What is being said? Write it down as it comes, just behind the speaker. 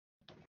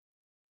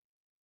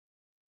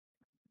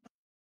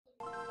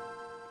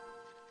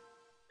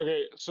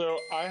Okay, so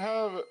I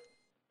have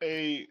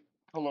a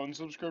cologne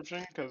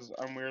subscription because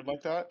I'm weird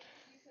like that,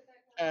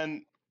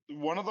 and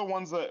one of the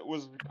ones that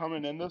was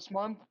coming in this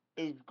month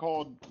is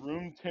called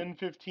Room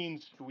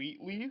 1015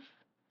 Sweet Leaf,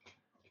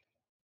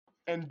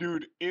 and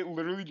dude, it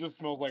literally just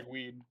smells like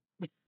weed.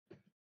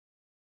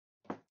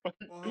 Well,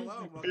 hello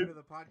and welcome It, to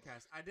the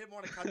podcast. I didn't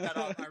want to cut that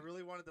off. I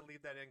really wanted to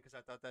leave that in because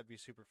I thought that'd be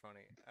super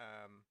funny.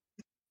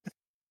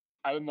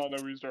 I did not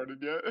know we started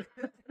yet.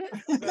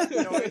 That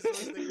noise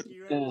was the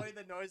cue. I played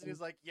the noise and he was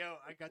like, "Yo,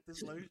 I got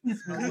this lotion. It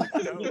smells like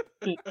dope."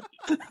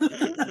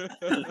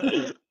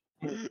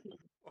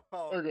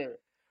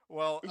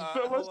 well, Okay,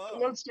 so let's hello.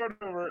 let's start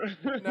over.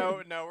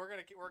 No,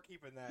 we're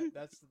keeping that.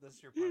 That's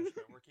your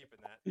punishment. We're keeping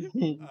that.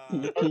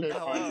 Okay, fine.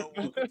 Hello,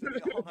 welcome to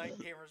the All Night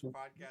Gamers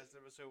Podcast,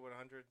 episode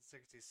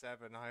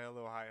 167. Hi,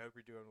 hello, hi. Hope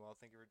you're doing well.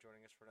 Thank you for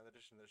joining us for another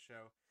edition of the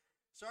show.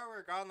 Sorry we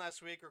were gone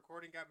last week.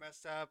 Recording got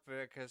messed up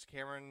because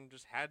Cameron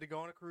just had to go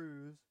on a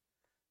cruise.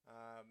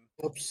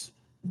 Oops.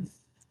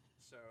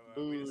 So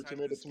we Boo, decided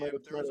tomato, to tomato,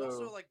 skip. There was also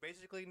tomato. like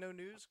basically no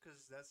news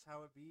because that's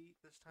how it be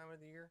this time of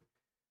the year.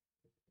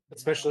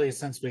 Especially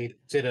since we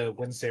did a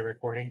Wednesday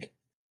recording.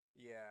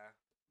 Yeah.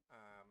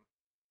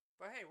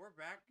 But hey, we're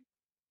back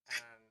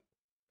and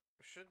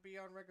should be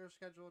on regular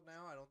schedule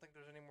now. I don't think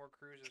there's any more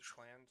cruises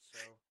planned. So,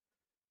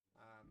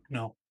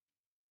 No.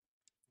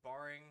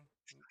 barring,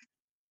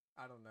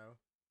 I don't know.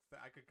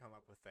 I could come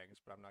up with things,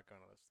 but I'm not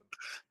going to list them.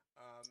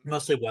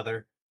 Mostly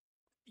weather.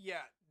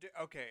 Yeah.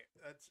 Okay.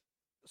 That's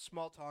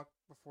small talk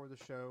before the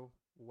show.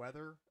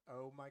 Weather.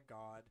 Oh my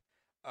God.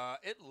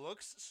 It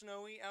looks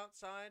snowy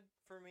outside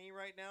for me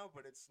right now,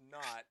 but it's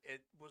not.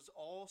 It was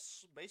all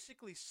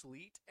basically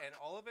sleet, and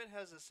all of it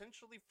has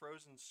essentially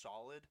frozen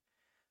solid.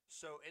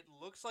 So it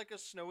looks like a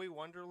snowy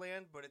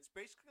wonderland, but it's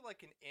basically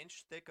like an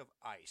inch thick of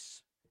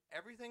ice.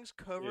 Everything's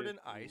covered in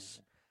ice.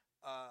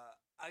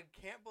 I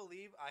can't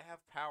believe I have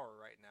power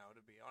right now,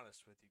 to be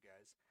honest with you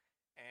guys.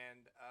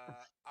 And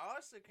I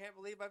honestly can't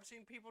believe I've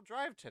seen people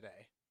drive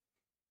today.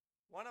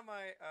 One of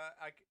my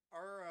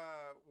our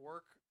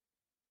work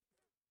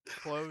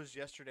closed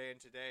yesterday and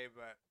today,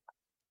 but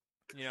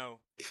you know,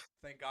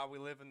 thank God we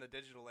live in the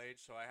digital age,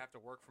 so I have to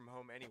work from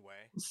home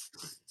anyway.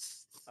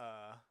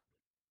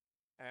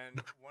 And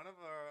one of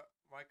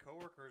my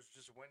coworkers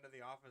just went to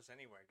the office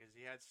anyway because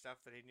he had stuff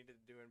that he needed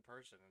to do in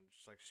person, and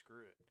just like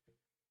screw it.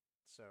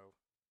 So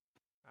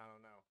I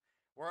don't know.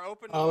 We're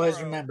open Always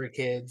tomorrow. remember,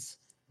 kids,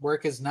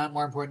 work is not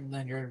more important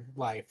than your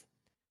life.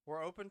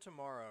 We're open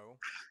tomorrow,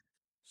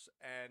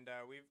 and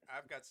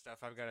I've got stuff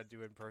I've got to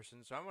do in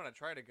person, so I'm gonna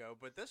try to go.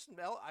 But this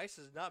ice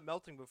is not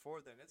melting before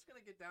then. It's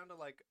gonna get down to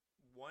like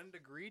 1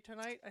 degree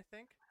tonight, I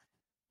think.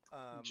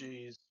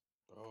 Jeez.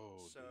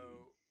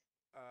 So,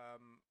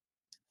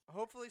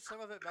 hopefully some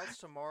of it melts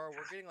tomorrow.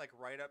 We're getting like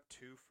right up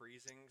to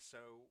freezing,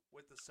 so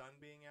with the sun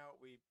being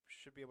out, we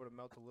should be able to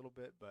melt a little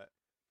bit. But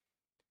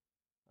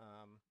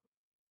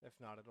if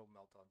not, it'll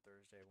melt on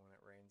Thursday when it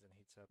rains and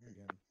heats up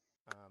again.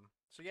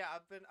 So yeah,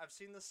 I've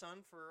seen the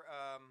sun for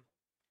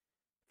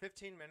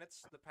 15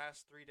 minutes the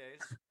past 3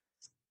 days.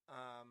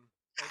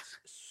 It's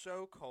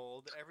so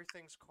cold.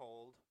 Everything's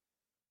cold.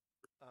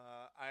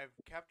 I've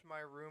kept my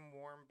room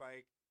warm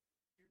by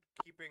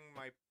keeping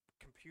my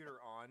computer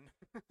on.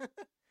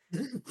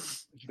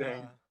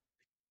 Dang.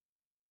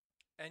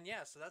 And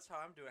yeah, so that's how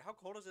I'm doing. How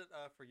cold is it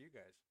for you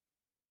guys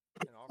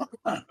in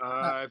Auburn?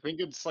 I think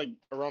it's like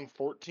around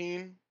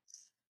 14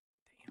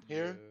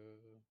 here.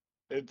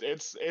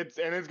 It's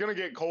and it's gonna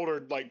get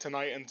colder like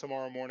tonight and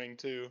tomorrow morning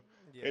too.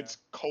 Yeah. It's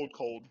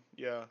cold.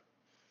 Yeah.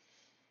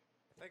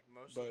 I think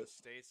most of But the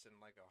states in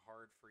like a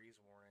hard freeze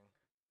warning.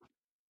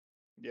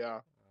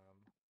 yeah.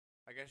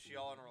 I guess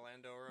y'all in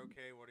Orlando are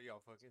okay. What are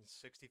y'all fucking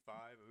 65?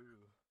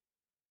 Ooh.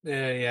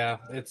 Yeah,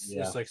 it's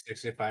just like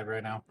 65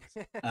 right now.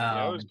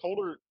 Yeah, it was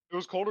colder. It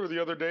was colder the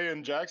other day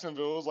in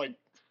Jacksonville. It was like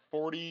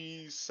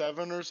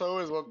 47 or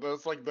so.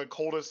 That's like the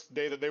coldest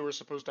day that they were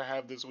supposed to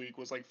have this week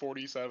was like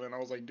 47. I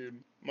was like,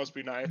 dude, must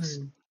be nice.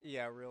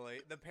 Yeah, really.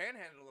 The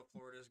panhandle of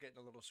Florida is getting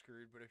a little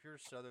screwed, but if you're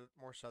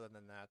more southern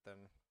than that, then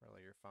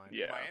really you're fine.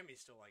 Yeah. Miami's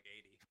still like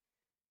 80.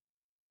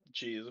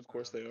 Jeez, of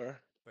course they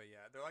are. But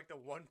yeah, they're like the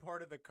one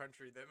part of the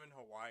country. Them and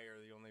Hawaii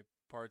are the only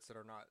parts that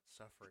are not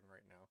suffering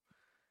right now.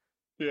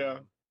 Yeah.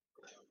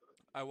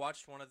 I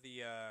watched one of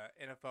the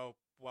NFL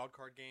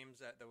wildcard games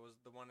that was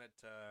the one at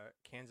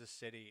Kansas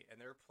City,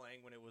 and they were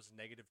playing when it was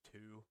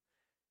 -2,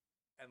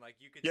 and like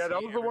you could see that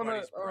was the one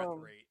everybody's that, breath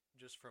rate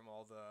just from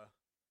all the.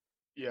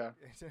 Yeah.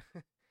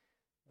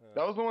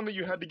 That was the one that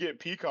you had to get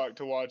Peacock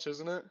to watch,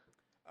 isn't it?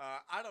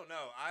 I don't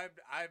know.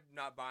 I'm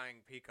not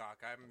buying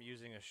Peacock. I'm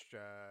using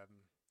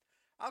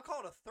I'll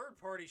call it a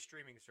third-party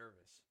streaming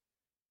service.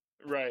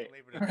 Right. I'll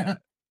leave it at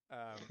that.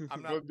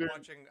 I'm not Well, dude,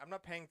 watching. I'm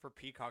not paying for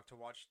Peacock to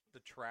watch the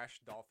trash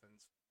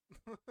Dolphins.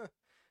 The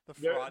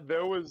there fraud. there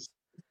Dolphins. was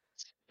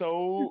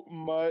so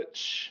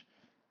much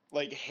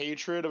like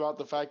hatred about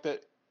the fact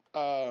that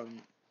the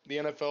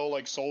NFL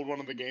like sold one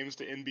of the games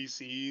to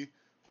NBC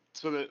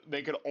so that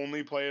they could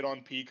only play it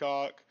on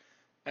Peacock,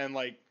 and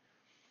like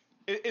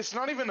it's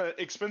not even an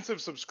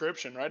expensive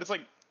subscription, right? It's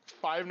like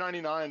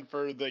 $5.99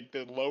 for the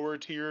lower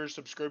tier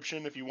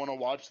subscription if you want to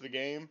watch the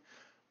game.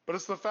 But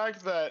it's the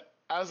fact that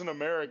as an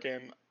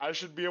American, I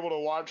should be able to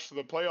watch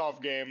the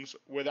playoff games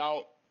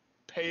without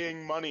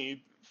paying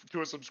money to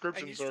a And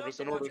subscription you still have service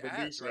to in watch order to do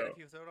ads, right? so. If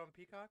you throw it on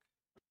Peacock.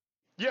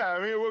 Yeah, I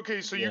mean,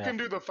 okay, so you Yeah. can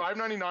do the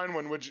 $5.99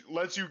 one, which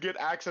lets you get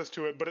access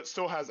to it, but it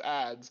still has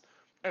ads.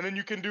 And then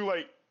you can do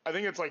I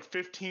think it's like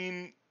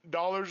 $15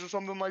 or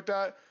something like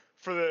that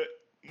for the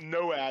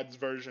no ads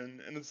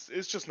version, and it's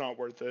just not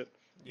worth it.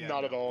 Yeah,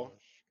 Not at no. all.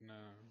 No.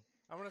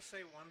 I want to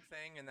say one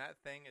thing, and that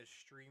thing is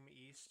Stream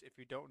East. If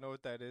you don't know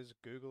what that is,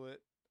 Google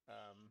it.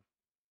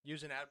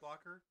 Use an ad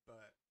blocker,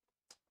 but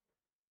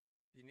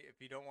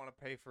if you don't want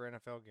to pay for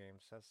NFL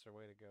games, that's the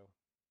way to go.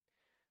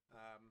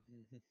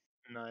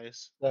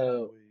 Nice.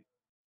 So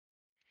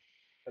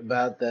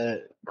about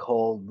that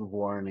cold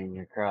warning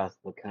across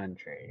the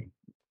country,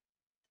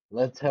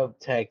 let's hope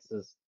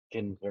Texas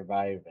can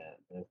survive it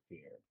this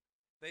year.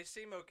 They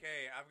seem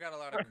okay. I've got a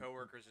lot of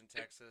coworkers in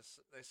Texas.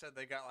 They said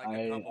they got like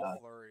a couple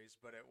flurries,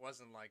 but it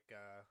wasn't like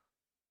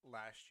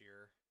last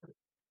year.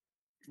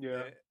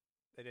 Yeah.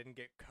 They didn't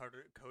get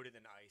coated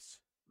in ice.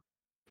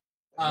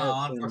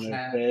 Oh, Yes,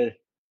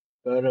 unfortunate.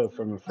 Photo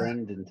from a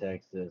friend in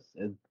Texas.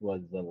 It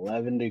was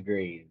 11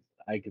 degrees.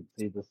 I could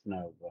see the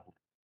snow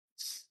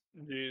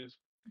behind. Jeez.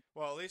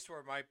 Well, at least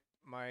where my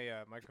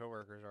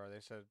coworkers are, they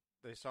said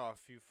they saw a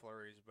few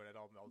flurries, but it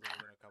all melted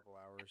within a couple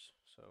hours.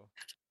 So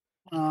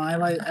I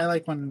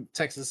like when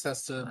Texas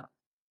has to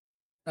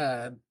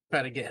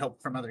try to get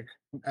help from other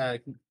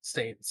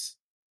states.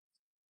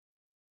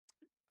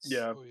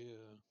 Yeah. Oh yeah.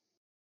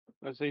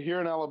 I say here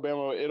in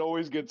Alabama, it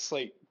always gets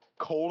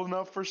cold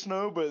enough for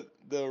snow, but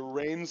the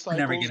rain cycles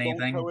never get don't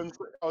anything.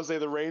 coincide. I would say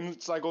the rain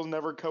cycles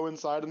never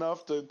coincide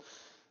enough to.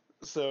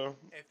 So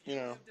if you you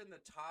know. lived in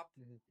the top,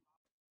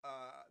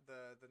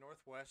 the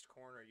northwest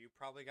corner, you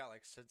probably got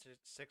like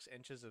 6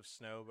 inches of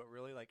snow. But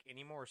really, like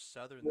any more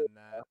southern than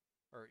that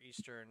or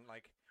eastern,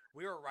 like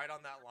we were right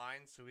on that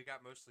line, so we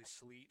got mostly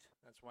sleet.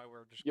 That's why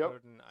we're just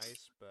coated in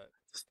ice. But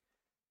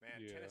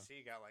man, Yeah.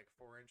 Tennessee got like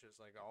 4 inches,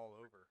 like all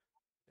over,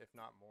 if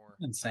not more.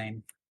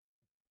 Insane.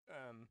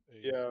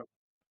 Hey, Yeah.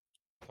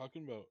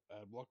 Talking about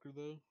ad blocker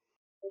though,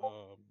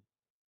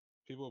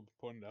 people have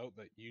pointed out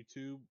that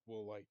YouTube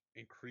will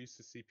increase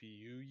the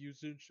CPU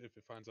usage if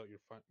it finds out you're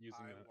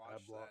using I an ad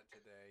watched block. that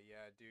today.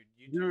 Yeah,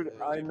 dude, Dude,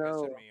 YouTube's I really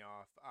know. pissing me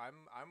off.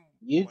 I'm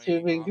YouTube waning off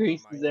of my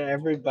increases YouTube.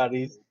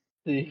 everybody's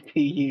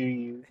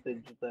CPU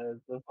usage. That's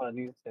the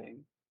funniest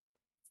thing.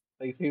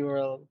 Like people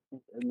are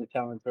in the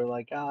comments are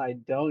like, "Oh, I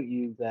don't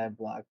use that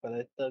block, but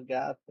I still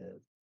got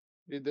this."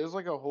 Dude, there's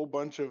a whole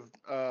bunch of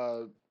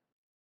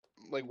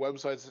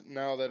websites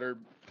now that are.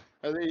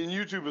 I think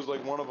YouTube is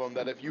one of them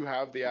that if you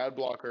have the ad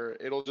blocker,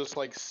 it'll just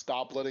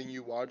stop letting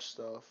you watch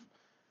stuff.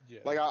 Yeah.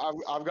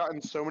 I've gotten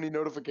so many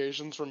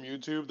notifications from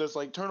YouTube that's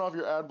turn off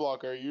your ad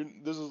blocker.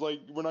 This is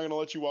we're not gonna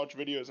let you watch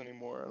videos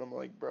anymore. And I'm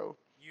like, bro.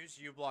 Use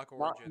uBlock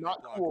Origin.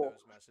 Not They block cool.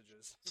 those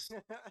messages.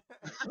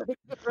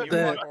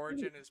 uBlock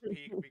Origin is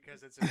peak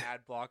because it's an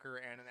ad blocker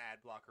and an ad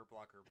blocker.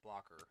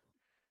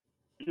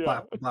 Yeah.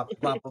 Blah, blah,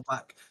 blah, blah, blah.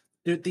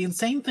 Dude, the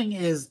insane thing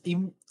is,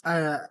 even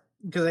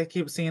because I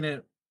keep seeing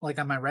it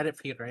on my Reddit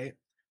feed, right?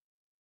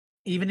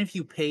 Even if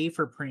you pay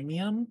for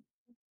premium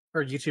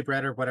or YouTube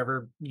Red or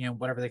whatever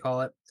whatever they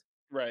call it,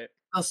 Right.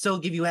 they'll still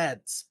give you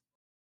ads.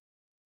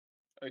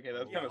 Okay,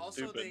 that's Yeah. kind of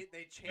Also, stupid.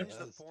 they changed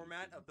the That's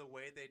format stupid. of the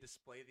way they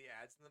display the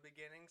ads in the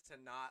beginnings to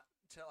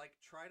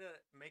try to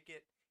make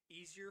it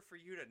easier for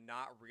you to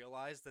not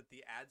realize that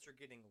the ads are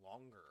getting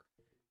longer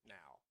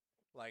now.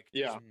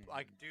 Yeah.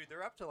 Dude,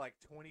 they're up to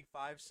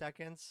 25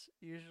 seconds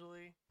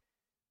usually.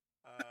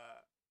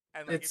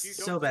 And It's if you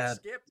so don't bad.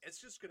 skip, it's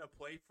just gonna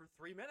play for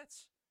 3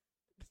 minutes.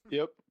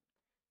 Yep.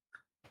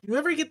 You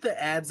ever get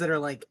the ads that are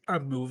like a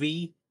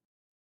movie?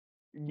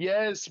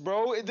 Yes,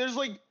 bro. There's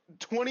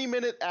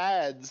 20-minute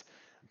ads.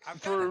 I've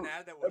for got an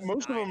ad that was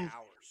most of 9 them.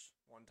 hours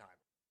one time.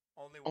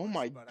 Only Oh once,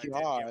 my but I did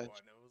gosh. get one.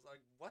 It was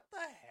like, what the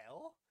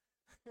hell?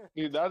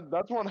 Dude,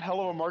 that's one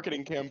hell of a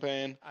marketing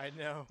campaign. I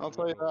know. I'll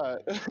tell you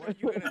that. What are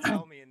you gonna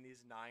tell me in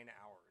these 9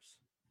 hours?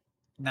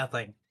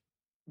 Nothing.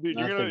 Dude,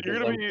 you're Nothing, 'cause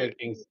gonna I'm be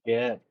clicking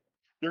skip.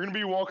 you're gonna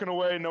be walking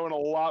away knowing a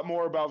lot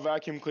more about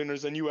vacuum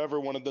cleaners than you ever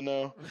wanted to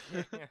know.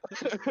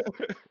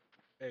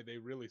 Hey, they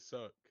really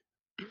suck.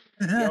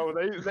 No,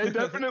 they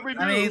definitely do.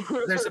 I mean,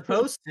 they're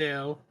supposed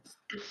to.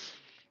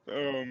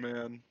 Oh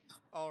man.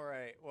 All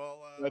right.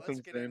 Well, That's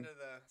let's get insane. into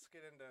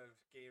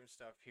game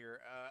stuff here.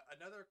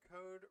 Another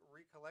Code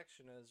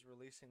Recollection is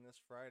releasing this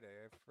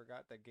Friday. I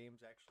forgot that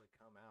games actually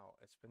come out.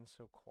 It's been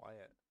so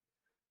quiet.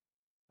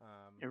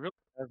 It really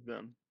has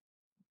been.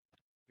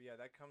 But yeah,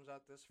 that comes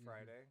out this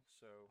Friday.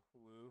 So,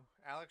 woo.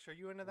 Alex, are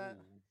you into that?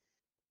 Ooh.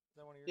 Is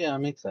that one of your? Yeah,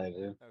 I'm games?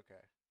 excited.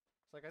 Okay.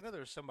 It's I know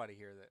there's somebody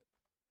here that.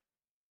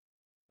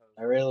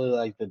 I really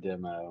like the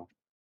demo.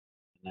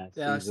 And I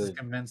see Alex is the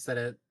convinced that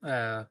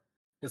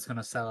it's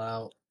gonna sell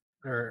out,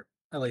 or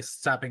at least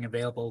stop being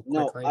available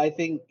no. quickly. I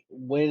think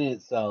when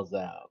it sells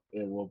out,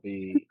 it will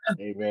be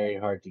a very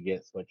hard to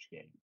get Switch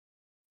game,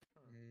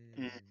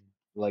 Mm,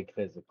 like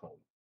physical.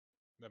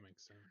 that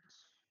makes sense.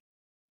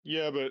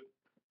 Yeah, but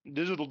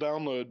digital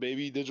download,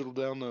 baby, digital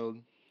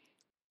download.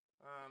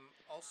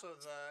 Also,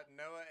 the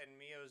Noah and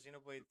Mio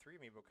Xenoblade 3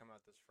 amiibo come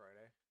out this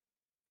Friday.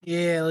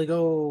 Yeah, like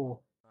oh,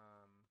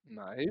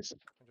 Nice.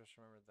 I just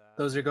remembered that.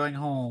 those are going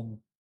home.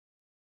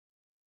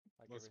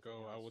 Like Let's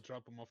everything go. I else. will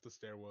drop them off the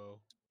stairwell.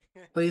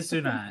 Please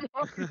do not.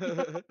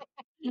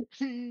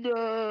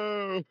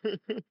 No.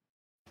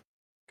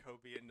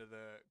 Kobe into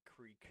the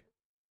creek.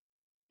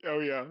 Oh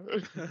yeah.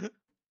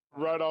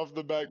 Right off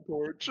the back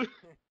porch.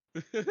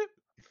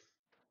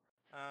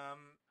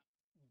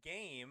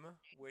 Game,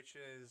 which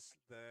is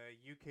the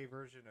UK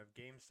version of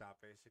GameStop,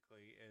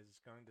 basically,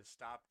 is going to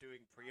stop doing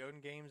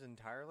pre-owned games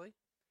entirely.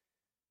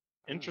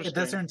 Interesting.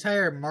 That's their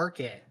entire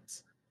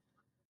market.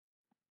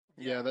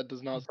 Yeah, that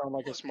does not sound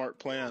like a smart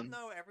plan.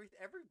 No, every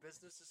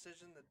business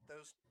decision that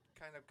those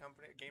kind of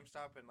company,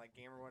 GameStop and like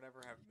Game or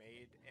whatever, have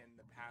made in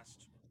the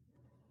past,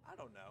 I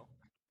don't know,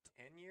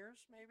 10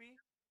 years maybe,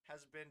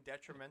 has been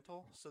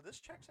detrimental. So this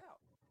checks out.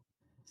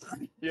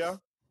 Yeah.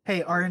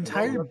 Hey, our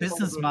entire that's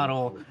business probably-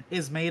 model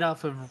is made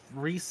off of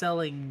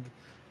reselling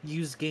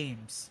used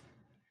games.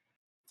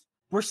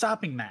 We're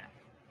stopping that.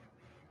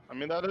 I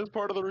mean, that is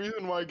part of the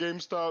reason why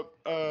GameStop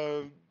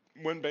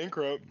went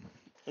bankrupt.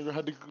 They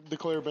had to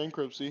declare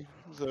bankruptcy.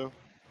 So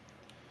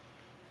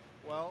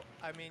Well,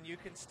 I mean, you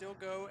can still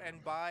go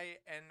and buy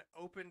an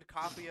opened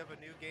copy of a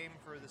new game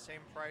for the same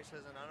price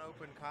as an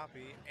unopened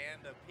copy, and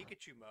a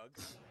Pikachu mug,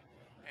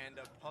 and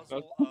a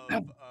puzzle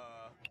of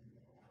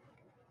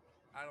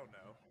I don't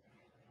know,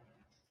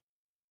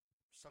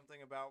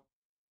 something about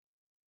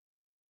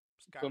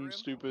Skyrim. some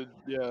stupid,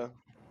 yeah.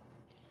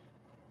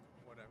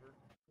 Whatever.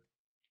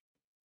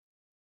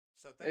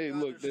 So thank Hey, God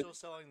look, they're still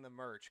selling the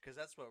merch, because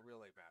that's what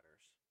really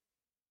matters.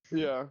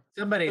 yeah.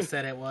 Somebody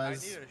said it I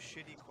was. need a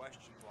shitty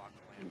question block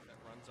lamp that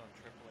runs on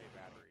AAA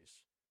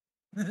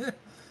batteries.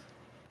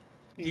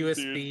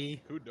 USB.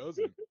 Who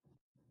doesn't?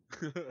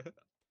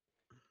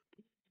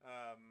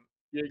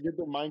 Yeah, get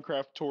the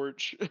Minecraft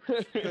torch.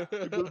 Yeah.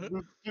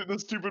 the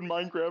stupid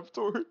Minecraft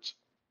torch.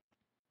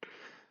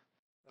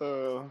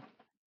 And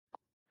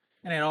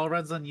it all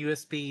runs on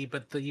USB,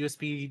 but the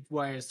USB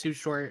wire is too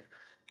short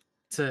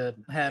to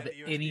have and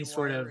the USB any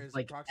sort wire of is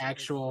like approximately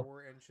actual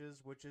 4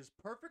 inches, which is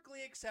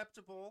perfectly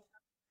acceptable,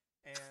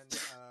 and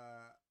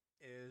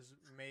is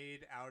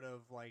made out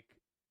of like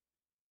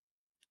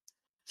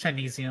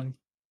Chinesium.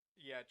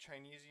 yeah,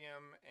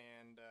 Chinesium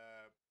and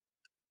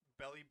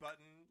belly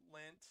button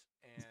lint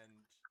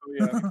and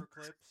yeah. paper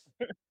clips.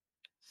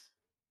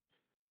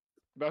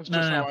 That's No,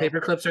 just no, how no. Paper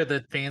clips are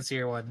the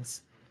fancier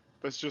ones.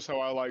 That's just how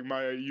I like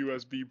my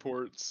USB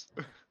ports.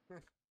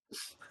 Great.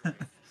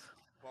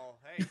 Well,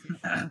 hey, you should.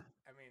 I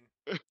mean,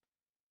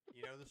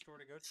 you know the store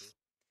to go to.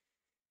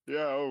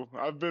 Yeah, oh,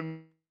 I've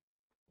been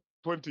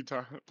plenty of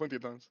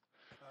times.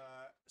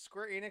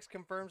 Square Enix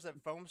confirms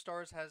that Foam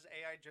Stars has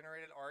AI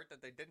generated art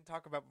that they didn't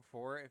talk about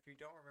before. If you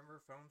don't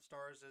remember, Foam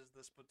Stars is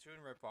the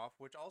Splatoon ripoff,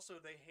 which also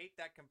they hate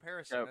that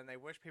comparison Yep. and they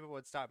wish people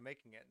would stop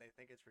making it. And they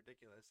think it's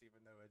ridiculous, even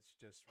though it's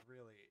just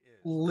really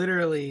is.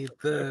 Literally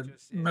the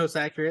Just is. most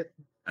accurate.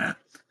 Yeah,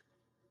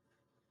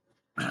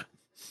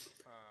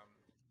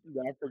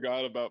 I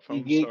forgot about You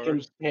Foam get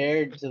Stars.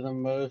 compared to the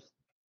most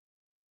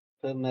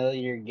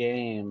familiar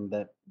game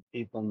that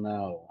people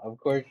know. Of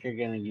course, you're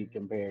gonna get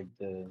compared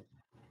to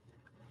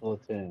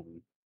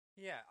Splatoon.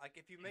 Yeah, like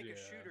if you make a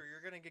shooter,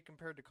 you're gonna get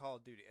compared to Call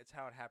of Duty. It's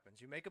how it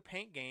happens. You make a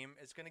paint game,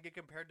 it's gonna get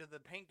compared to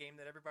the paint game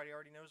that everybody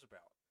already knows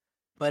about.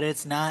 But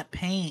it's not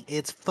paint,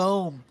 it's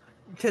foam.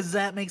 Because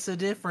that makes a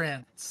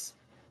difference.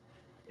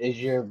 Is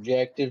your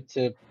objective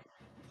to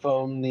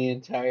foam the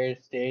entire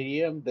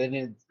stadium? Then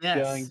it's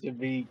going Yes. to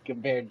be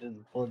compared to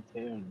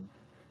Splatoon.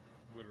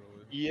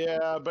 Literally.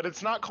 Yeah, but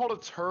it's not called a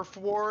turf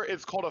war.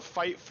 It's called a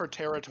fight for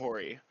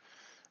territory.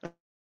 Oh,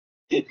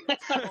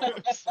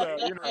 So, fight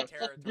you for know,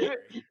 territory.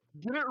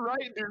 get it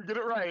right, dude. Get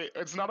it right.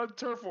 It's not a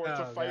turf war. It's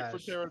a Oh, fight for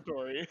gosh.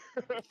 territory.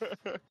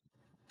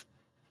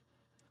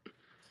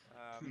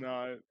 No,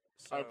 I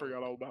So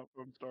forgot all about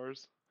Foam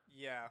Stars.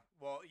 yeah,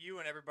 well, you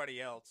and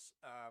everybody else.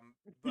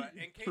 But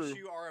in case True.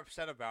 you are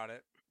upset about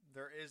it,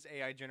 there is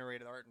AI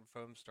generated art in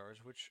Foam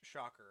Stars, which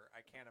shocker,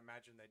 I can't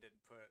imagine they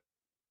didn't put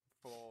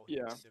full Yeah.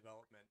 human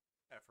development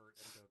effort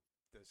into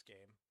this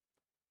game.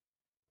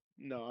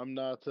 No, I'm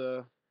not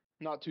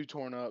too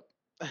torn up.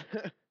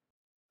 I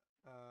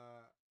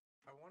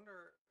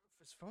wonder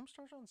if is Foam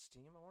Stars on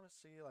Steam. I want to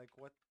see like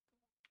what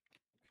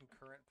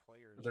concurrent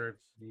players. Their is.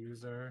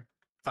 views are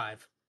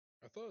 5.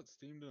 I thought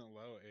Steam didn't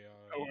allow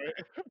AI. Oh, wait.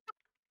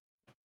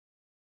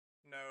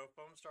 No,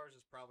 Foam Stars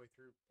is probably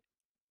through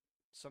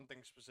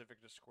something specific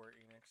to Square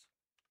Enix.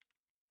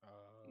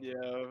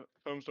 Yeah,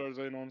 Foam Stars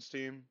ain't on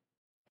Steam.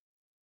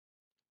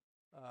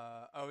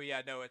 Oh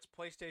yeah, no, it's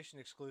PlayStation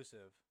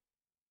exclusive.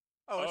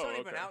 Oh, it's not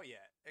even out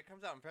yet. It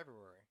comes out in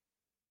February.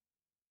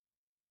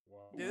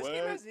 Wow. Dude, this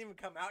game hasn't even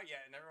come out yet,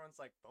 and everyone's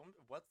like,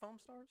 "What Foam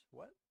Stars?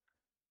 What?"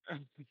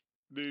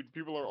 Dude,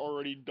 people are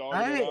already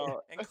dogging it I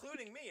out.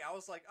 including me. I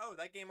was like, "Oh,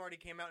 that game already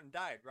came out and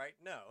died, right?"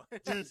 No,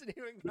 it Dude, hasn't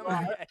even come uh,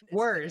 out yet. and it's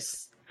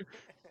worse. dead.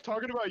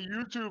 Talking about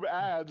YouTube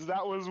ads,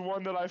 that was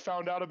one that I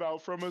found out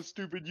about from a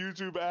stupid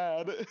YouTube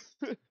ad.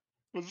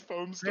 Was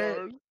Foam There-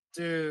 Stars.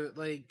 Dude,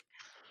 like,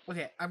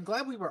 okay, I'm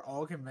glad we were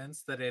all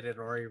convinced that it had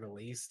already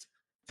released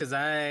because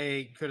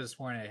I could have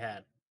sworn it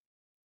had.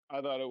 I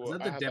thought it Was was.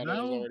 that I the thought it was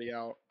demo? already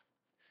out.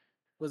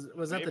 Was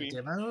that the Maybe.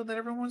 demo that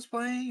everyone was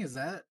playing? Is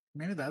that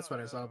maybe that's don't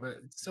what I saw? know. But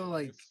it's still Yeah, I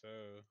like, guess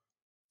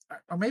so.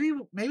 or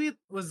maybe it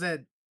was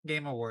that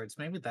Game Awards.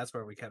 Maybe that's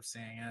where we kept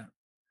seeing it.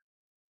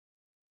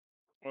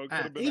 Well, it could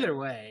have been Either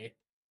way,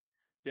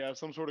 yeah,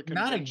 some sort of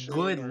not a convention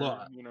good or look.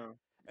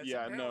 It's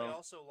Yeah, apparently no.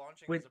 also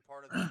launching Wait. as a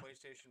part of the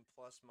PlayStation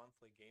Plus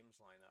monthly games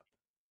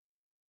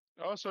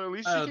lineup. Oh, so at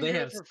least Oh, you can they get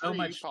have it for so free,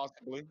 much-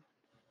 possibly.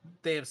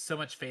 They have so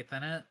much faith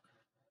in it.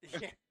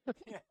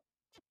 Yeah,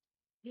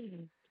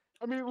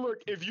 I mean, look,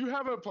 if you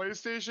have a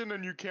PlayStation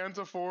and you can't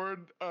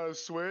afford a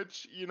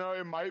Switch,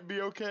 it might be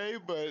okay,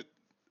 but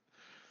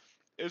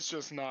it's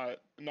just not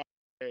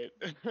great.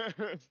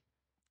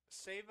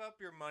 save up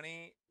your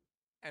money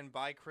and buy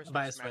Buy a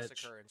Christmas Switch.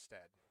 Massacre instead.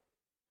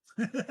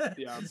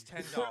 Yeah. It's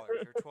 $10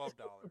 or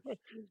 $12.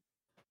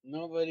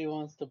 Nobody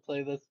wants to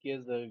play the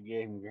Schizo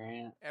game,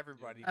 Grant.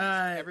 Everybody,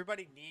 Uh,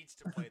 everybody needs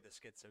to play the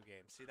Schizo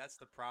game. See, that's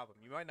the problem.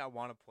 You might not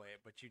want to play it,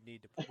 but you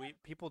need to.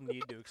 People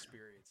need to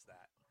experience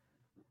that.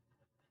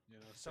 You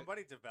know,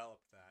 Somebody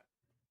developed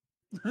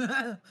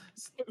that.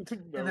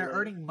 and No they're way.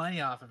 earning money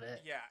off of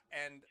it. Yeah,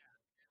 and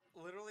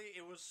literally,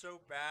 it was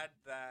so bad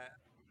that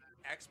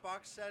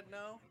Xbox said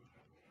no.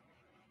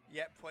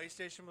 Yet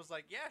PlayStation was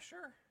like, "Yeah,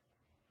 sure.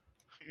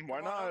 Why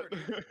Come on not? over,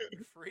 dude.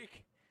 You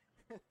freak."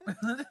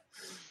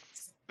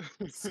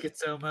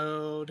 Schizo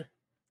mode.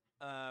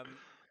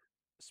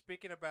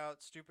 Speaking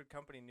about stupid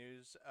company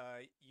news,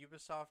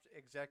 Ubisoft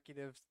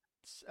executives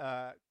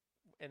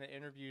in an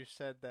interview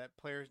said that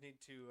players need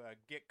to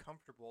get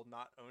comfortable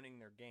not owning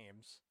their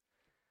games.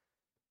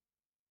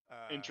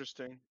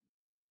 Interesting.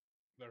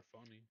 they're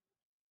funny.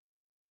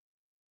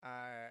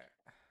 Uh,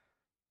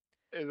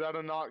 Is that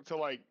a knock to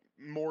like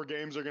more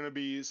games are going to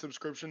be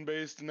subscription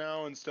based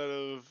now instead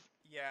of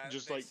yeah,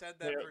 just they like said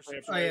pay- that for pay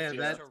a subscriptions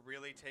price? to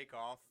really take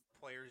off,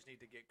 players need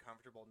to get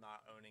comfortable not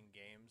owning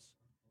games.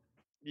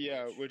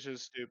 Yeah, which- which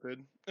is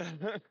stupid.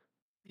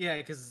 Yeah,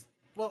 because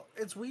well,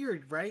 it's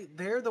weird, right?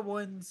 They're the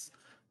ones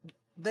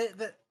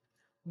that.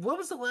 What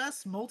was the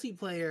last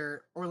multiplayer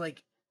or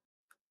like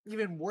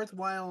even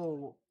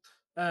worthwhile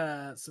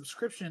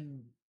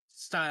subscription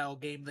style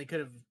game they could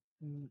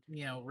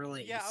have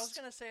released? Yeah, I was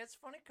gonna say it's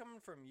funny coming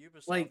from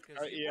Ubisoft Like,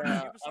 because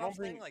yeah, what is I don't Ubisoft's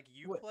thing think- like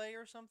what-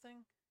 UPlay or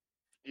something?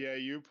 Yeah,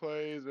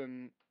 Uplays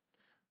and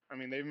I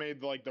mean they've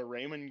made like the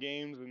Rayman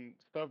games and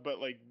stuff, but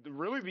like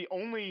really the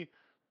only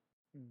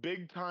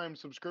big time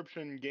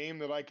subscription game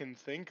that I can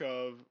think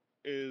of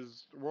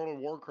is World of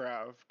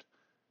Warcraft.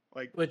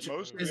 Like Which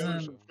most of the other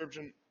isn't-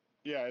 subscription,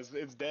 yeah,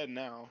 it's dead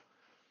now.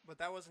 But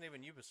that wasn't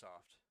even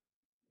Ubisoft.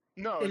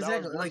 No, exactly.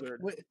 that was Like,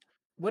 Blizzard.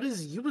 what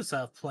is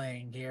Ubisoft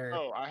playing here?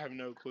 Oh, I have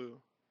no clue.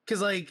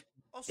 Because like,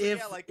 Also, if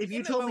yeah, like if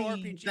you told me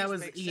MMORPGs that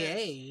was make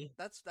EA,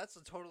 sense. That's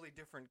a totally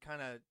different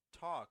kind of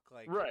talk.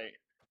 Like, Right.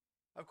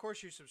 of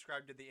course, you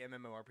subscribe to the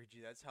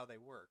MMORPG. That's how they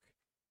work.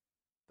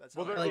 That's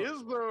Well, how there they is,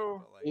 always work, though-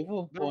 but, like,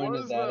 People There pointed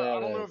was that I out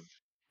don't know as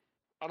if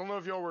I don't know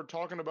if y'all were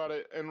talking about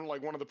it in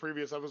like one of the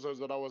previous episodes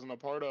that I wasn't a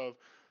part of,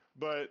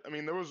 but I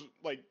mean there was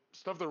like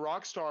stuff that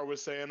Rockstar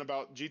was saying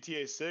about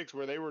GTA 6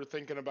 where they were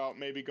thinking about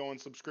maybe going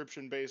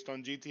subscription based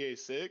on GTA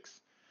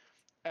 6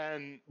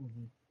 and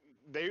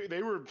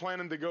they were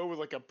planning to go with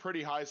like a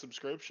pretty high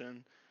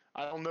subscription.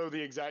 I don't know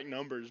the exact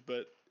numbers,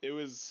 but it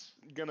was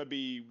gonna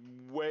be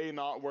way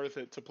not worth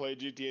it to play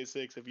GTA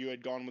 6 if you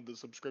had gone with the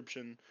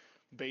subscription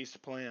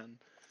based plan.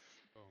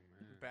 Oh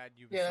man. bad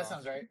Ubisoft. yeah, that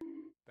sounds right.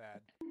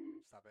 Bad.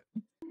 Stop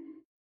it.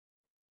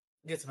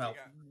 Get some help.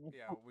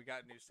 We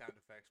got new sound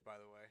effects, by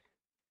the way.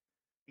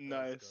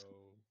 Nice. Let's go.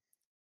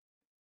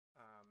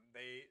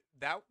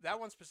 That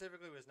one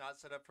specifically was not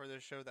set up for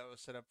this show. That was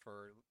set up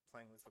for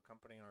playing Lethal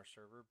Company on our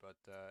server, but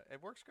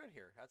it works good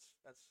here. That's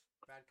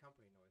bad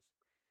company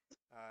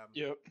noise.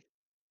 Yep.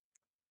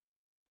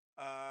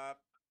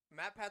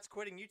 Matt Pat's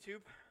quitting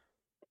YouTube.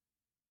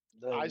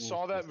 that I makes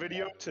saw me that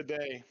video sad.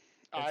 today.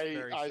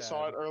 very I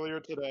saw sad. it earlier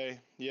today.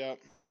 Yep.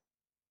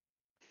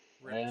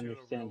 Rip I to a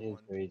understand real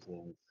his one.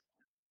 reasons.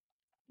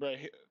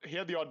 Right. He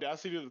had the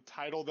audacity to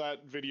title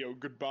that video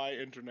 "Goodbye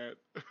Internet."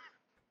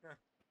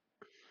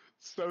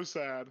 So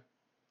sad.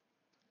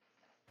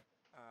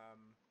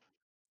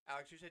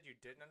 Alex, you said you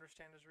didn't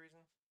understand his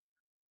reasons.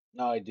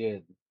 No, I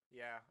did.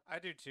 Yeah, I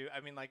do too. I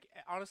mean, like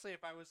honestly,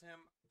 if I was him,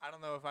 I don't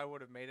know if I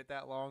would have made it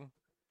that long.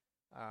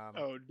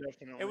 Oh,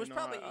 definitely. It was not.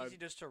 probably easy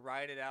just to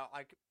ride it out,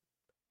 like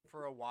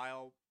for a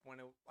while when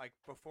it like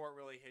before it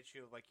really hits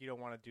you, like you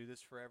don't want to do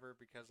this forever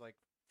because like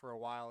for a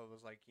while it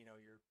was like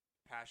your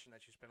passion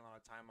that you spend a lot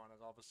of time on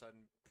is all of a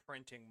sudden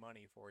printing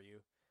money for you.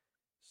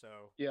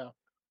 So Yeah.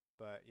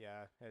 but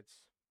yeah, it's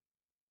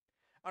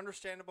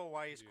understandable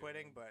why he's Yeah.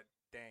 quitting, but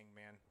dang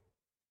man.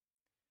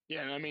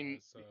 Yeah, and I mean,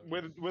 so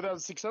with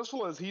as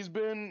successful as he's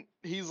been,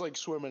 he's like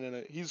swimming in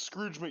it. He's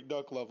Scrooge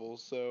McDuck level.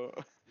 So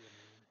yeah,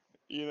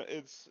 man. you know,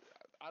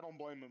 I don't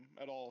blame him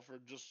at all for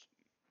just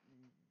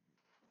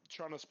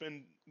trying to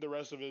spend the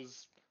rest of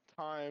his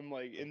time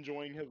like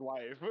enjoying his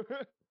life.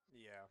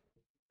 Yeah.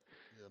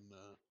 Yeah, nah.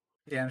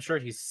 Yeah, I'm sure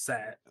he's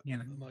set. You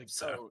know, Like,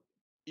 so Oh,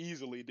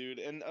 easily, dude.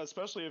 And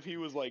especially if he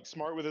was like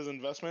smart with his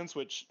investments,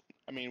 which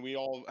I mean, we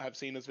all have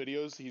seen his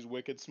videos. He's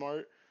wicked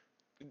smart.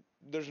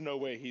 There's no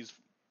way he's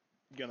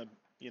gonna,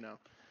 you know,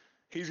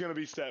 he's gonna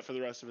be set for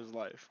the rest of his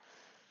life.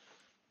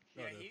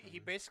 Yeah, Oh, he definitely.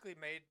 basically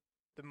made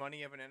the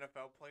money of an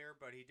NFL player,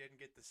 but he didn't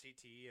get the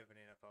CTE of an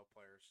NFL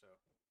player, so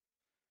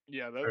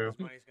Yeah, true. his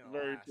money's gonna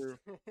very last. true.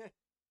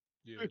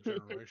 Yeah,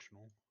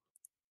 generational.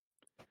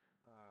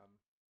 um,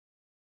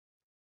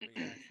 but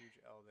yeah, huge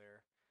L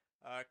there.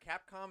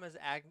 Capcom is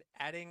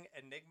adding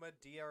Enigma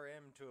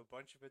DRM to a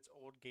bunch of its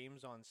old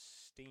games on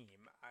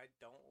Steam. I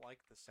don't like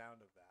the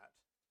sound of that.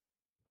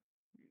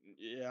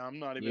 Yeah, I'm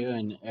not You even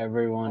and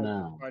everyone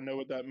positive else. I know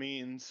what that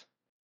means.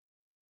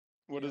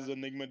 What is Yeah.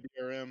 Enigma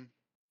DRM?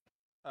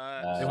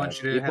 they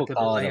want you to So have People to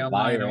call it play a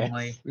online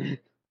virus. only.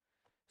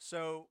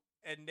 so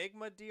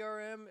Enigma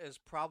DRM is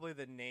probably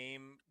the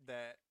name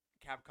that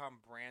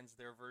Capcom brands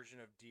their version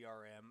of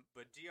DRM,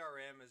 but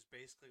DRM is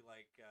basically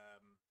like a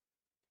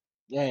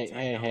Hey.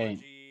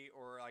 technology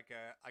or like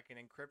an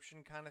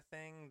encryption kind of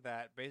thing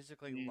that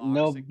basically Mm. locks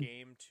No, a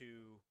game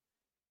to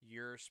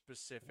your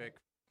specific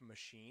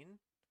machine.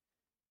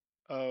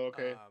 Oh,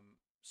 okay.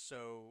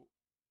 So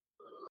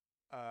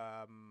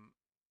um,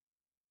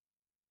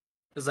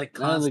 It's like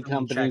none of the constantly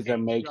companies are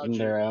checking. making Got you.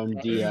 their own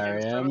Got you.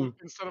 DRM.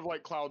 Instead of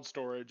like cloud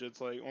storage,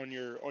 it's like on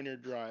your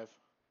drive.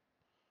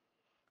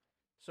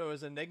 so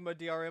is Enigma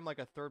DRM like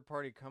a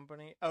third-party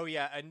company? Oh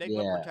yeah,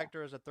 Enigma Yeah.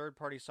 Protector is a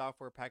third-party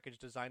software package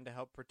designed to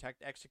help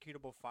protect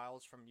executable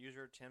files from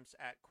user attempts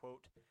at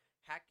quote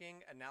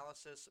hacking,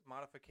 analysis,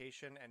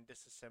 modification, and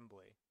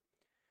disassembly.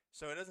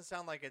 So it doesn't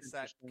sound like it's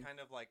that Interesting. kind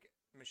of like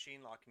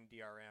machine locking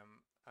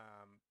DRM,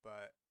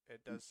 but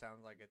it does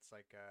sound like it's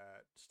like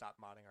stop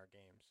modding our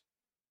games.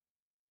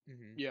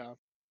 Mm-hmm. Yeah.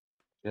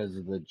 Because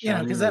of the You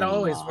know, because that Chun-Li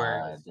always mod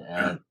works.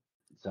 that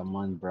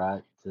someone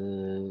brought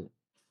to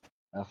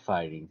a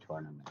fighting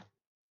tournament.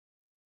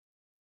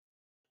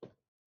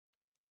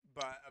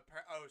 But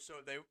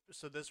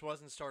so this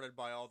wasn't started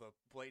by all the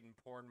blatant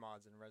porn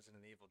mods in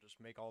Resident Evil. Just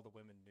make all the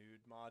women nude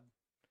mod.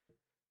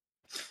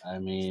 I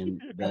mean,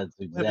 that's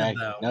Women, exact.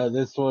 though. No,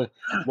 this was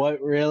what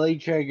really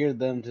triggered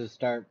them to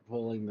start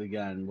pulling the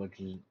gun, which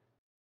is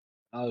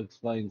I'll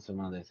explain some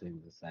other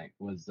things in a sec.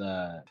 Was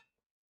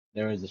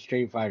there was a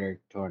Street Fighter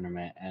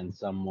tournament and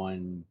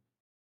someone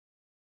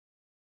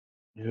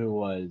who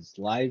was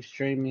live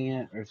streaming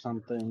it or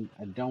something.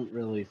 I don't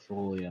really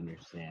fully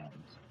understand.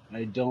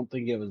 I don't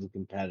think it was a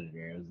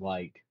competitor. It was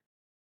like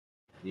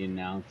the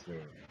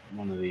announcer,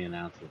 one of the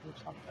announcers or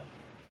something,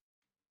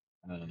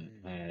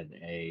 had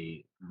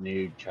a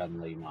nude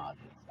Chun-Li mod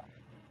and stuff.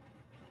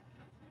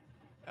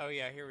 Oh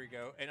yeah, here we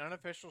go. An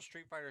unofficial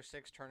Street Fighter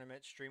 6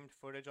 tournament streamed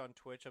footage on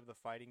Twitch of the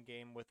fighting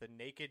game with a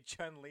naked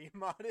Chun Li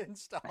mod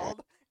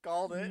installed.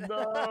 Called it.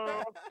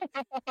 No.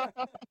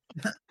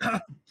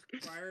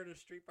 Prior to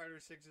Street Fighter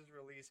 6's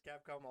release,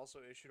 Capcom also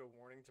issued a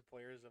warning to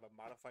players of a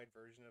modified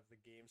version of the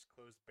game's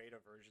closed beta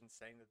version,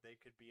 saying that they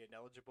could be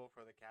ineligible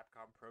for the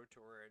Capcom Pro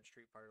Tour and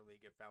Street Fighter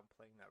League if found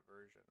playing that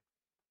version.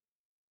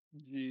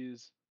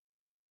 Jeez.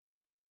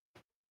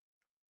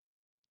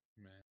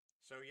 Man.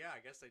 So yeah,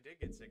 I guess they did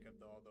get sick of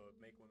all the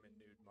make women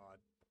nude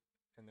mod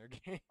in their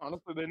game.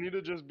 Honestly, they need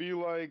to just be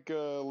like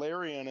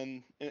Larian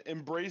and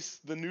embrace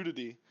the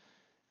nudity.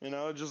 You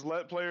know, just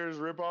let players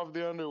rip off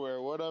the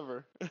underwear,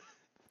 whatever.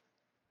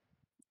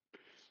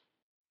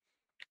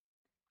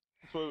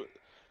 So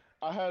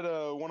I had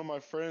one of my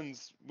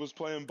friends was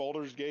playing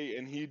Baldur's Gate,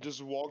 and he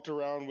just walked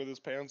around with his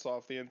pants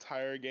off the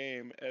entire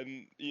game,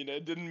 and you know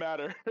it didn't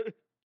matter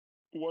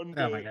one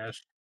Oh my bit.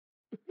 gosh.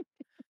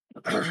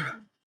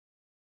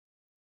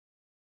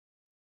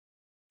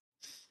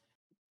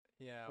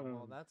 Yeah,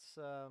 well, Um, that's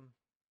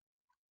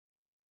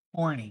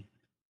Horny.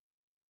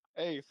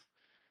 hey,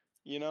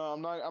 you know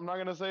I'm not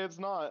gonna say it's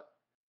not,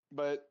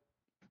 but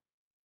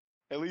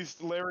at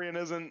least Larian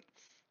isn't,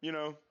 you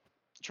know,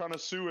 trying to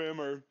sue him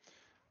or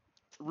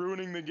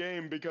ruining the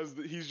game because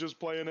he's just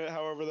playing it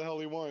however the hell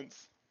he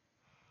wants.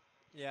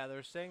 yeah.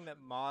 They're saying that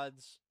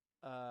mods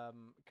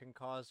can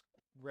cause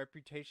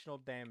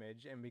reputational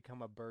damage and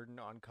become a burden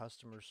on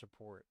customer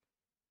support.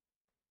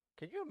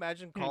 Can you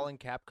imagine Hmm. calling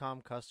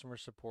Capcom customer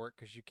support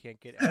because you can't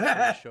get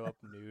Ashley to show up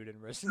nude in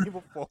Resident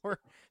Evil 4?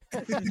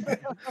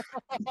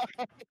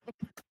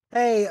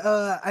 Hey,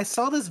 I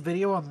saw this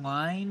video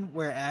online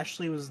where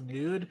Ashley was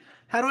nude.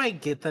 How do I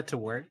get that to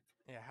work?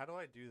 Yeah, how do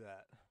I do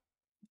that?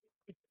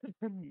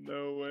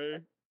 No way.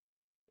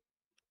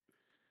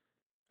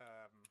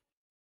 Um,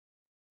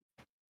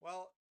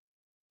 well,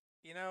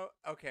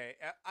 okay,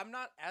 I'm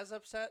not as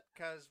upset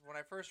because when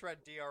I first read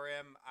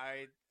DRM,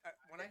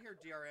 when I hear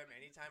DRM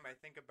anytime, I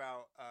think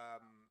about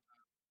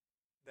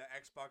the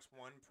Xbox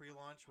One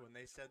pre-launch when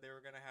they said they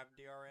were gonna have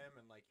DRM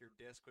and like your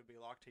disc would be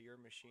locked to your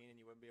machine and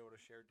you wouldn't be able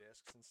to share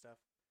discs and stuff.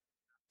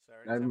 So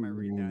I anytime I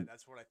read that, mean,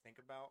 that's what I think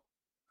about.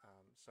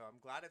 So I'm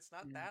glad it's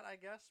not that, I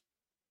guess.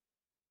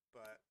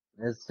 But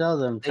it's still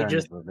them They trying to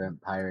just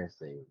prevent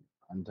piracy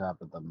on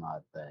top of the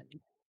mod thing.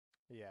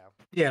 yeah,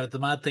 yeah, the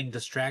mod thing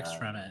distracts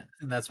from Um, it,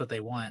 and that's what they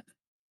want.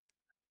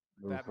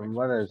 that From makes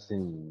what more I've sense.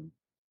 seen,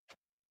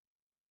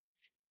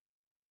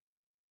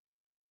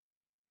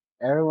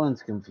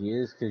 everyone's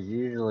confused because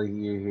usually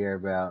you hear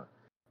about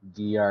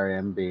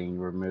DRM being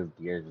removed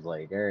years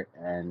later,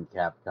 and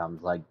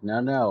Capcom's like,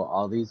 no,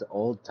 all these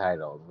old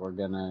titles, we're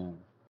gonna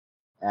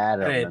add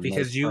them Right, and make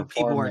because you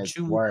people are performance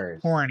too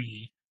worse.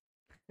 horny.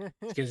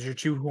 Because you're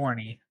too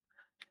horny.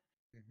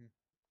 Mhm.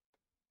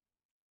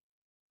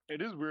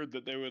 It is weird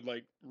that they would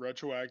like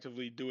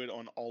retroactively do it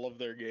on all of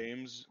their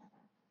games,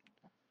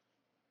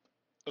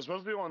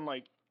 especially on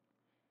like.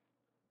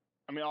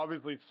 I mean,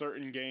 obviously,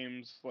 certain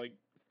games like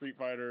Street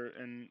Fighter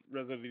and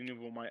Resident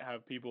Evil might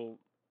have people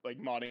like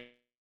modding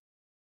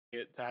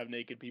it to have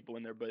naked people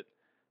in there, but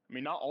I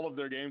mean, not all of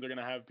their games are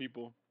gonna have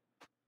people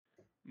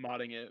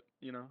modding it.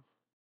 You know,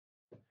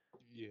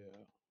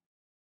 Yeah.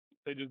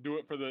 they just do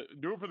it for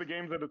the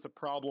games that it's a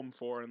problem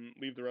for, and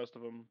leave the rest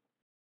of them.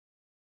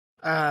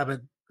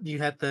 But you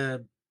had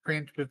to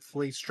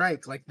preemptively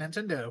strike like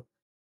Nintendo.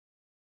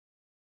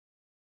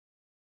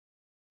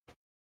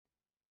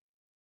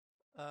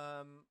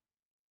 Um.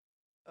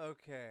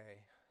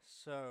 Okay.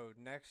 So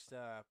next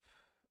up,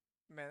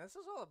 man, this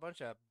is all a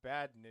bunch of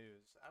bad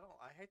news.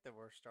 I hate that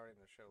we're starting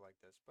the show like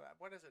this, but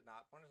when is it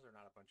not? When is there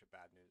not a bunch of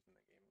bad news in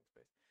the gaming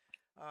space?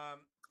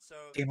 So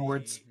Game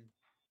Awards.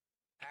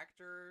 the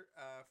actor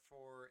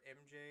for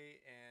MJ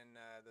and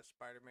the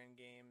Spider-Man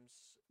games,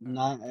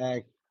 Not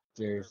actor,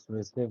 or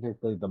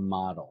specifically the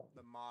model.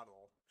 the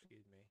model,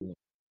 excuse me, Yeah.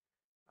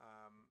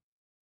 um,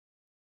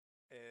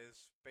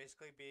 is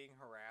basically being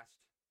harassed.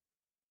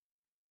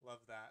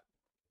 Love that.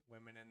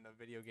 Women in the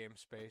video game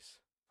space.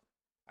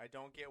 I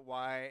don't get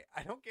why.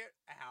 I don't get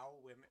how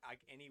women,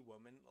 like any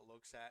woman,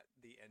 looks at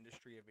the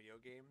industry of video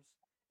games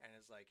and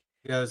is like,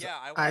 Because "Yeah,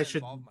 I want I to should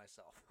involve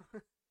myself."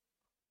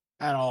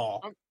 at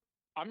all.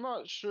 I'm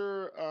not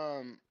sure.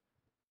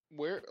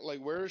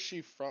 Where is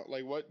she from?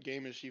 Like, what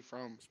game is she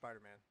from?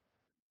 Spider-Man.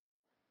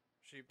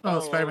 She Oh,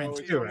 she's Spider-Man Oh,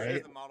 she's 2, she's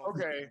right? the model for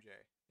okay, MJ.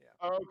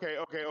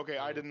 Yeah. okay.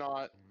 I Oh, did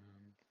not.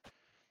 man.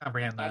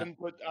 Comprehend that.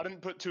 I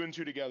didn't put two and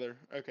two together.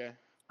 Okay.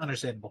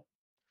 Understandable.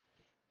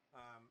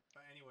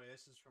 But anyway,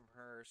 this is from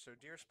her. So,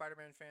 dear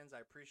Spider-Man fans,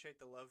 I appreciate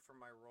the love for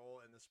my role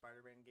in the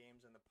Spider-Man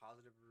games and the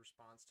positive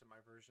response to my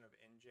version of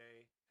NJ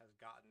has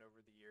gotten over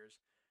the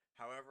years.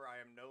 However, I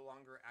am no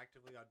longer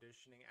actively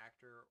auditioning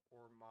actor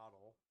or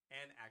model,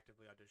 and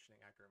actively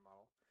auditioning actor and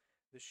model.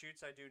 The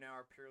shoots I do now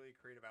are purely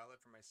a creative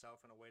outlet for myself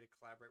and a way to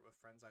collaborate with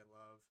friends I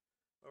love.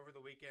 Over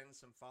the weekend,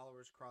 some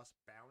followers crossed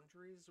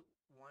boundaries.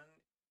 One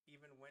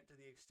even went to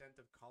the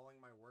extent of calling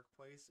my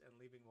workplace and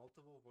leaving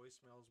multiple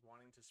voicemails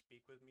wanting to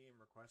speak with me and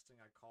requesting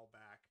I call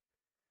back,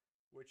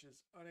 which is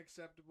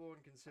unacceptable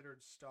and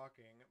considered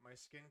stalking. My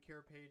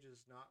skincare page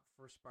is not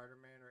for Spider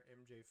Man or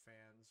MJ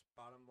fans.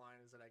 Bottom line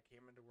is that I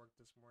came into work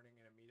this morning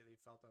and immediately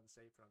felt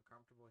unsafe and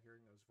uncomfortable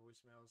hearing those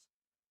voicemails.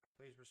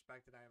 Please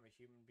respect that I am a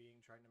human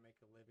being trying to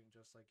make a living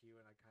just like you,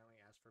 and I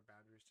kindly ask for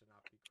boundaries to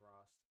not be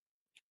crossed.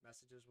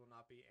 Messages will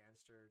not be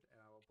answered, and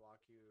I will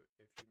block you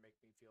if you make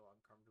me feel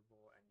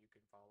uncomfortable, and you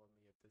can follow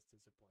me if this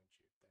disappoints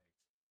you.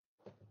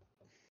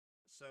 Thanks.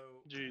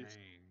 So, Jeez.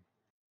 Dang.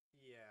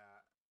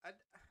 yeah. I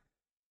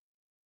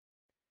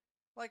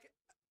like,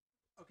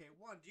 okay,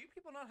 one, do you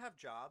people not have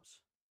jobs?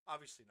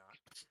 Obviously not.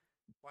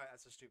 Why?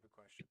 That's a stupid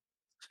question.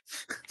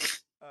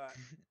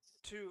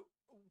 Two,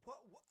 what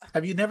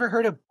Have you never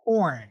heard of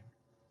porn?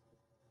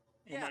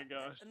 Oh yeah, my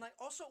gosh. and like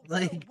also,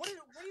 Like- what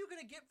are you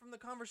gonna get from the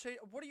conversation?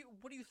 What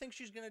do you think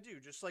she's gonna do?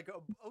 Just like,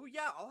 oh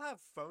yeah, I'll have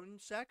phone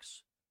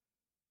sex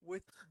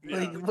with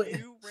Yeah. with what-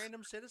 you,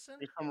 random citizen.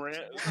 Some What?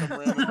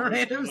 random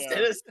Random yeah.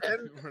 citizen.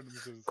 Random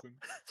citizen.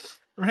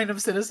 Random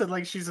citizen,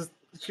 like she's the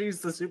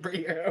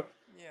superhero.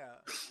 Yeah,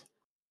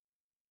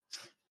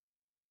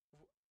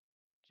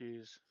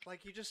 Jeez.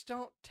 like you just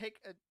don't take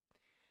a.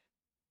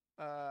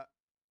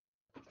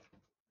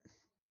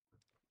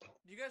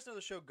 Do you guys know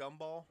the show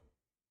Gumball?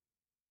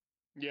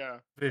 Yeah.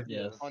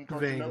 Yes. On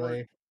Cartoon Network.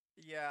 Vaguely.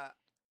 Yeah.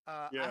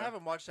 I Yeah.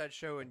 haven't watched that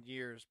show in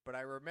years, but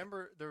I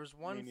remember there was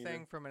one neither.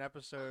 thing from an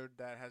episode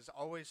that has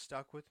always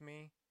stuck with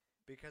me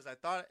because I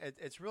thought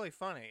it's really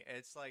funny.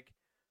 It's like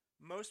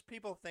most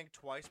people think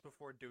twice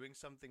before doing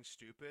something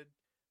stupid,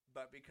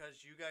 but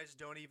because you guys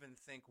don't even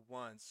think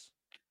once,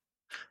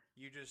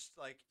 you just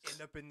like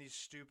end up in these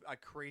stupid,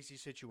 crazy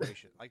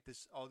situations, like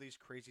this, all these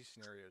crazy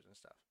scenarios and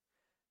stuff.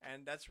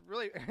 And that's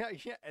really,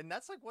 yeah, and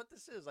that's like what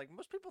this is. Like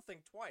most people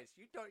think twice.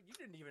 You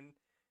didn't even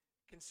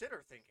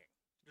consider thinking.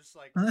 Just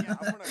like, yeah,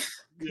 I'm gonna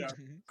Yeah.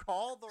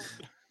 call the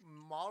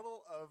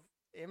model of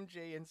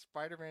MJ in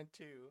Spider-Man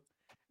 2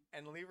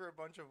 and leave her a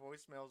bunch of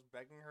voicemails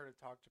begging her to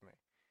talk to me.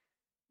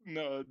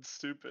 No, it's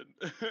stupid.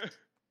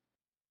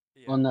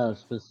 Yeah, Well, no, that's-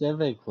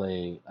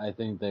 specifically, I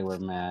think they were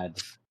mad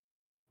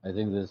I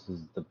think this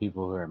is the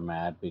people who are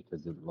mad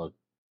because he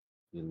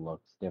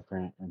looks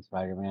different in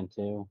Spider-Man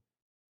 2.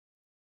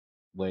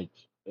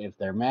 Which, if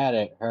they're mad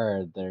at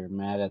her, they're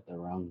mad at the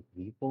wrong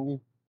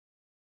people.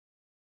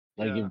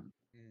 Like, Yeah. if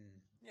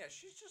Yeah,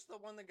 she's just the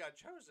one that got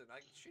chosen.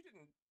 Like she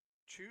didn't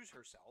choose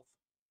herself.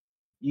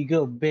 you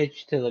go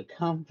bitch to the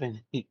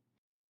company.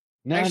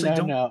 No,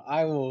 Actually, no,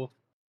 I will.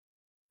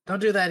 don't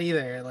do that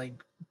either.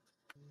 Like,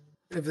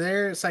 if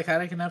they're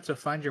psychotic enough to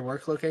find your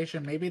work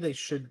location, maybe they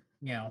should,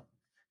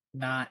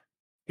 not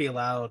be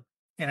allowed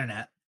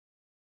internet.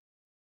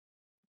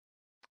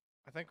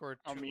 I think we're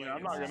I too mean, late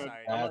in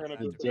society. I'm not That's gonna a for that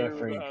to be disagree with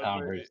different allowed. that,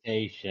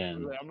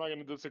 conversation. I'm not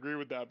gonna disagree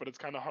with that, but it's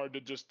kind of hard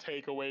to just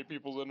take away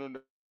people's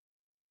internet.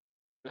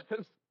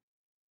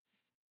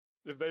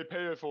 If they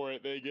pay for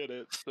it, they get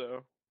it.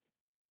 So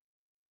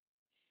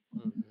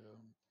Oh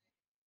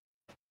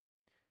yeah.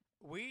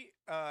 We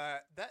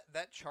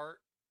that chart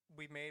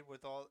we made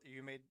with all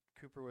you made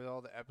Cooper with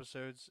all the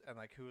episodes and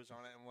like who was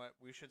on it and what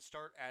we should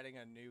start adding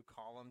a new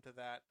column to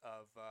that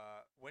of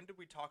when did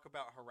we talk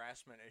about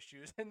harassment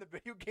issues in the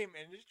video game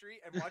industry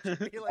and watch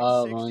it be like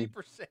Oh,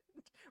 60%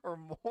 or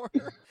more.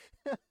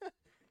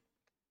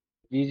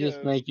 You just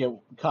yeah, make it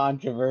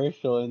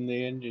controversial in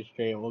the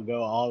industry, it will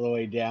go all the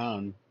way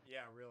down. Yeah,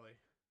 really.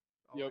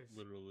 Yep.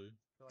 Literally.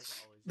 I feel like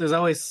it always There's does.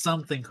 always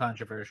something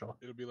controversial.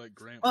 It'll be like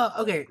Grant Well, was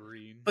all okay,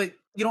 green. but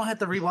you don't have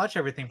to rewatch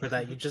everything for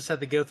that. You just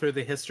have to go through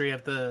the history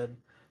of the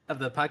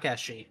podcast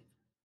sheet.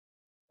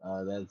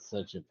 That's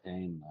such a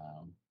pain,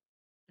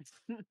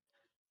 though.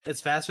 It's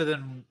faster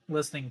than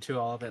listening to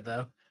all of it,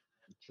 though.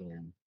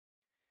 True.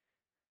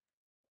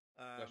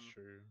 That's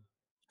true.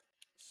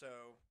 So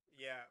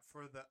yeah,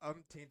 for the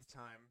umpteenth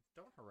time,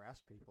 don't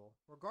harass people,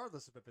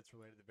 regardless of if it's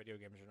related to video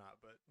games or not.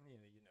 But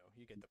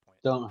you get the point.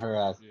 Don't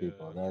harass Yeah.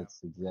 people.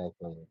 That's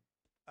exactly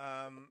it.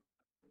 Um,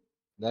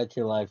 That's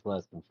your life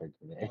lesson for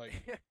today.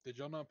 Like, did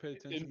y'all not pay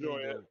attention Enjoy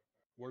to the it.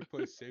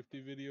 workplace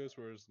safety videos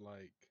where it's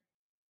like,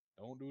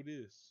 don't do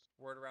this?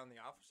 word around the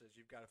offices,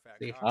 you've got a fat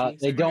Safety. cock.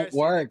 They Have you don't guys seen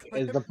that work is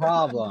clip? the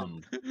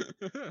problem.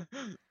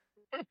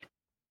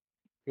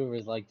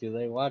 Cooper's like, do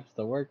they watch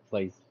the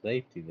workplace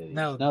safety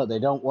videos? No. they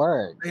don't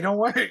work. They don't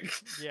work.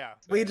 Yeah.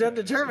 We done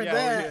Sad. determined Yeah,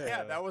 that.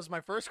 yeah, that was my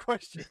first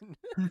question.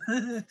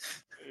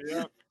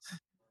 yeah.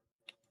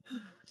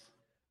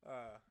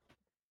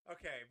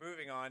 Okay,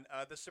 moving on.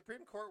 The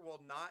Supreme Court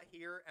will not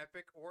hear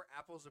Epic or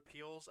Apple's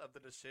appeals of the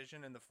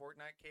decision in the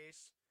Fortnite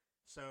case.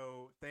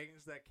 So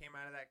things that came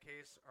out of that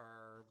case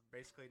are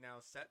basically now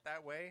set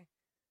that way.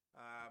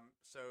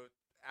 So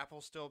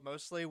Apple still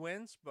mostly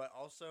wins, but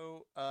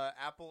also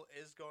Apple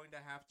is going to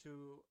have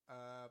to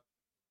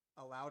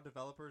allow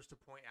developers to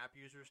point app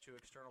users to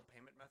external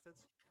payment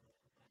methods.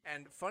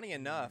 And funny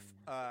enough,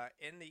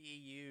 in the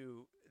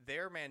EU,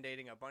 they're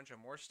mandating a bunch of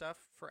more stuff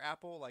for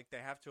Apple. Like they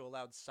have to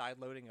allow side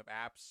loading of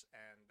apps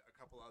and a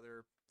couple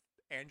other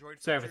Android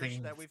So features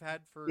everything- that we've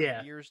had for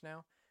yeah. years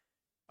now,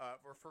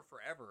 or for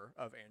forever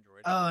of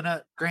Android. Oh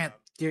no, Grant!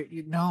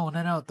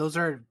 No. Those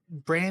are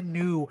brand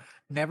new,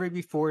 never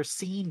before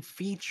seen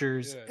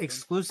features Yeah, don't-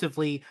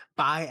 exclusively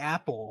by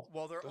Apple.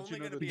 Well, they're Don't only you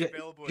know going to that be you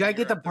available. gotta in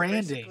get the Europe. They're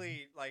branding.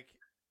 basically like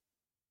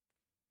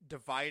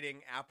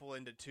dividing Apple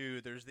into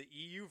two. There's the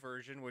EU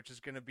version, which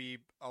is going to be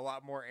a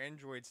lot more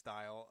Android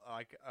style,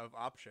 like of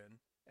option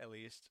at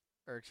least,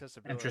 or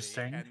accessibility.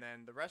 Interesting. And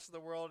then the rest of the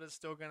world is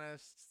still going to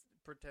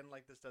pretend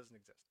like this doesn't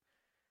exist.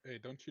 Hey,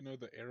 don't you know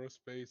the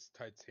aerospace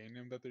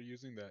titanium that they're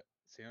using that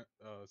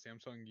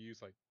Samsung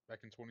used like back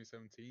in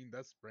 2017?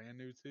 That's brand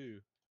new too.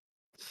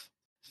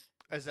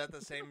 Is that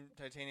the same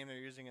titanium they're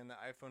using in the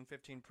iPhone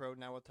 15 Pro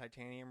now with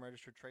titanium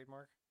registered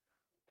trademark?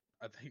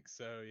 I think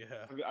so.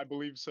 Yeah. I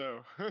believe so.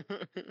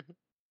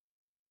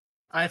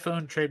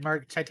 iPhone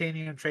trademark,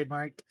 titanium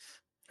trademark,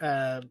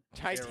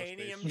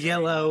 Titanium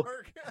Yellow.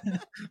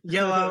 trademark?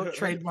 yellow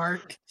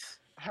trademark.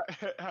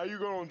 How you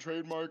going on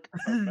trademark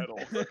a metal?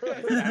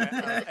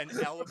 An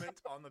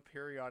element on the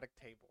periodic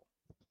table.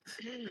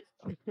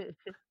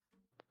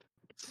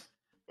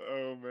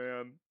 Oh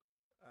man.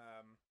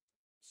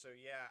 So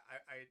yeah,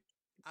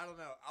 I don't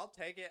know. I'll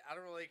take it. I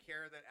don't really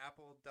care that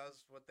Apple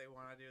does what they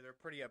want to do. They're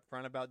pretty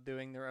upfront about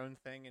doing their own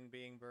thing and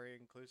being very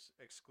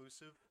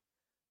exclusive.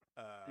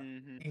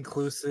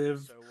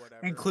 Inclusive. So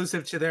whatever.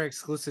 Inclusive to their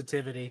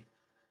exclusivity.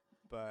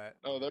 But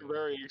Oh, they're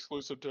very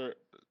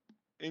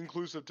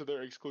inclusive to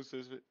their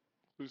exclusivity.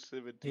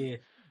 Yeah.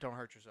 don't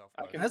hurt yourself.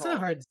 I bud. can That's talk. not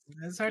hard.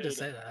 It's hard to Dude,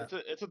 say that.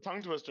 It's a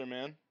tongue twister,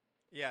 man.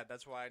 Yeah,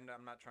 that's why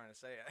I'm not trying to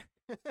say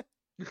it.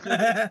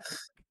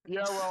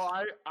 Yeah, well,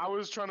 I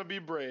was trying to be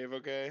brave,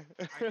 okay?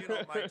 I get all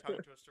my tongue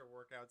twister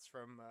workouts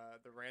from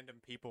the random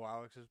people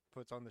Alex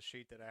puts on the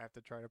sheet that I have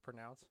to try to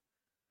pronounce.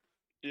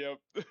 Yep.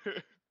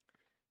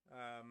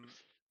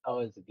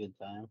 Always a good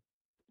time.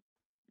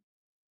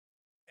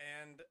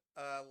 And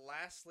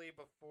lastly,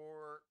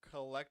 before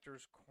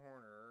Collector's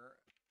Corner,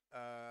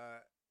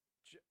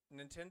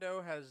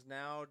 Nintendo has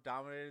now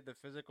dominated the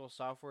physical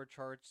software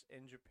charts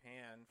in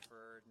Japan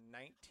for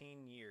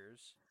 19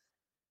 years.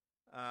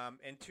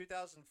 In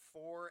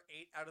 2004,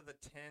 8 out of the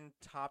 10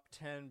 top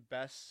 10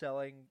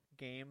 best-selling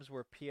games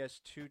were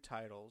PS2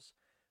 titles,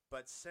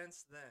 but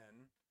since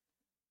then,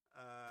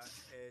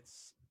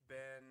 it's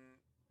been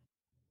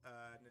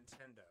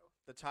Nintendo.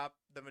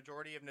 The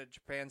majority of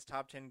Japan's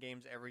top 10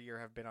 games every year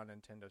have been on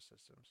Nintendo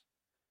systems.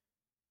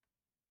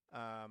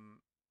 On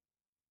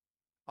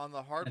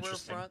the hardware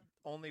Interesting. front,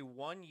 only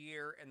 1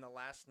 year in the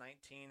last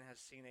 19 has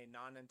seen a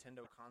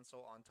non-Nintendo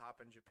console on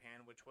top in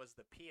Japan, which was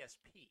the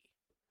PSP,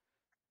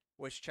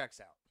 which checks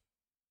out.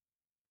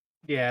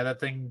 Yeah, that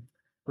thing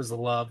was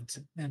loved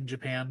in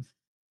Japan.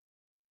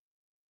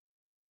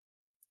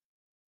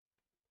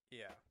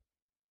 Yeah.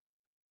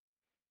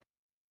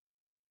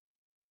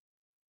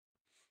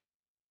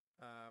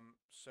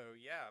 So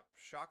yeah,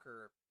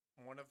 shocker.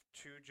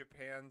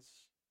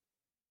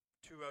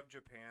 Two of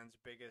Japan's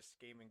biggest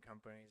gaming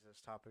companies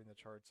is topping the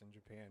charts in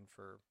Japan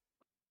for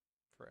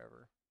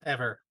forever.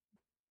 Ever.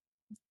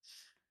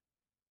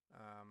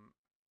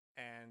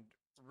 And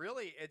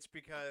really, it's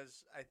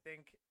because I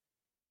think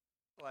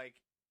like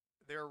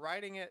they're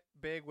riding it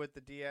big with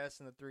the DS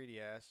and the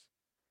 3DS,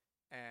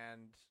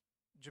 and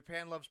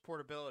Japan loves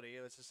portability.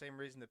 It's the same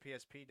reason the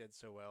PSP did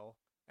so well,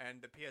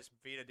 and the PS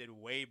Vita did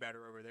way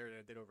better over there than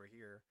it did over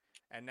here.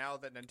 And now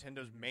that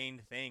Nintendo's main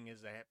thing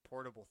is a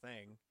portable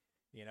thing,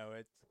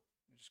 it's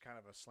just kind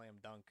of a slam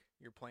dunk.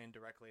 You're playing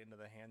directly into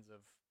the hands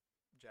of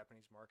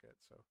Japanese market.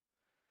 So,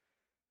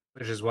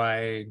 Which is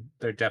why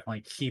they're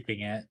definitely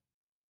keeping it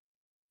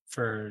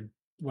for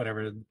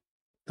whatever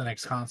the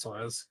next console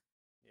is.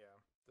 yeah,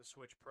 the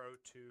Switch Pro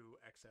 2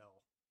 XL.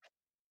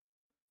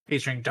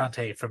 Featuring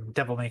Dante from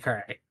Devil May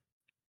Cry.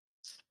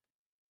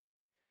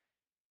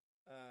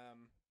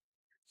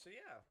 So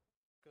yeah,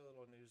 good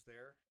little news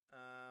there.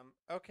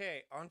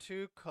 Okay, on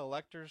to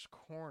Collector's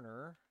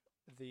Corner,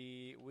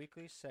 the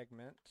weekly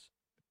segment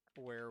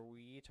where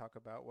we talk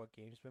about what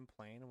games we've been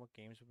playing and what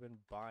games we've been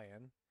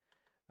buying.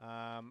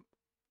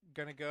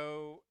 Gonna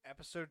go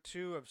episode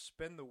 2 of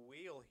Spin the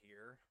Wheel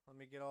here. Let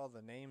me get all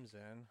the names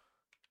in.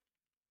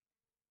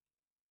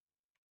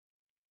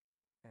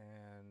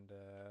 And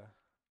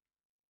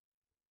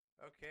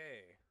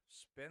okay,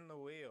 spin the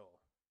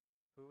wheel.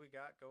 Who we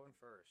got going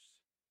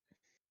first?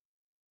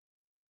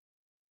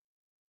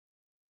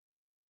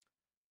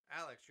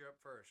 Alex, you're up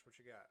first. What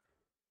you got?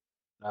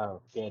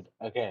 Oh, good.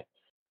 Okay.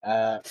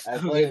 I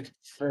played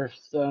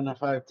Persona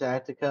 5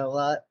 Tactica a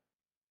lot,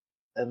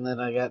 and then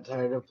I got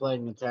tired of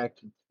playing the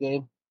tactics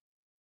game.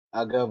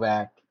 I'll go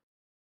back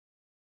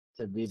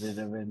to beat it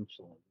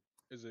eventually.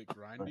 Is it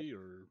grindy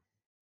or?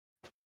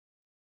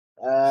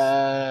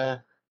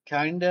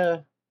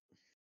 Kinda,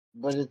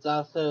 but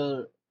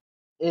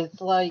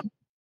it's like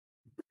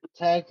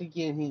tactic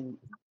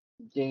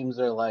games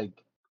are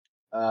like,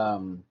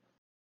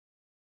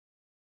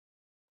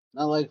 not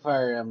like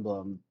Fire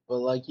Emblem, but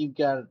like you've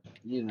got,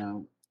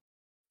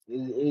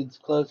 it's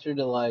closer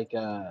to like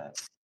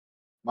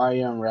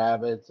Mario and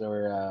Rabbids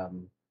or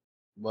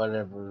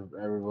whatever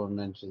everyone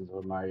mentions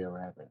with Mario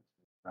Rabbids.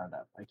 Brought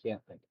up. I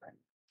can't think right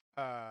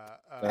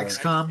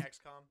XCOM?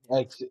 XCOM.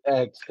 now.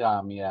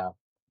 XCOM, yeah.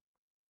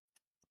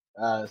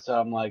 So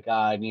I'm like,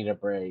 I need a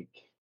break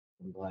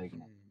from playing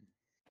it.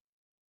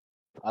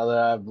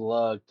 Although I've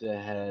looked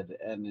ahead,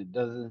 and it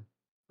doesn't.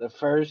 The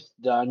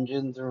first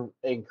dungeons are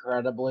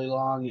incredibly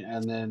long,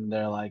 and then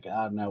they're like,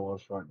 "Oh no, we'll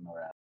shorten the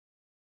rest,"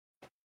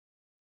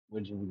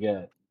 which is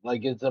good.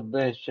 Like it's a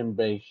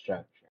mission-based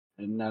structure,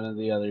 and none of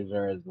the others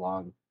are as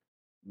long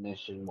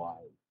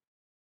mission-wise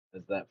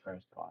as that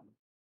first one.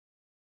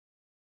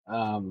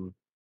 And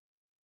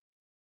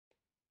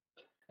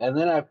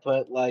then I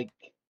put like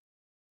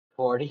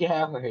 40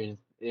 hours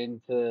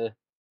into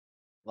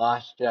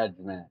Lost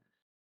Judgment.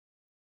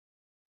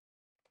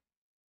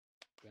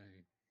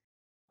 Dang.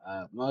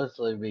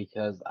 Mostly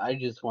because I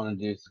just want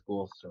to do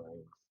school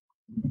stories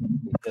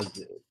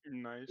because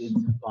Nice. it's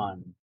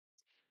fun.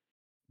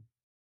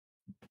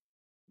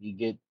 You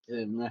get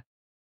to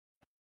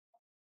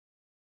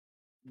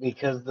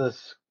because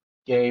this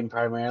game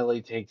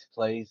primarily takes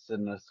place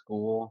in a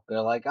school.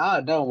 They're like,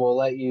 no, we'll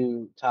let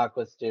you talk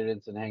with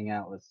students and hang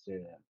out with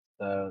students.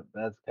 So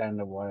that's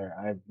kind of where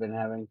I've been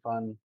having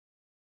fun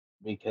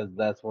because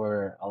that's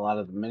where a lot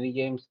of the mini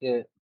games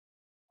get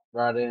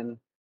brought in.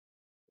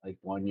 Like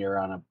when you're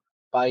on a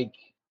bike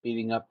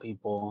beating up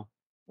people,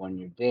 when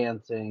you're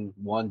dancing,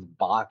 one's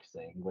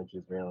boxing, which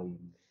is really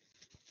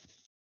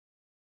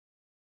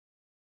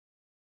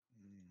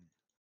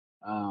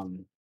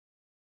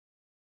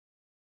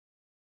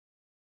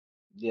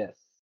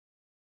yes.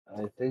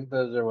 I think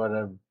those are what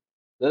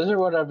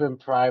I've been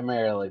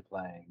primarily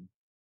playing.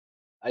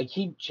 I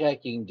keep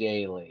checking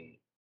daily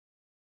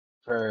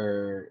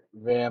for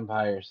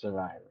Vampire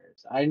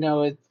Survivors. I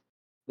know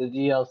the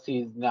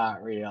DLC is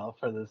not real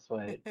for the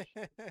Switch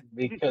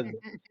because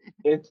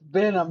it's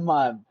been a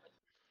month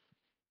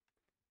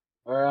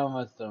or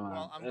almost a month,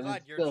 Well, I'm and glad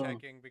it's you're still.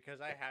 checking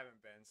because I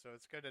haven't been, so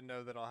it's good to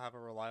know that I'll have a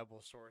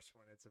reliable source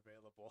when it's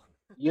available.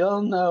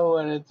 You'll know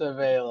when it's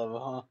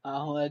available.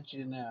 I'll let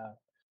you know.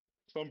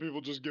 Some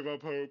people just give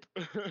up hope.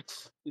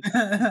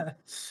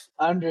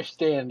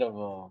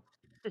 Understandable.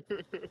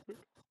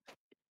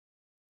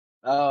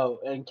 Oh,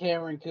 and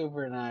Cameron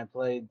Cooper and I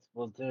played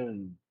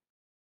Splatoon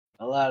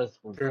A lot of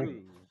school True.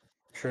 shooters.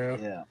 True.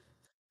 Yeah.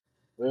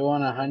 We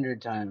won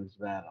 100 times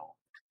battle.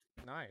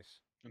 Nice.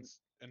 And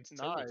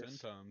still 10 Nice.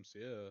 times,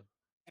 yeah.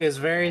 It's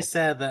very Yeah.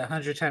 sad that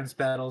 100 times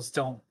battles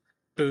don't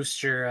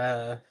boost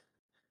your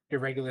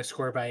regular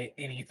score by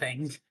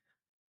anything. It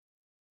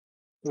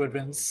would have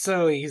been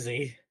so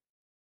easy.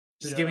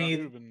 Just give Yeah. me.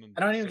 Would've been I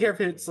don't even so care if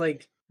it's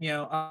quick. like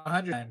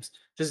 100 times.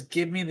 Just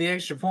give me the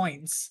extra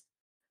points.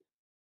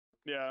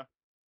 Yeah.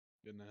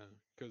 You know,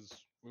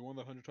 because we won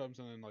the 100 times,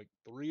 and then like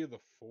 3 of the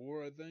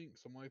 4, I think,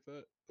 something like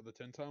that. Of the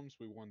 10 times,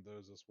 we won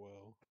those as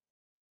well.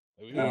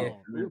 Like, we Yeah. were Oh,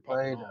 going, we we were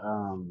popping played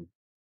off.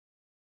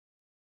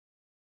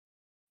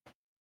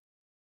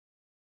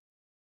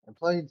 I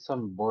played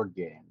some board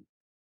game.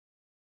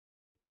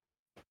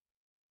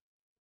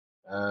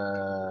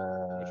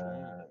 Which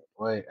one?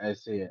 Wait, I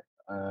see it.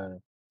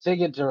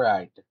 Ticket to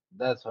Ride.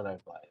 That's what I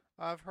played.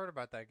 I've heard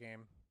about that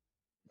game.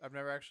 I've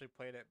never actually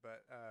played it,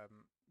 but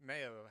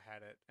Mayo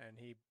had it, and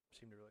he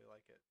seemed to really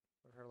like it.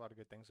 I've heard a lot of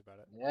good things about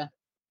it. Yeah,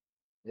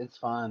 it's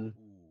fun.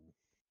 Ooh.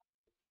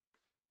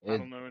 I It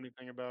don't know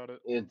anything about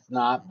it. it's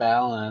not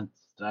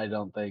balanced. I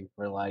don't think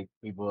for like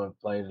people who have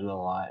played it a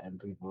lot and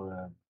people who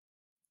have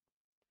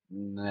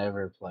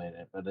never played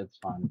it, but it's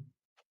fun.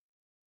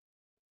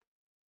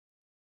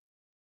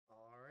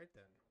 All right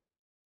then.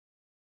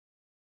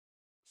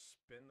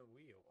 Spin the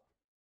wheel.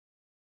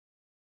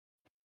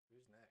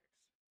 Who's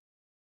next?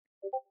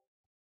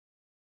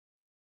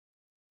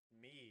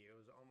 Me. It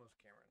was almost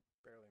Cameron.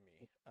 Barely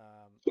me.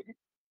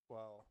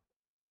 Well,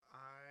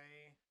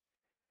 I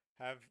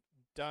have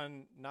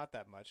done not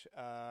that much.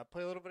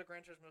 Play a little bit of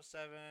Gran Turismo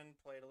 7.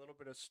 Played a little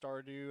bit of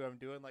Stardew. I'm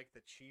doing like the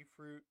Chi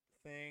Fruit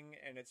thing,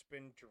 and it's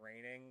been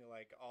draining.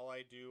 Like all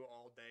I do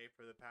all day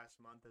for the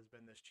past month has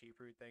been this Chi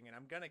Fruit thing, and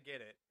I'm gonna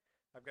get it.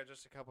 I've got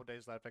just a couple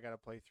days left. I gotta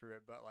play through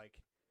it, but like,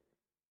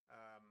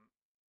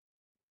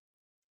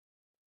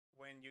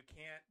 when you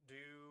can't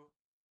do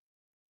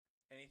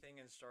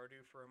anything in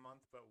Stardew for a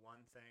month but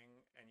one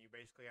thing, and you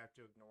basically have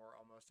to ignore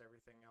almost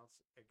everything else,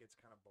 it gets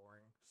kind of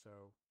boring.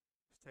 So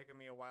it's taken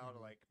me a while to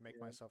like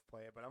make myself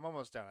play it, but I'm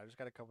almost done. I just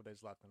got a couple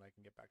days left, and I can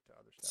get back to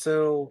other stuff.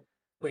 So,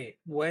 wait,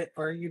 what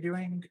are you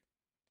doing?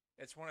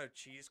 It's one of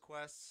Cheese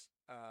Quests,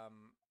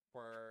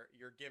 where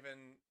you're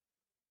given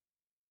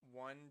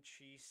one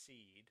cheese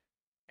seed,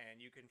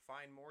 and you can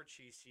find more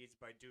cheese seeds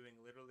by doing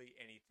literally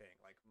anything,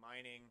 like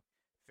mining,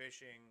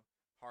 fishing,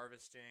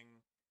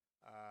 harvesting,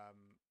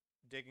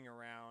 digging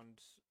around,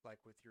 like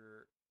with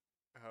your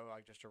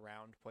like just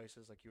around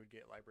places, like you would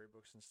get library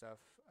books and stuff.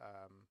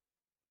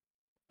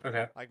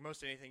 Okay. Like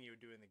most anything you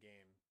would do in the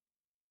game,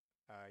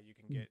 you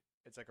can get.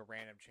 It's like a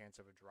random chance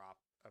of a drop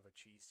of a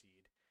cheese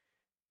seed,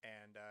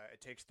 and it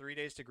takes 3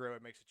 days to grow.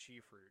 It makes a chi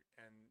fruit,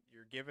 and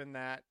you're given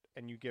that,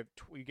 and you get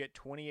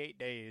 28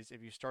 days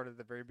if you start at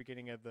the very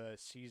beginning of the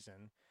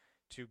season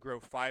to grow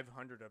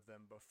 500 of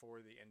them before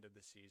the end of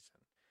the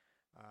season.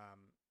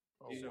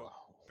 So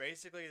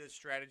basically, the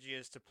strategy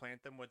is to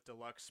plant them with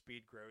deluxe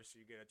speed grow, so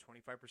you get a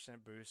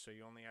 25% boost. So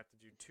you only have to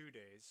do 2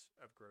 days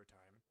of grow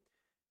time,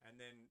 and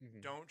then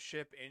don't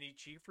ship any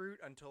chi fruit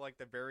until like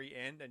the very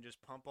end, and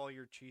just pump all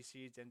your chi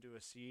seeds into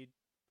a seed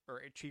or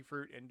a chi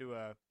fruit into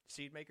a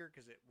seed maker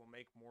because it will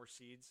make more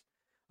seeds.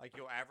 Like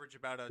you'll average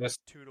about a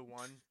 2 to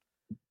 1.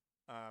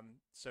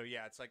 So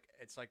yeah, it's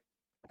like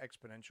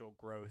exponential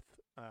growth.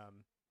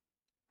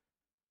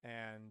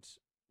 And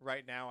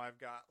right now I've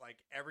got like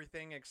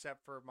everything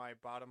except for my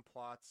bottom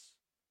plots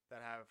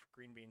that have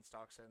green bean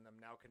stalks in them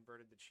now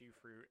converted to chi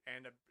fruit,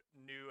 and a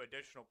new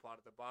additional plot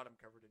at the bottom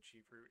covered in chi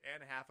fruit,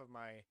 and half of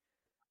my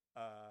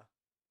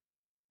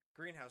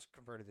greenhouse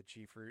converted to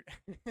chi fruit.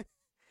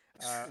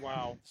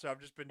 Wow. So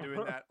I've just been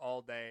doing that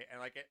all day, and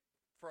like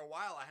for a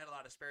while I had a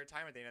lot of spare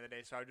time at the end of the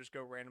day, so I would just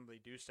go randomly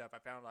do stuff. I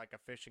found like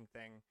a fishing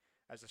thing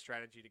as a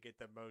strategy to get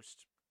the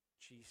most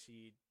chi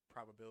seed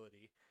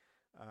probability.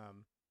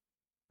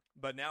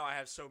 But now I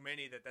have so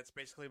many that's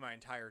basically my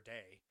entire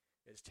day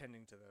is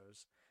tending to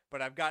those. But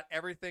I've got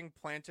everything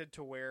planted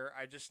to where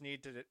I just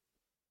need to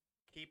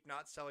keep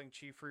not selling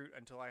chi fruit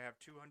until I have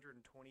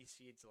 220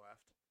 seeds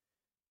left.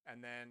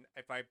 And then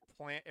if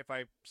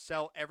I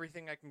sell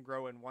everything I can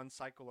grow in one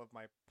cycle of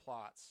my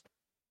plots,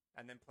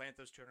 and then plant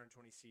those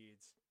 220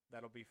 seeds,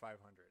 that'll be 500.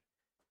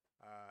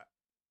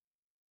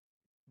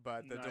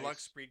 But the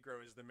deluxe speed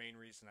grow is the main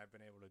reason I've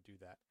been able to do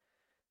that.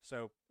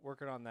 So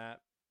working on that.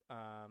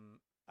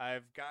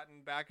 I've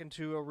gotten back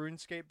into a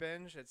RuneScape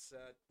binge. It's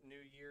a new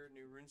year,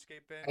 new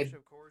RuneScape binge,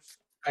 of course.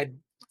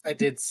 I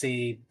did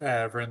see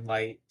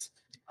Runelight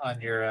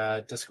on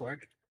your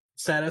Discord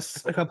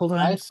status a couple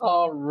I times.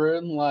 saw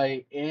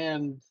Runelight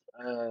and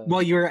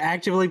Well, you were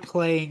actively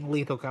playing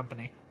Lethal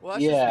Company. Well,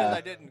 that's just because Yeah.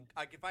 I didn't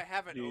like. If I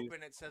have it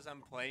open, it says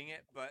I'm playing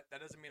it, but that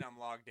doesn't mean I'm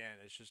logged in.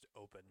 It's just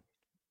open.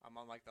 I'm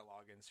on like the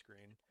login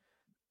screen.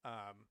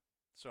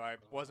 So I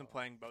wasn't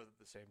playing both at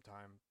the same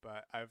time,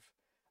 but I've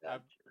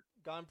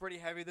gone pretty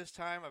heavy this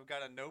time. I've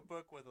got a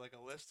notebook with like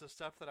a list of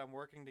stuff that I'm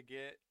working to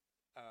get,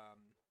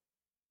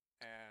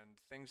 and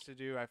things to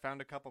do. I found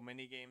a couple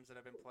mini games that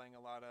I've been playing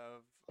a lot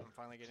of. I'm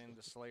finally getting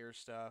into Slayer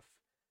stuff.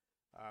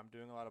 I'm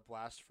doing a lot of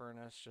Blast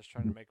Furnace, just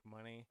trying to make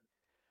money.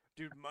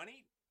 Dude,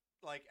 money,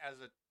 like as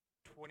a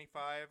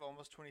 25,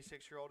 almost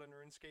 26-year-old in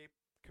RuneScape,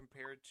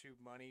 compared to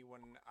money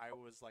when I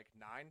was like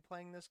 9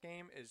 playing this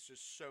game, is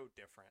just so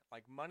different.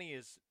 Like, money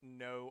is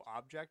no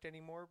object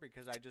anymore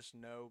because I just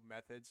know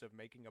methods of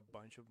making a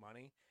bunch of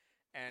money.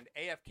 And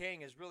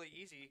AFKing is really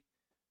easy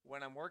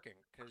when I'm working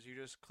because you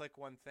just click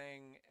one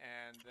thing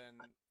and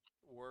then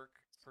work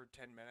for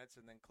 10 minutes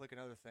and then click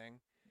another thing.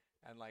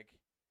 And like,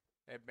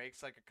 it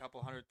makes like a couple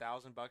 $100,000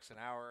 an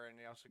hour, and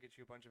it also gets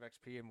you a bunch of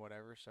XP and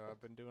whatever. So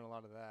I've been doing a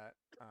lot of that.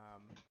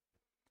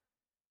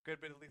 Good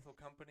bit of Lethal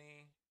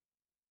Company.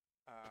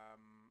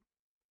 Um,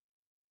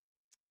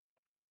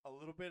 a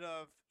little bit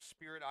of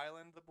Spirit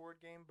Island, the board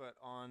game, but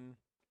on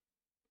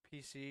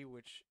PC,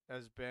 which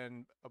has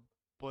been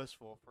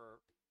blissful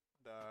for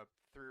the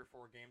 3 or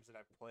 4 games that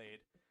I've played.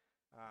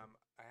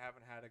 I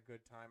haven't had a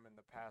good time in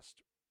the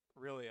past,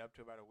 really up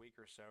to about a week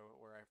or so,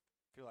 where I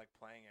feel like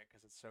playing it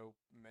because it's so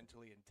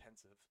mentally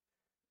intensive.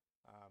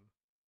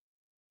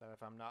 That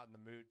if I'm not in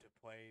the mood to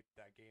play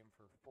that game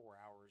for 4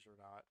 hours or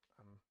not,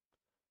 I'm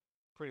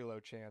pretty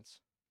low chance.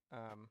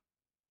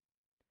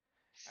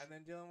 And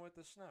then dealing with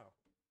the snow.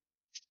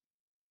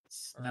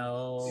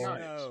 Snow. Nice.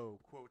 Snow,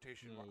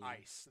 quotation No.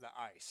 ice, the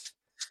ice.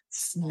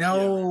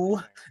 Snow.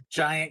 Everything.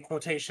 Giant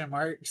quotation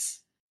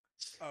marks.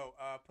 Oh,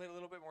 played a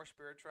little bit more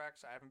Spirit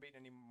Tracks. I haven't beaten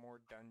any more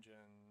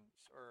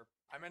dungeons, or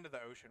I'm into the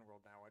ocean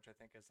world now, which I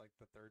think is like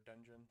the 3rd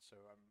dungeon, so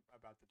I'm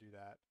about to do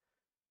that.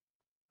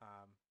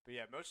 But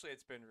yeah, mostly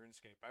it's been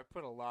RuneScape. I've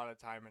put a lot of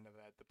time into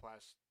that the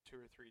past 2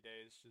 or 3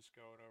 days, just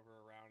going over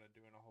around and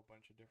doing a whole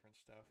bunch of different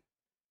stuff.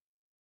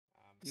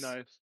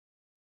 Nice.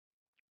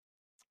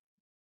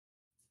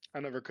 I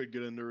never could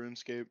get into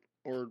RuneScape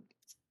or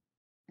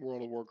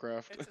World of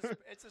Warcraft.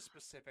 It's a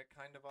specific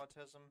kind of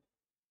autism.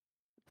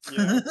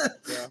 Yeah,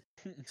 yeah.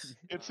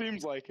 It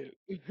seems like it.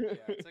 Yeah,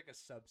 it's like a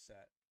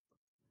subset.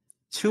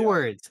 2 Yeah.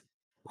 words.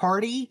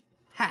 Party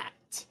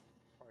hat.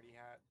 Party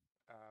hat.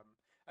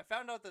 I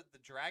found out that the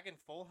Dragon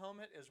full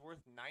helmet is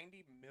worth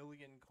 90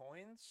 million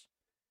coins.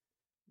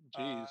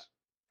 Jeez.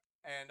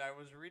 And I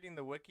was reading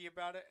the wiki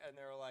about it, and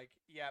they were like,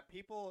 yeah,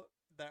 people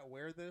that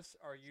wear this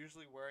are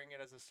usually wearing it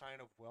as a sign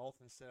of wealth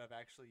instead of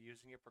actually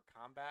using it for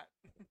combat.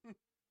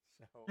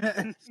 So,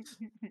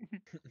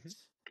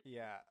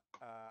 yeah.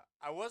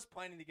 I was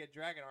planning to get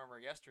dragon armor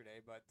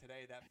yesterday, but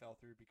today that fell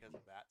through because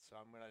of that. So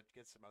I'm going to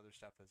get some other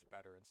stuff that's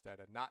better instead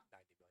of not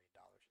 $90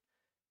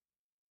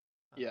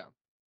 million. Yeah.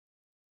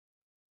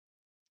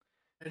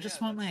 I just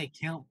Yeah, want my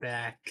account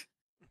back.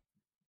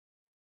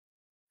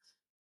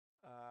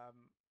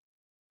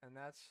 And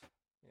that's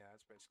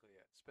basically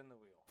it. Spin the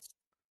wheel.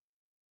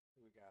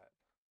 Who we got?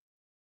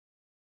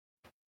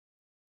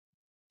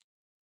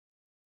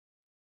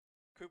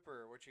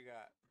 Cooper, what you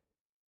got?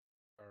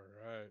 All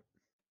right.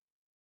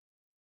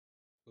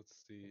 Let's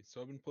see.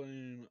 So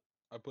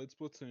I played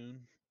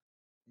Splatoon.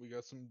 We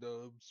got some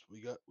dubs.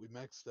 We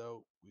maxed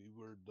out. We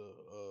were the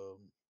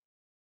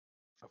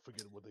I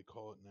forget what they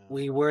call it now.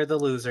 We were the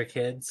loser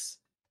kids.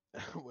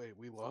 Wait,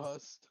 we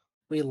lost?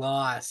 We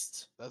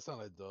lost. That's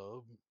not a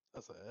dub.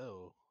 That's a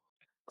L.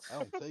 I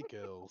don't take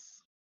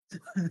L's.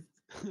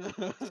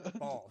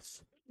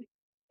 Balls.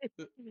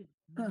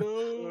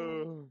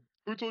 No.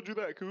 Who told you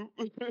that, Coop?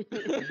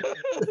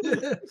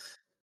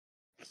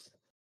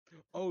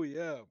 Oh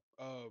yeah.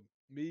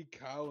 Me,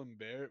 Kyle, and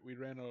Barrett, we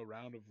ran a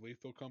round of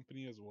Lethal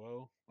Company as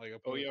well. Like I Oh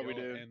played yeah, with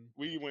we y'all, did. and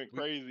We went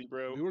crazy,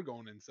 bro. we were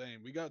going insane.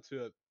 We got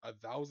to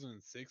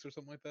 1,006 or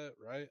something like that,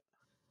 right?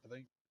 I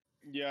think.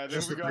 Yeah, I think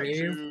Just we the got three of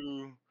you?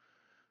 to.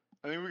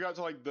 I think we got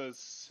to like the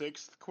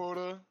 6th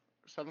quota,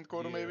 7th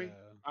quota, maybe. Yeah.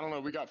 I don't know.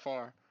 We got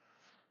far.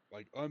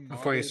 Like unmodded.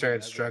 Before you and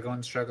started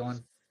everything.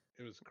 struggling.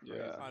 It was crazy.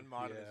 Yeah.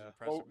 Unmodded is Yeah.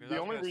 impressive. Well, Because the I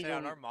was only going to say,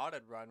 on reason- our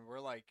modded run, we're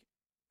like,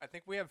 I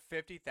think we have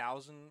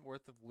 50,000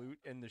 worth of loot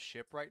in the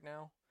ship right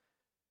now.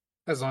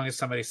 As long as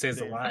somebody stays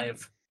Damn.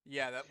 alive.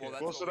 Yeah, that's Well,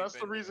 what so we've that's the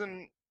been doing.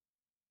 reason.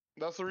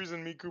 That's the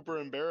reason me, Cooper,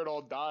 and Barrett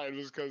all died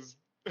was because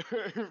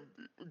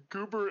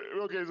Cooper.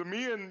 Okay, so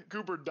me and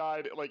Cooper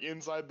died like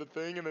inside the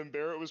thing, and then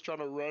Barrett was trying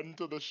to run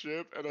to the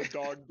ship, and a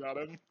dog got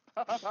him.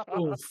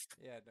 Oof.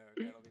 Yeah,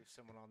 no, gotta leave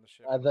someone on the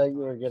ship. I at all thought you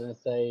were times. gonna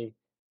say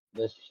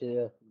the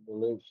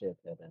loot ship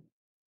hit him.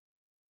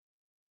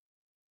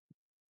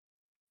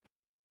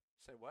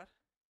 Say what?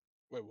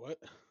 Wait, what?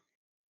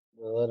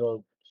 The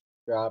little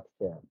drop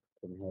ship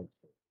can hit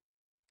you.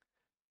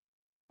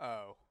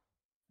 Oh,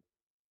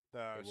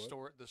 the Wait,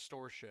 what?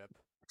 store ship.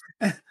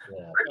 Yeah.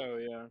 Oh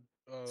yeah.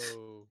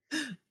 Oh.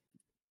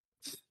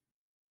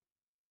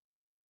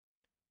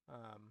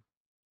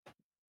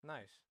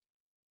 Nice.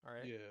 All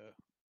right. Yeah.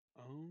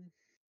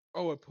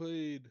 Oh, I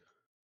played.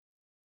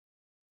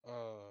 Who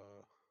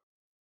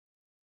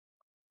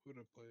did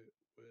I play it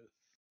with?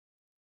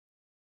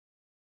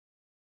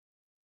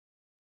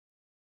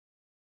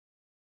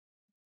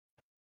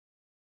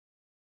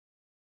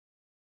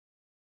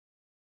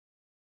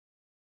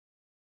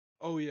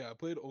 Oh yeah, I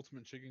played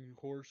Ultimate Chicken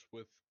Course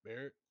with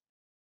Barrett,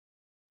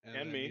 and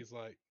And then me. he's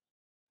like,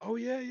 "Oh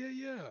yeah."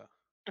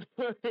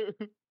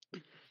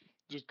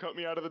 Just cut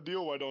me out of the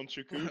deal, why don't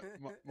you, Coop?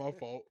 My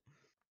fault.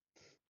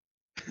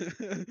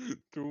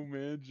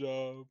 2-man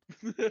job.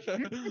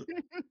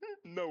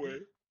 No way.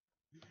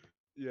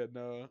 Yeah,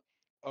 no.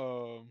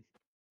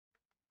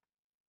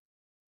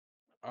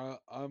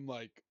 I'm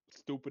like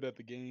stupid at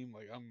the game.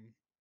 Like I'm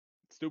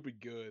stupid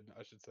good,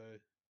 I should say.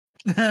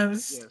 I'm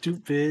Yes.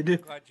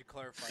 stupid. Glad you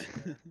clarified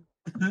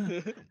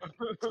there.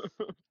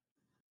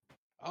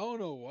 I don't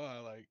know why.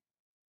 Like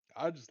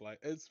I just like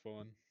it's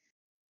fun.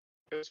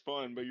 It's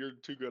fun, but you're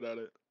too good at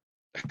it.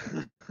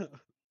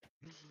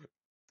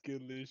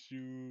 Skill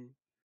issue.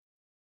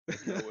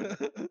 No way.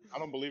 I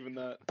don't believe in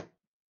that.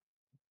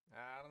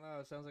 I don't know.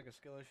 It sounds like a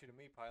skill issue to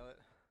me, pilot.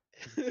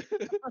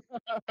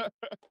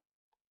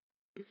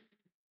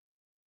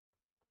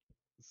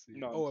 Let's see. Oh, I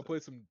Nonsense.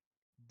 played some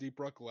Deep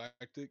Rock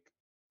Galactic.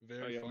 Oh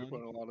Very yeah, we fun.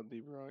 put a lot of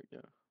deep rock. Yeah.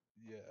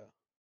 Yeah.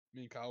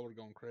 Me and Kyle were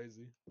going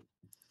crazy.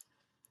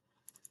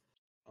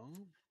 I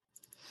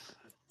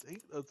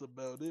think that's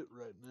about it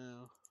right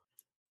now.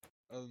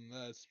 Other than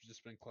that, it's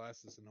just been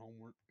classes and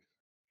homework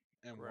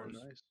and work.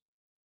 Gross. Nice.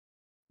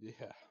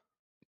 Yeah.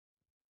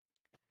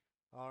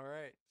 All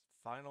right.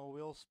 Final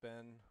wheel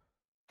spin.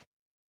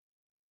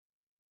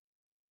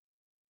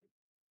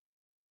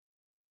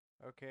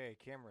 Okay,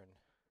 Cameron.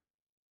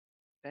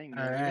 Dang All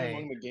man, even right.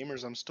 among the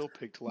gamers, I'm still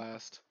picked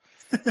last.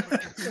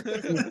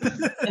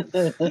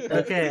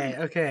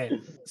 Okay.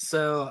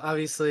 So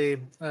obviously,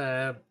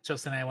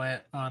 Justin and I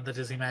went on the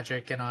Disney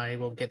Magic, and I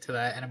will get to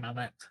that in a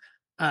moment.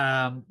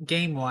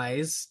 Game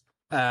wise,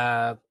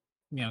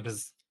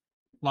 because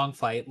long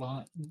flight,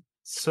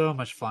 so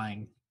much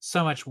flying,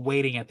 so much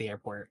waiting at the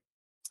airport.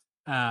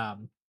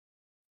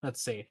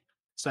 Let's see.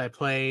 So I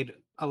played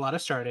a lot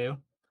of Stardew.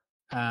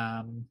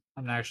 I'm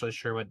not actually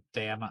sure what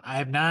day I'm on. I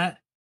have not.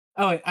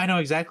 Oh, wait, I know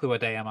exactly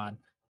what day I'm on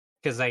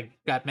because I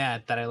got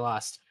mad that I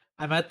lost.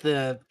 I'm at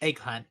the egg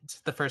hunt,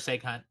 the first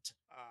egg hunt.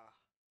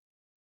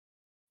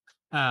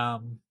 I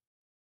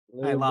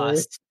Loser.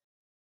 lost.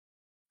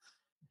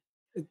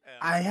 L.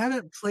 I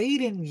haven't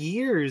played in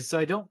years, so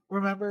I don't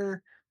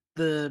remember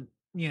the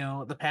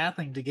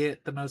pathing to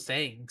get the most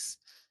eggs.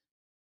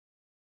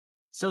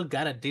 Still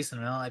got a decent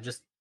amount. I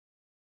just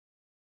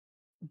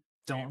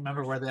don't Came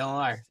remember first where or they all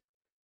are. last.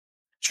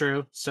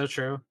 True, so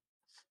true.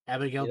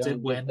 Abigail You did don't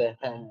get win. the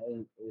hat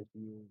if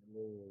you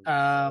lose.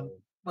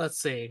 Let's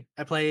see.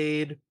 I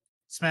played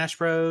Smash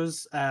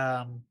Bros.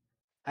 I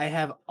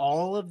have uh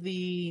all of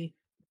the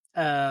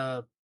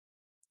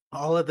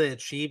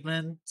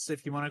achievements,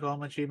 if you want to call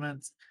them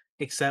achievements,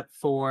 except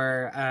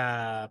for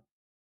there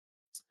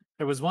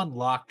was one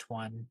locked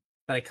one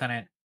that I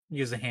couldn't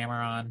use a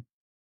hammer on.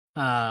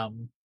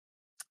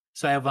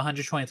 So I have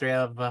 123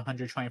 out of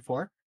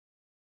 124.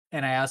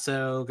 And I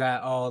also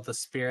got all the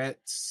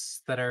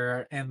spirits that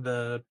are in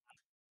the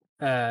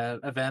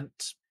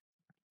event.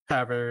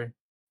 However,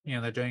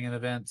 they're doing an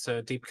event.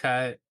 So Deep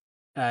Cut,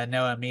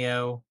 no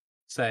Mio.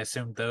 So I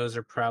assume those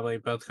are probably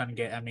both going to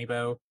get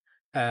amiibo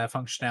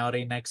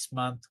functionality next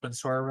month when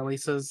Sora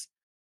releases.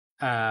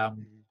 Ochi.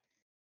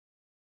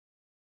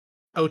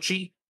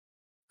 Ochi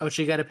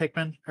got a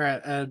Pikmin or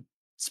a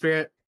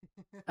spirit.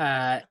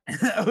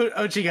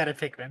 Ochi got a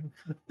Pikmin.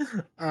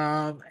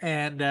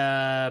 And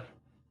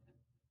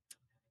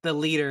the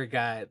leader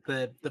got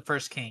the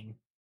first king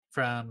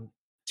from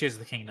Tears of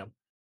the Kingdom.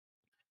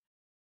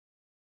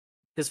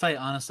 His fight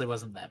honestly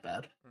wasn't that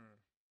bad.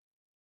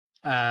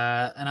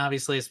 And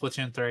obviously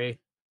Splatoon 3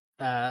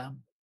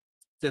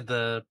 did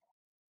the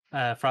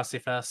Frosty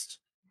Fest.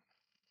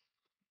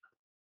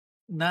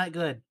 Not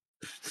good.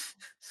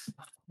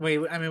 we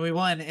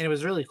won, and it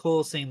was really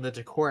cool seeing the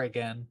decor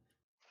again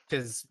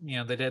because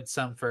they did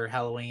some for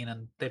Halloween,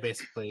 and they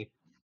basically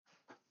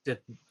did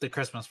the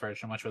Christmas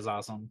version, which was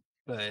awesome,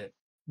 but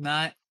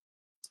not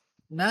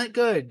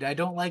good. I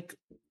don't like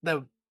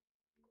the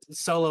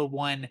solo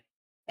won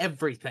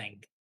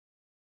everything,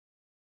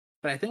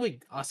 but I think we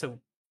also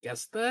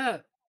guessed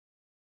that.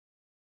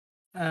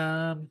 Yeah,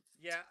 I mean,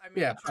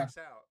 Yeah, it checks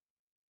out.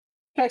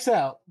 checks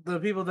out. The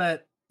people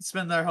that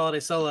spend their holiday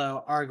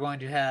solo are going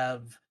to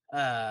have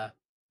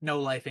no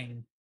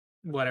lifing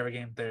whatever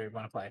game they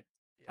want to play.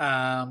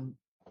 Yeah.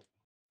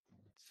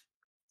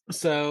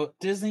 So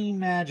Disney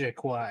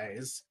Magic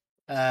wise,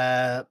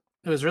 it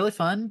was really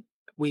fun.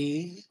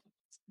 We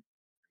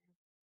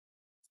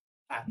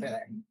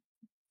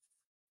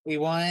we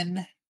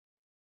won.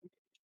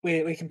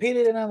 We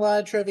competed in a lot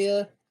of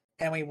trivia,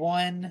 and we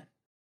won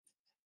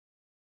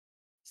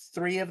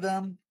 3 of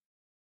them.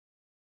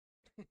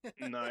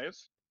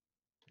 Nice.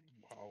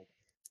 Wow.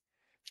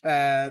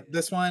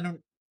 This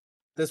one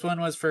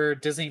was for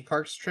Disney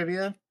Parks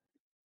trivia.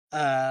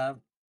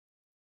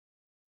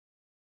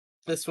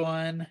 This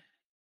one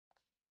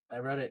I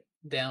wrote it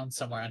down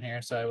somewhere on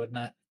here, so I would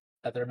not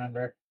have to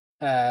remember.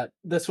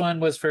 This one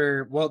was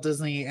for Walt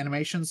Disney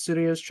Animation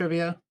Studios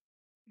trivia,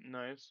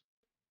 Nice.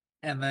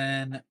 and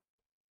then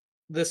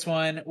this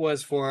one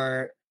was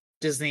for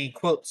Disney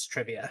quotes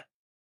trivia.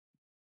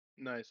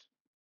 Nice.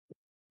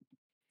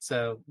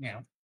 So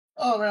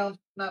all around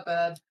not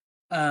bad.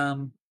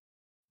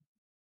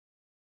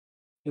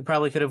 We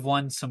probably could have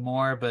won some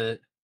more, but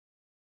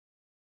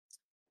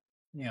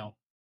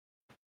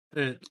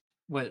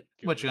what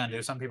Can what you gonna do?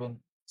 repeat.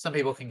 Some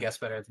people can guess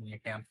better than you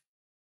can.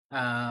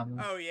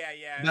 Oh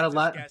yeah. About a Just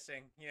lot.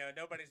 guessing.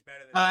 Nobody's better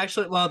than. Oh,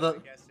 actually, well, better the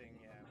than guessing.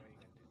 Yeah,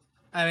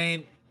 what are you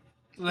gonna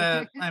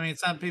do? I mean,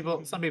 some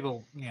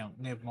people,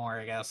 knew more,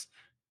 I guess.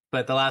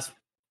 But the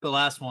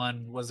last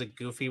one was a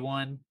goofy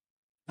one,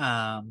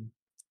 and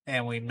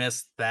we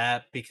missed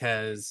that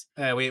because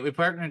we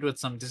partnered with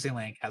some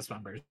Disneyland cast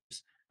members,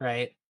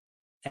 right?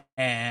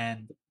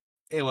 And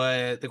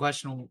the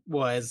question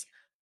was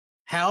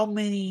how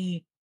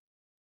many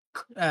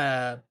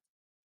uh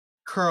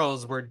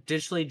curls were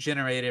digitally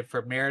generated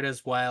for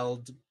Merida's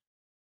wild.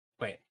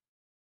 Wait,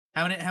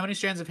 how many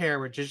strands of hair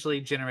were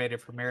digitally generated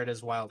for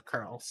Merida's wild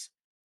curls?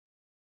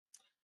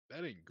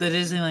 That ain't The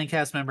goofy. Disneyland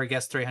cast member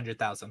guessed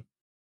 300,000.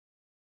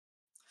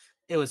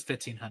 It was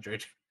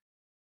 1,500.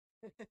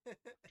 Good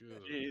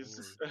Jeez.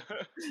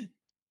 lord.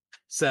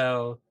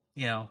 So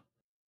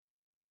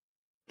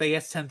they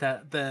guessed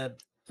 10,000.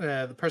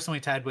 The person we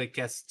tied with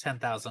guessed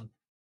 10,000.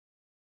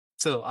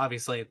 So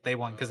obviously they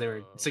won because they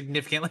were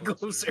significantly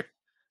closer.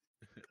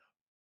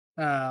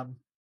 But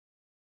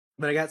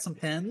I got some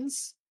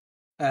pins.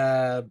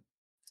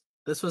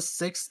 This was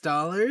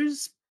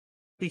 $6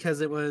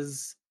 because it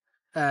was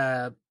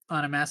on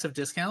a massive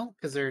discount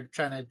because they're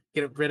trying to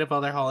get rid of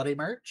all their holiday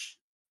merch.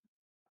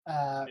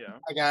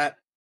 Yeah.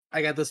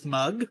 I got this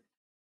mug.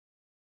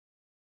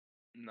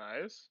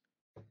 Nice.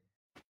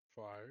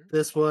 Fire.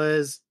 This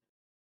was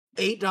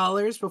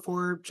 $8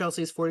 before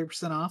Chelsea's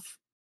 40% off.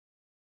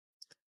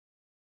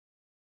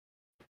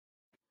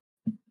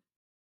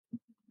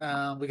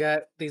 We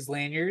got these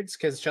lanyards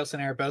because Chelsea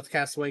and I are both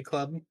Castaway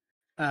Club.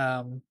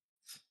 I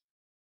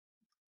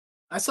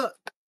saw,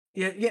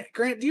 yeah.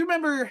 Grant, do you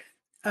remember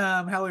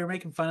how we were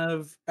making fun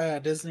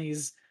of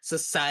Disney's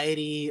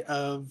Society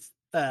of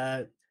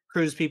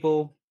Cruise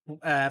People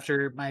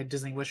after my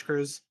Disney Wish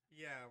cruise?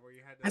 Yeah, where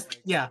you had to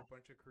like yeah. do a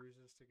bunch of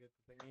cruises to get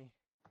the thingy,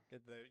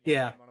 get the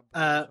Yeah. name on a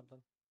board or something.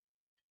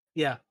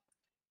 Yeah.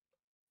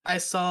 I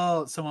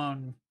saw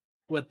someone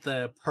with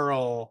the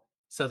Pearl,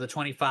 so the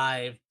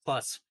 25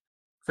 plus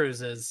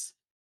cruises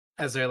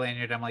as their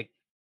lanyard. I'm like,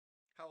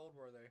 How old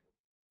were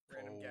they?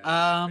 Random guess.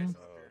 Um, Based on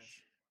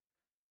appearance.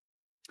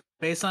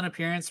 based on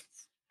appearance,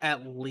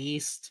 at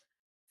least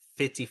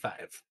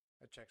 55.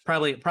 That checks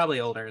out. Probably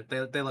older.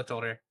 They looked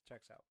older,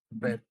 Checks out.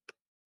 but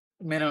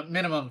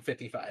minimum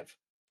 55.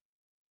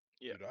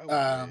 Yeah. Dude,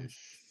 I Um, wish.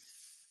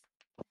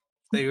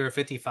 They were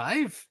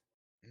 55.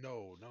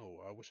 No,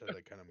 I wish I had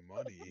that kind of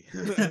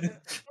money.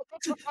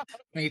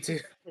 Me too.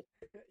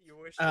 You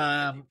wish you were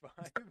Um,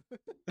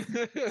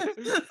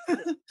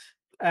 55.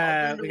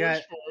 Odd thing we to wish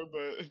got for,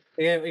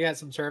 but we got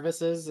some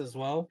services as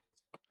well.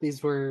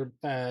 These were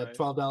Nice.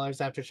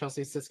 $12 after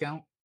Chelsea's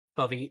discount.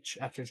 12 each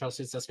after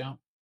Chelsea's discount.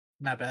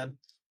 Not bad.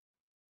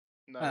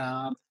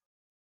 nice.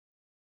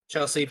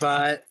 Chelsea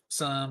bought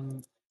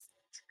some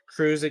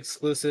cruise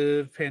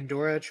exclusive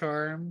Pandora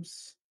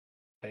charms.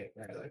 Wait,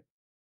 where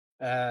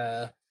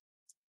are they?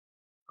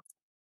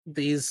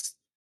 These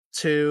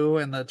two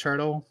and the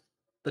turtle.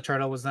 The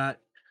turtle was not.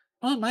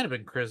 Well, it might have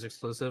been cruise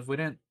exclusive. We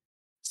didn't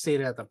see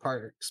it at the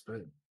parks, but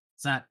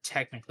it's not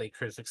technically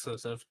cruise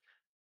exclusive.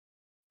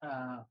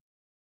 I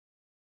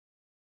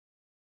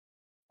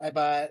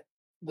bought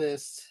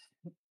this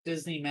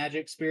Disney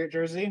Magic Spirit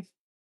jersey.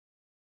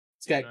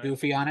 It's got Nice.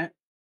 Goofy on it.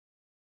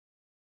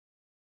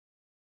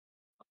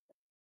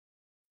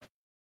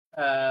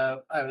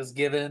 I was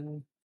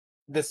given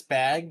this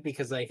bag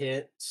because I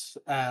hit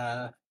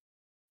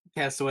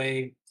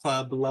Castaway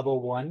Club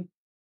level 1.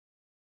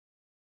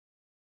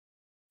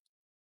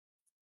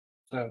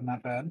 So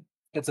not bad.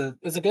 It's a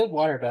good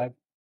water bag.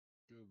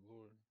 Good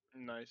lord.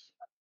 Nice.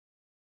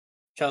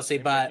 Chelsea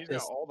Damn, bought he's got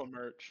this. all the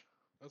merch.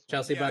 That's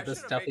Chelsea Yeah, I bought this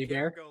should have made stuffy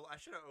Cameron bear. go. I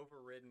should have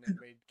overridden and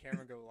made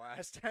Cameron go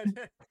last.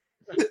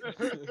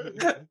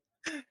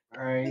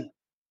 All right.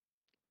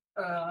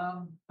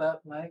 That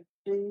might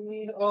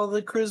be all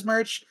the cruise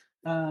merch.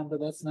 But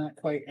that's not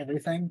quite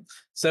everything.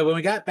 So when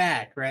we got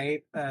back,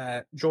 right,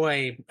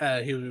 Joy,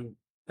 who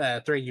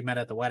three you met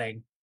at the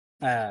wedding,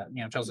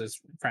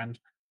 Chelsea's friend,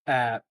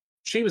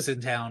 she was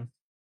in town.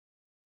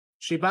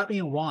 She bought me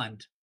a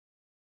wand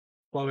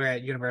while we were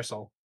at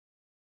Universal.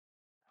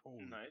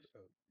 Holy Nice.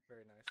 crap.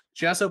 Very nice.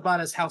 She also bought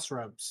us house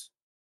robes.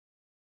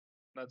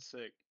 That's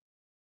sick.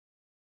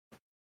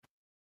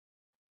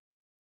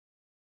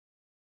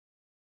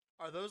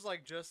 Are those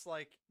like just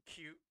like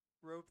cute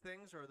robe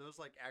things, or are those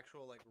like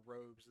actual like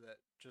robes that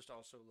just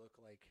also look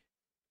like?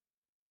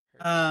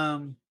 Harry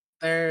Potter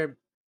They're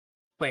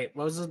wait,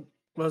 what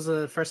was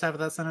the first half of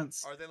that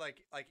sentence? robes? Are they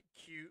like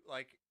cute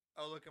like,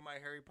 oh look at my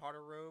Harry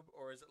Potter robe,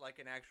 or is it like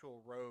an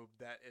actual robe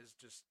that is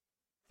just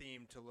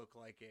themed to look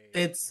like a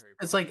It's Harry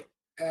it's Potter?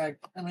 like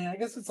I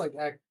guess it's like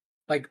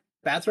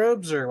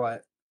bathrobes or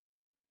what?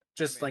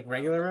 Just like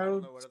regular I don't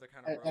robes? know what other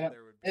kind I of robe don't-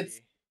 there would it's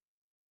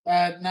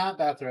be. not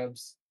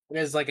bathrobes. It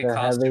is like a The heavy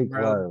costume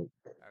robe.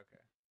 cloak.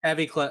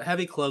 Okay.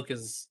 Heavy cloak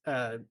is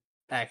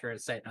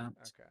accurate statement.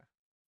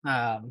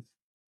 Okay.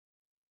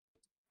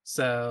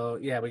 So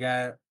yeah, we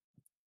got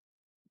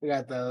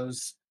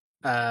those.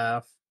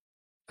 I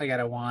got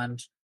a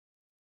wand.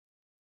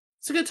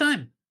 It's a good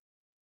time.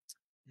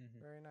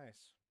 Very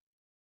nice.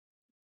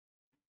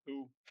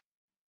 Ooh.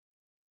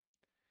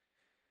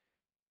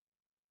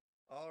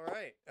 All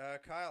right,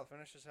 Kyle,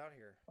 finish us out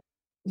here.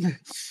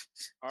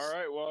 All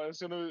right. Well,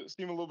 it's gonna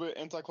seem a little bit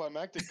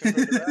anticlimactic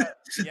compared to that.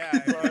 Yeah,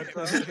 But, if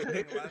there's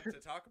anything left to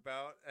talk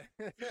about.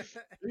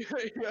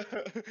 Yeah.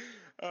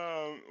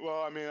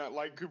 Well, I mean,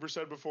 like Cooper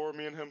said before,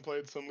 me and him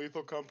played some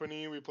Lethal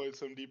Company. We played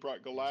some Deep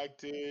Rock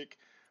Galactic.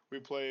 We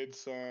played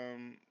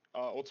some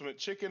Ultimate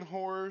Chicken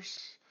Horse.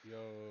 Yo.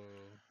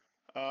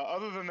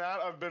 Other than that,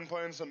 I've been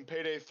playing some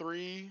Payday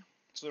 3,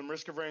 some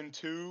Risk of Rain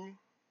 2,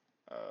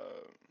 uh,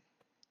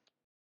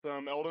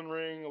 some Elden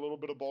Ring, a little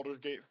bit of Baldur's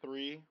Gate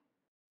 3.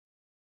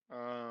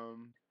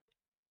 Um,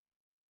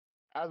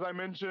 as I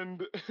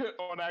mentioned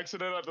on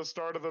accident at the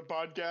start of the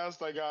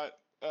podcast, I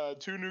got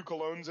 2 new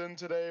colognes in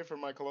today for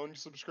my cologne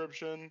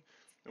subscription,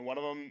 and one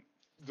of them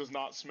does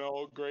not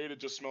smell great. It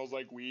just smells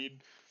like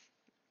weed.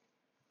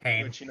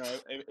 Pain. Which, you know,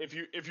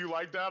 if you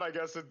like that, I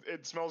guess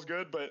it smells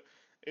good, but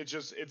it's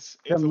To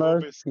a little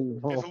most bit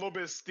people. it's a little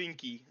bit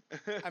stinky.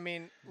 I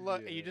mean,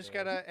 look, you just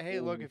gotta. Hey,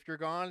 look, if you're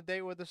going on a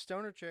date with a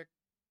stoner chick,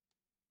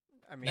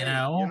 I mean, You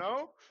know? You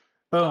know,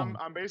 Boom.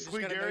 I'm you just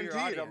basically gotta know your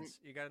guaranteed. audience.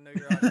 You gotta know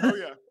your audience. Oh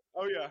yeah,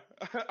 oh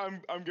yeah.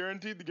 I'm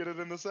guaranteed to get it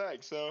in the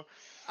sack. So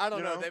I don't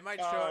you know. know, They might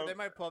show. They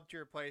might pull up to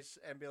your place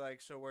and be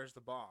like, "So where's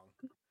the bong?"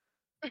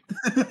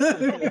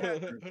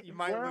 You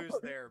might Well, lose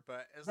there,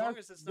 but as long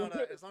as it's not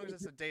as long as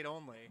it's a date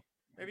only,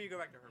 maybe you go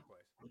back to her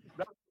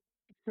place.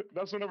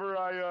 that's whenever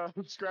I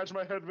scratch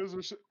my head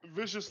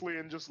viciously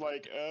and just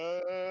like,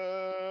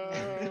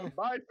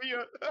 bye, see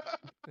ya.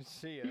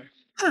 See ya.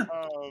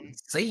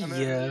 See And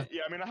then ya.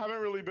 yeah, I mean, I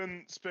haven't really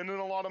been spending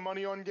a lot of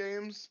money on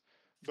games,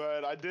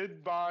 but I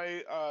did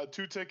buy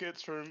 2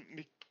 tickets for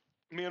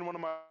me and one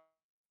of my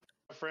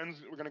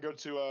friends. We're gonna go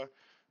to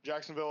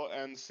Jacksonville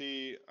and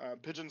see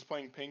Pigeons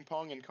playing ping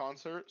pong in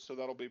concert, so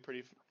that'll be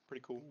pretty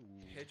cool.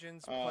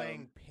 Pigeons Um,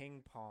 playing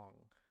ping pong.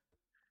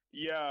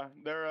 Yeah,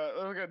 they're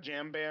like a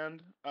jam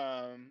band,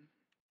 kind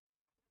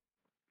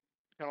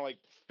of like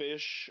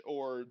Fish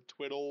or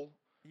Twiddle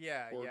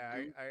Yeah, or yeah,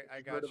 Goose. I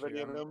If you've heard got of any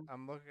you. of them?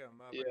 I'm looking them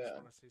up. I just Yeah,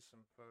 want to see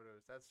some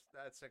photos.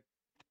 That's a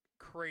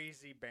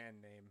crazy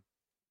band name.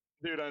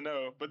 dude, I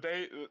know, but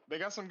they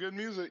got some good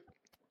music.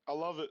 I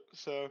love it.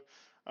 So,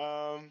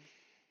 I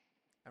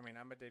mean,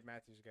 I'm a Dave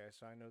Matthews guy,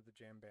 so I know the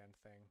jam band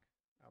thing.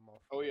 I'm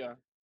all oh for it. yeah,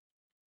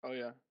 oh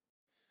yeah.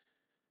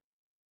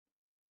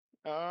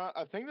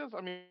 I think that's.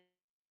 I mean,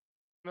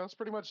 that's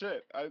pretty much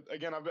it.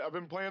 I've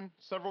been playing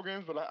several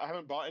games, but I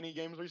haven't bought any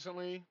games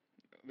recently.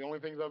 The only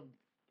things I've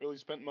really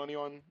spent money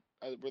on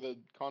were the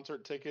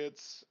concert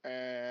tickets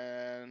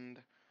and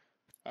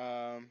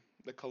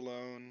the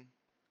cologne.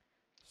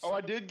 Oh, So,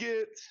 I did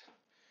get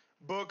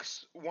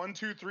books 1,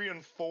 2, 3,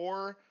 and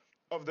 4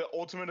 of the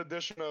Ultimate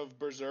Edition of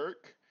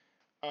Berserk.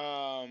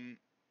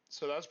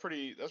 So that's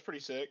pretty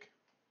sick.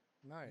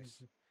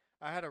 nice.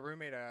 I had a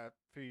roommate a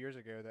few years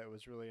ago that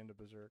was really into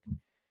Berserk.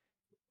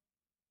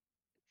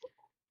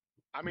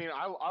 I mean,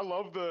 I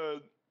love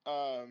the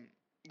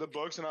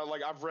books, and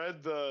I've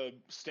read the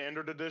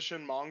standard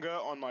edition manga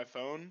on my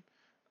phone,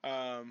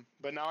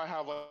 but now I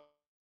have like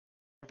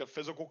the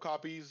physical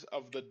copies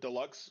of the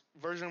deluxe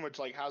version, which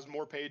like has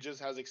more pages,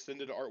 has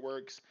extended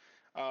artworks,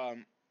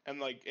 and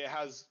like it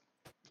has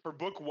for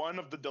book 1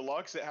 of the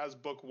deluxe, it has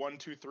book 1,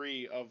 2,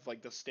 3 of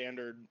like the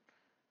standard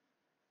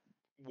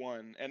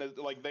one, and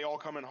like they all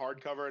come in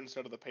hardcover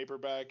instead of the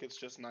paperback. It's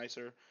just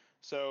nicer.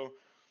 So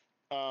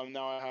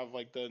now I have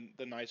like the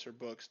nicer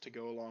books to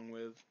go along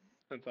with,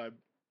 since I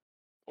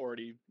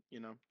already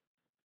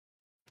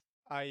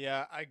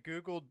I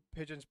googled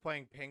pigeons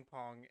playing ping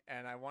pong,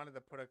 and I wanted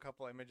to put a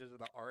couple images of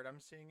the art I'm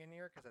seeing in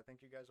here because I think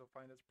you guys will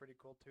find it's pretty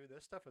cool too.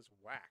 This stuff is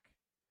whack.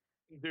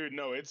 Dude,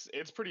 no, it's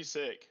pretty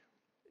sick.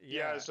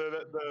 Yeah, Yeah, so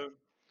that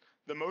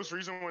the most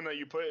recent one that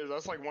you put is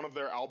that's like one of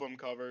their album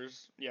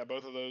covers. Yeah,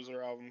 both of those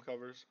are album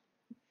covers.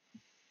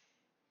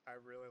 I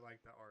really like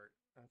the art.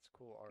 That's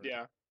cool art.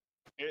 Yeah,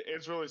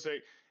 it's really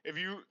sick. If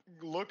you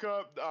look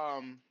up,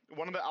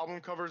 one of the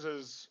album covers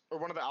is, or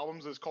one of the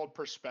albums is called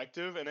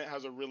Perspective, and it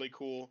has a really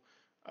cool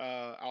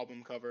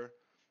album cover.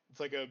 It's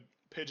like a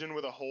pigeon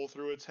with a hole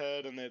through its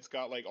head, and it's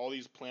got like all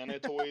these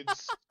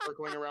planetoids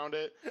circling around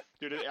it.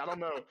 Dude, I don't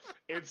know.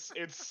 It's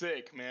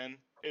sick, man.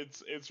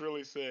 It's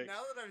really sick. Now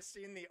that I've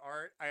seen the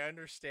art, I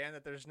understand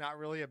that there's not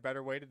really a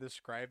better way to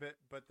describe it,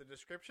 but the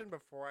description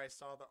before I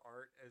saw the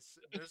art is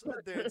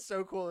dude, it's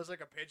so cool. There's like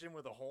a pigeon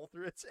with a hole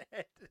through its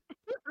head.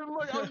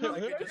 Like, I was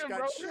Like it just saying,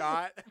 got bro.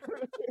 shot.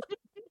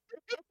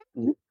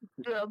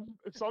 Yeah,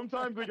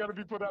 sometimes they got to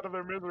be put out of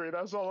their misery.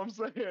 That's all I'm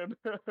saying.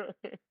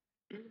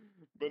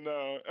 But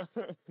no.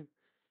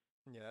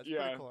 Yeah, that's pretty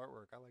Yeah. cool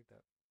artwork. I like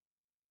that.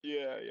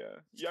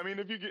 Yeah. I mean,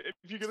 if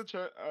you get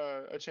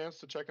a chance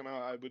to check them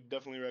out, I would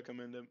definitely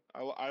recommend them.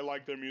 I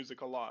like their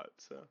music a lot.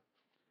 So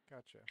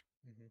Gotcha.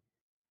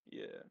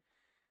 yeah.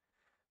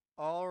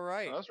 All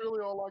right. That's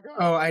really all I got.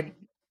 Oh,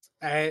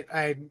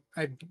 I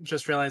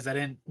just realized I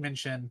didn't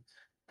mention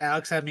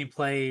Alex had me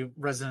play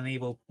Resident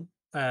Evil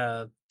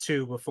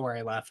 2 before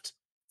I left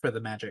for the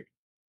Magic.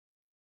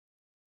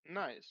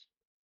 Nice.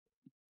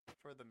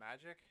 For the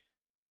Magic?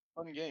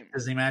 Fun game.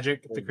 Disney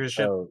Magic, the cruise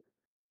ship. So,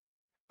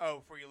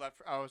 Oh, for you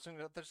left. I was going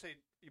to say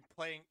you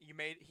playing. He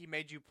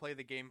made you play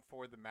the game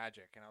for the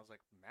Magic, and I was like,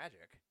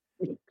 Magic.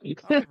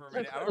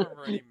 I don't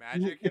remember any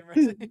Magic in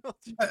Resident Evil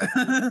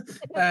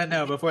 2.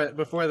 No,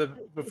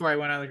 before I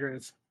went on the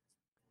cruise.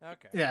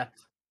 Okay. Yeah.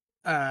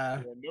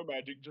 Yeah, no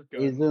magic, just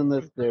he's guns. in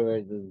the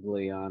stewards as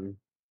Leon.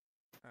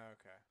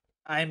 Okay.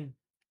 I'm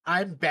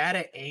bad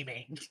at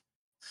aiming.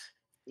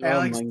 Oh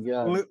Alex, my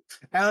god.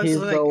 Alex He's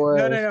was the like,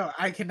 worst. no,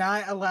 I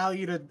cannot allow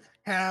you to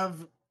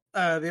have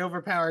the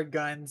overpowered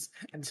guns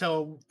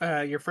until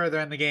you're further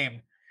in the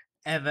game.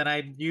 And then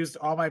I used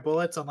all my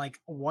bullets on like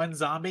one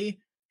zombie,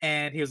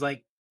 and he was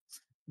like,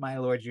 "My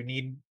lord, you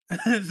need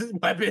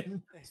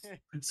weapon."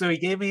 So he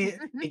gave me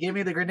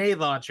the grenade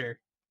launcher.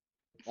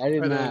 I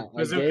did Or the not. I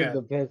bazooka. gave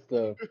the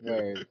pistol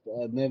first,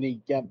 and then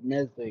he kept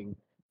missing.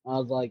 I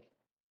was like,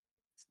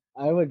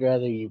 I would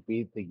rather you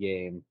beat the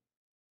game.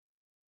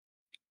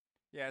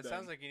 Yeah, it Dang.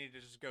 sounds like you need to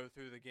just go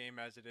through the game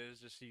as it is,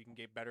 just so you can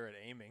get better at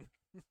aiming.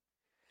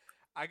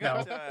 I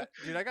No. got,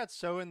 dude, I got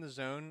so in the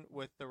zone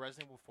with the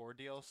Resident Evil 4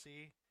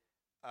 DLC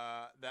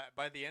that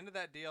by the end of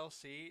that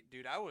DLC,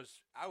 dude, I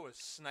was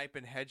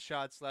sniping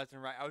headshots left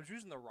and right. I was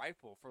using the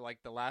rifle for like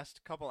the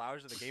last couple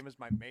hours of the game as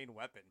my main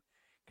weapon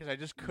because I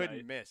just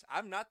couldn't miss.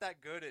 I'm not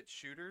that good at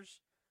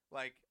shooters.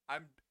 Like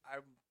I'm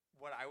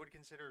what I would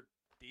consider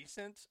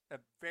decent,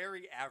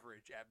 very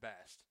average at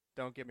best.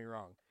 Don't get me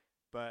wrong.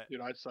 But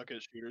Dude, I suck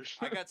at shooters.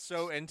 I got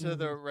so into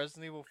the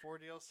Resident Evil 4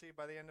 DLC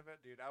by the end of it,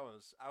 dude.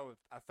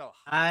 I felt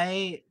hot.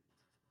 I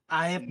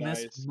have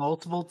Nice. missed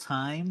multiple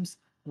times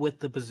with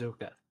the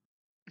bazooka.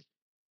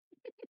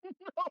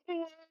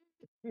 No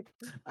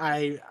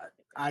way.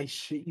 I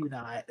shit you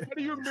not. How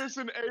do you miss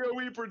an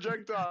AoE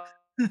projectile?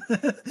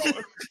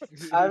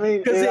 I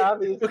mean, 'Cause it it-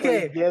 obviously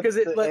okay, gets 'cause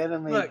it- the look,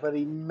 enemy, look, but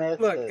he missed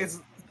Look, it.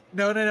 it's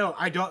no.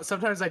 I don't.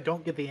 Sometimes I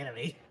don't get the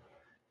enemy.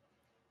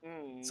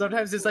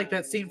 Sometimes it's like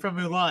that scene from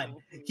Mulan.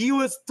 He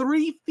was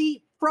 3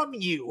 feet from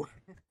you.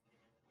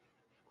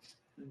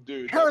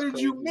 Dude, How that's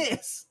did you crazy.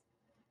 miss?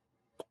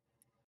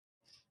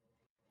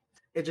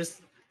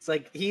 It's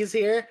like he's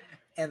here,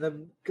 and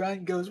the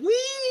gun goes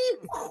wee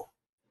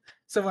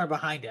somewhere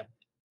behind him.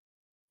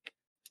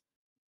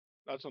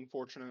 That's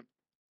unfortunate.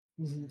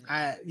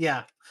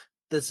 Yeah,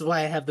 this is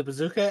why I have the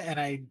bazooka, and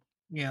I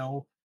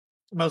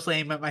mostly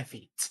aim at my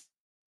feet.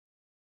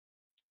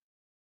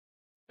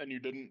 And you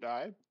didn't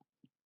die?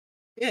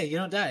 Yeah, you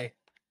don't die.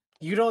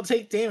 You don't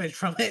take damage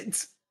from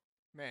it.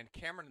 Man,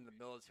 Cameron in the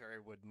military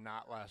would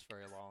not last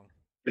very long.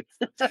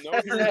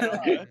 No, he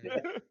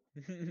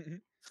would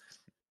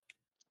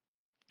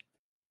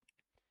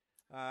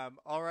not.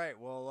 All right.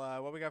 Well,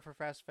 what we got for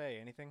Fast Fay?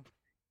 Anything?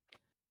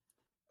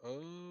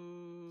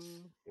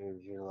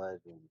 Here's your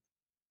legend.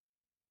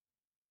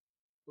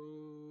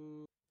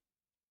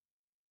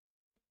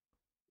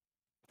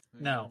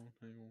 No.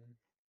 Hang on.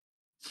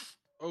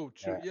 Oh,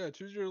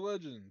 choose your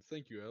legend.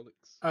 Thank you, Alex.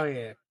 Oh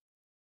yeah.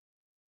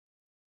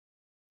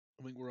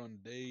 I think we're on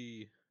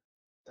day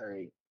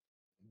 3.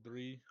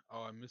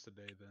 Oh, I missed a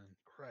day then.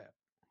 Crap.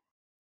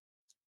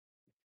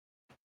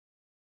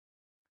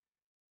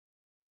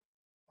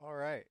 All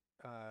right.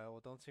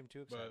 Well, don't seem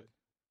too excited.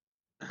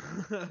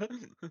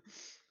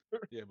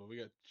 Yeah, but we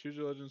got choose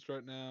your legends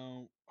right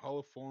now. Hall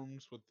of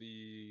Forms with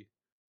the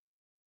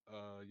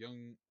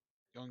young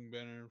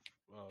banner,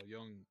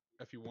 young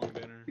FE1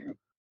 banner.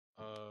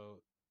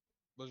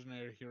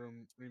 Legendary hero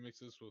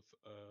remixes with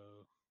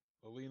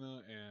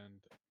Alina and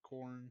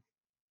Korn.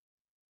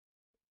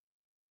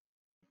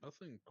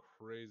 Nothing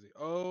crazy.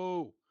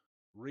 Oh,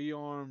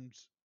 rearmed,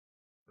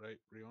 right?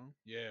 Rearmed?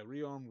 Yeah,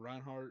 rearmed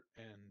Reinhardt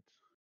and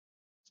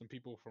some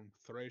people from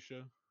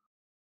Thracia.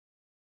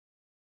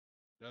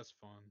 That's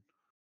fun.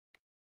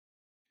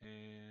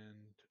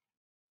 And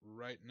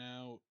right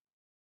now,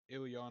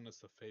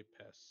 Ileana's the Fey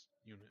Pass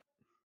unit.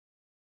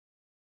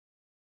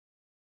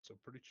 So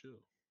pretty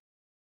chill.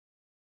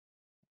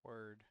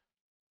 Word.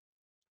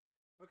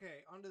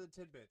 Okay, on to the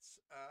tidbits.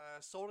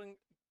 Sold and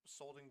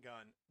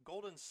Gun,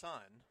 Golden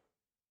Sun,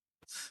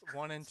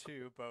 1 and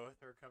 2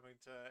 both are coming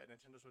to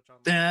Nintendo Switch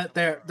Online.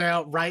 They're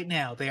out right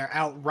now. They are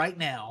out right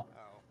now.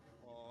 Oh,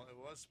 well, it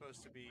was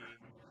supposed to be.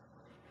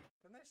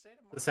 Didn't they say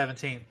tomorrow? The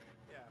 17th.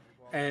 Yeah.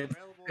 Well, And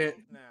they're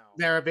available now.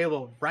 They're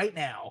available right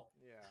now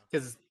Yeah.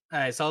 because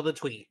I saw the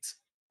tweets.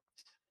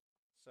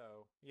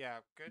 So yeah,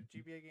 good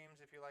GBA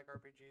games if you like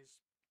RPGs.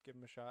 Give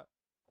them a shot.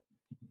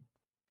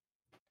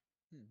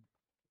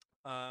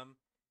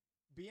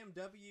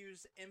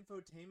 BMW's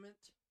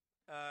infotainment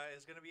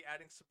is going to be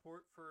adding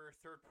support for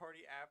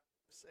third-party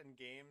apps and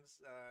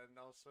games, and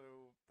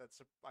also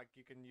that's like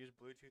you can use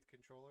Bluetooth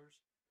controllers.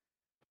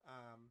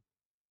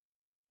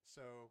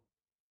 So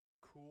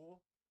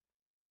cool.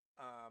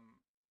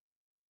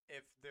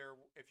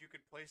 If you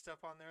could play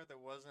stuff on there that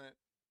wasn't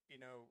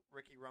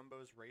Ricky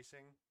Rumbo's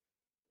Racing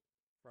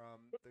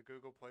from the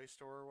Google Play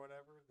Store or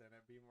whatever, then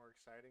it'd be more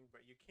exciting.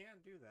 But you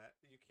can do that.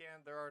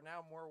 There are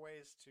now more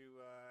ways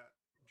to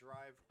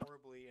drive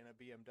horribly in a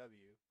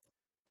BMW.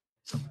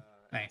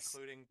 Nice.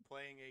 including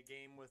playing a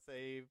game with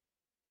a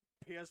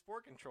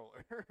PS4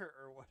 controller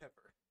or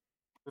whatever.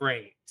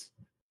 Great.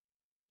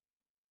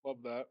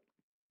 Love that.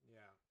 Yeah,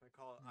 they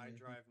call it Mhm.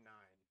 iDrive 9,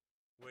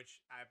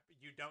 which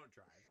you don't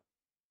drive.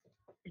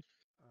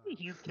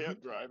 You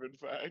can't drive, in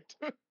fact.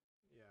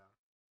 Yeah.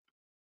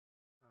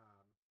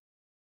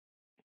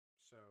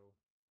 So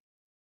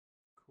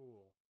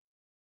cool.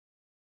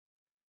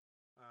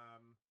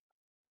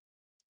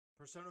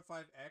 Persona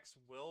 5X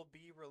will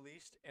be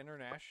released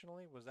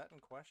internationally. Was that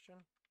in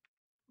question?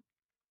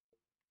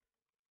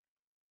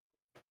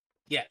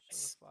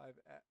 Yes.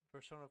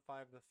 Persona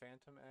 5 the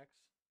Phantom X.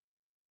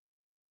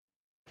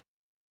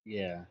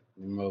 Yeah,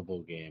 the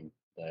mobile game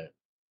that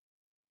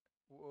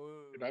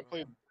Whoa. Dude, I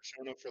played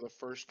Persona for the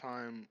first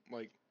time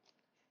like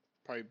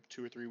probably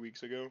 2 or 3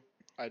 weeks ago.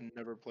 I'd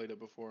never played it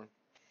before.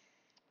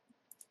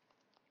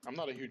 I'm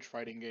not a huge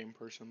fighting game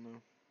person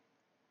though.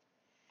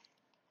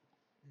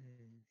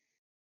 Mm.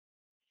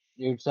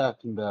 you're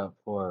talking about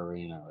for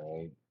Arena,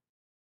 right?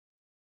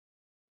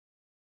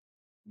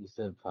 You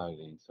said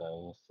fighting, so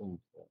I assume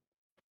so.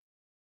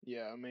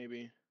 Yeah,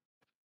 maybe.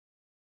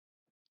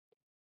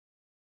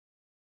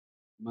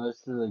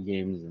 Most of the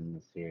games in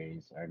the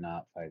series are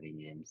not fighting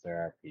games;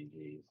 they're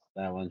RPGs.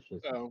 That one's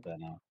just a Oh,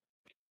 spin-off.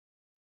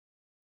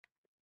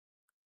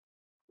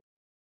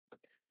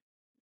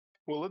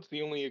 well, it's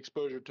the only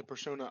exposure to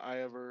Persona I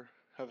ever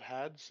have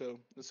had, so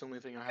that's the only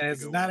thing I have And to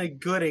it's go not on. a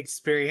good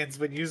experience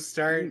when you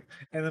start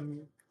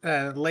in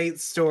the late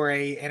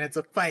story and it's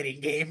a fighting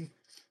game.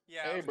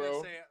 Yeah, I Hey, was gonna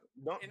bro, say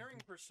don't. entering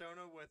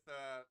Persona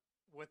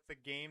with the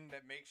game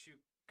that makes you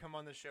come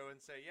on the show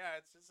and say, yeah,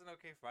 it's an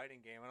okay fighting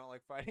game. I don't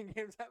like fighting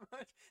games that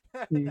much.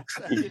 That's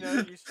how you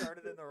know you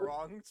started in the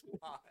wrong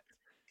spot.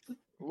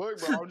 Look,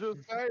 bro, I'm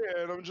just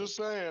saying. I'm just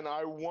saying.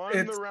 I won the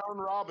It's round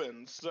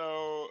robin,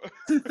 so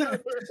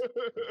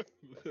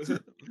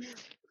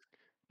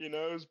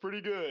it's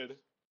pretty good.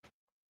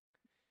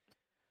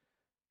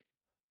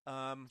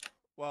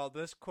 Well,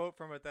 this quote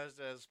from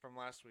Bethesda is from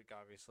last week,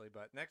 obviously,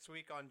 but next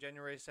week on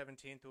January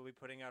 17th, we'll be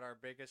putting out our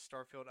biggest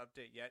Starfield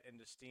update yet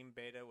into Steam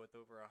beta with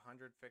over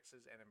 100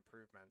 fixes and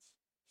improvements.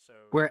 So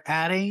we're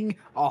adding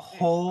a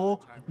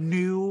whole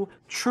new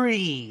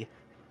tree.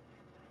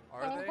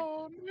 are they?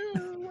 whole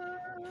new world.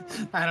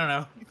 I don't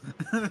know.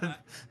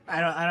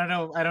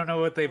 I don't know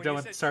what they've When done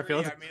you with said tree,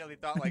 Starfield. I immediately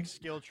thought like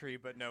skill tree,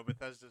 but no,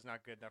 Bethesda's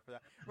not good enough for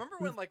that. Remember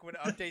when when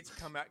updates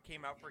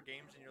came out for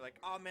games and you're like,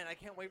 oh man, I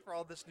can't wait for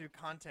all this new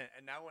content,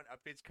 and now when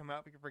updates come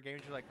out for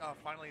games, you're like, oh,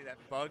 finally that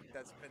bug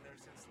that's been there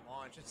since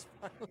launch is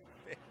finally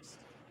fixed.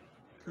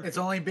 It's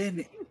only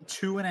been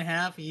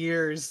 2.5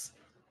 years.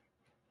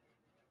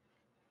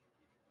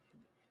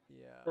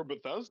 Yeah. For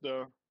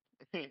Bethesda,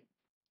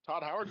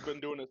 Todd Howard's been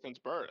doing it since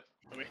birth.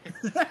 I mean,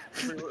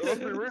 let's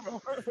be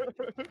real.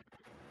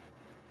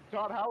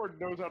 Todd Howard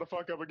knows how to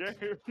fuck up a game.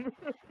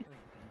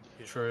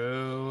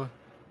 True.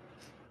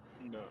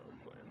 No, I'm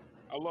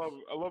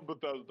playing. I love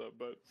Bethesda,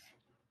 but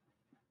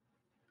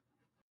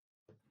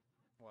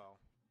Well,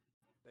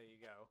 there you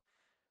go.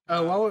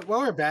 Oh,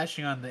 while we're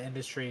bashing on the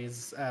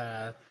industry's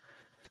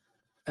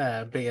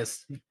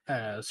biggest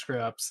screw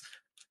ups,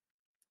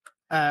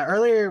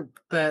 earlier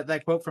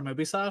that quote from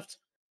Ubisoft,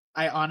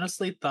 I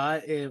honestly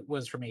thought it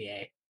was from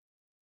EA.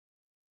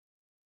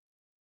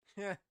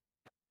 Yeah.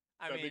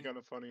 I that'd be mean, kind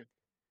of funny.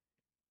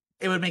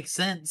 It would make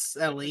sense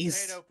at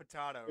least.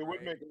 potato, It would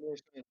right? make more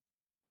sense.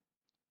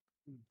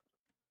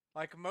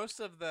 Like most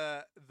of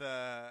the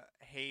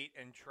hate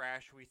and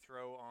trash we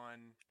throw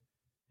on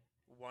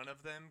one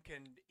of them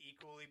can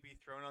equally be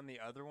thrown on the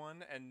other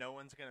one, and no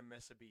one's gonna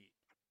miss a beat.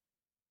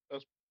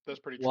 That's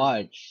pretty true.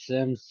 Watch,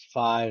 Sims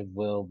 5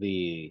 will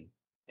be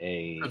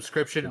a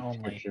Subscription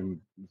only.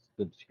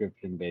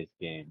 subscription based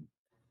game.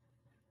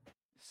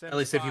 Sims At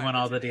least if you 5, want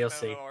all it's the an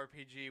DLC.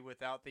 MMORPG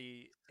without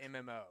the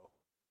MMO.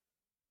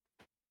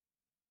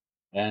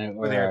 And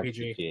Or or the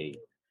RPG. RPG.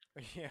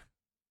 Yeah.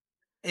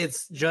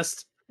 It's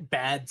just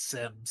bad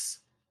Sims.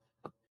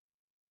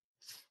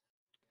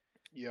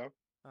 Yeah.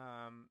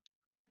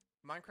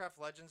 Minecraft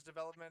Legends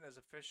development is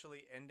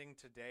officially ending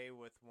today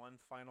with one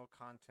final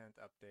content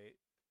update.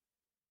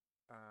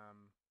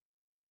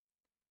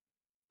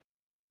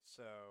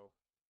 So,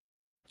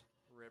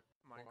 rip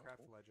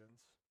Minecraft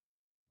Legends.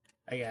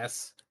 I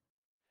guess.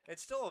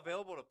 It's still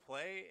available to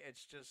play.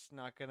 It's just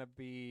not gonna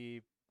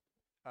be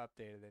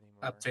updated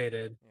anymore.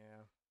 Updated.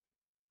 Yeah.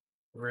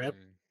 Rip.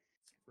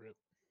 Rip.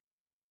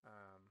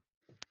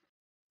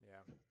 Yeah.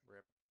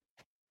 Rip.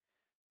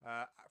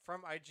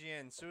 From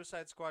IGN,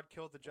 Suicide Squad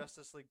killed the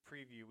Justice League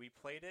preview. We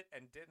played it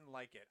and didn't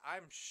like it.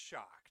 I'm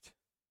shocked.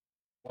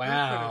 Who could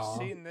have Wow.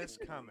 seen this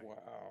coming?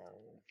 Wow.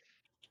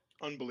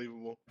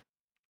 Unbelievable.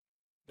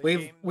 The We've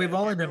game we've that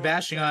only been everyone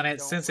bashing said on it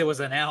don't since it was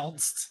release.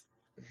 announced.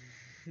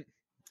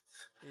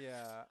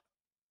 Yeah.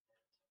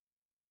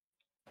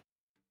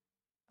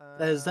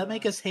 Does that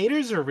make us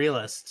haters or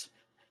realists?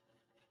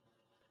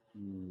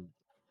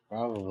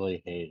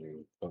 Probably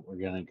haters, but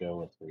we're gonna go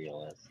with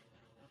realist.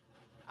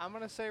 I'm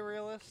gonna say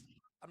realist.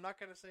 I'm not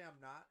gonna say I'm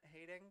not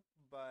hating,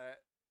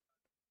 but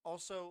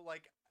also,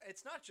 like,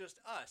 it's not just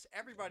us.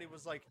 Everybody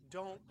was like,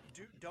 don't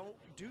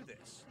do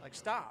this. Like,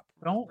 stop,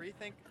 Don't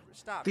rethink,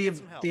 stop, the get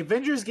some help. the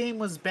Avengers game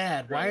was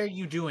bad. Why Right. are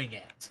you doing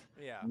it?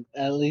 Yeah,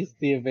 At least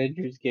the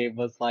Avengers game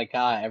was like,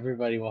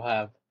 everybody will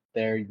have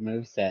their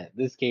moveset.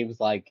 This game's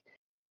like,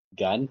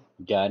 gun,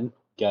 gun,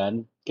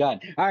 gun, gun.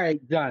 All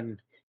right, done.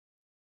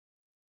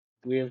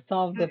 We have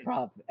solved the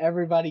problem.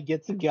 Everybody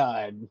gets a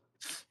gun.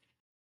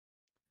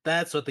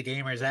 That's what the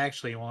gamers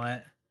actually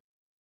want.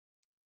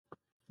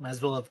 Might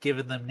as well have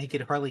given them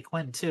naked Harley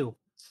Quinn too.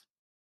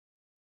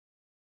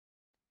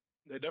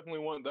 They definitely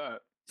want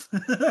that.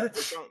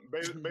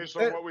 Based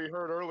on what we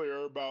heard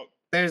earlier about.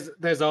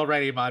 There's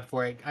already a mod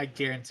for it. I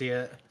guarantee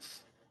it.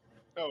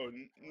 Oh,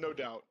 no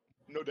doubt,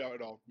 no doubt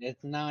at all.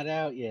 It's not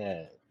out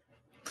yet.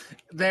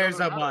 There's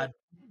a Doesn't matter.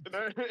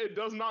 mod. It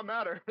does not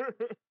matter.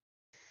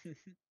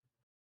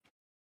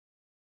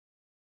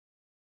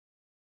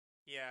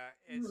 yeah.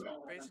 It's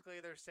basically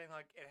they're saying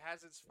like it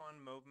has its fun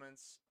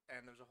moments,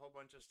 and there's a whole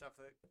bunch of stuff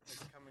that is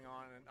coming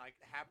on and like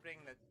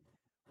happening that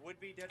would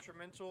be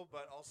detrimental,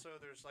 but also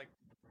there's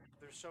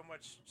so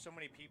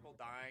many people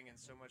dying and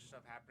so much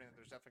stuff happening that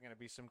there's definitely going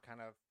to be some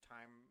kind of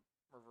time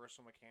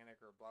reversal mechanic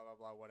or blah blah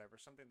blah whatever,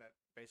 something that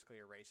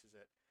basically erases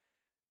it.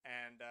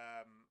 And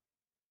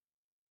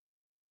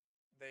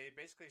they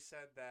basically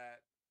said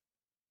that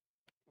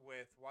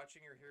with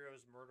watching your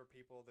heroes murder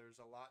people, there's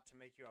a lot to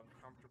make you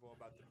uncomfortable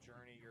about the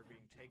journey you're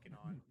being taken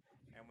on.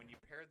 And when you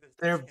pair this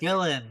They're disconnect,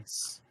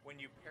 villains. when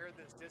you pair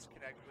this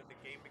disconnect with the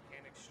game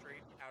mechanics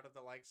straight out of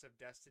the likes of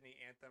Destiny,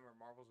 Anthem, or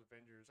Marvel's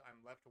Avengers, I'm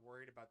left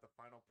worried about the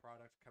final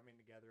product coming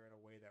together in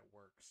a way that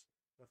works.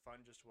 The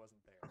fun just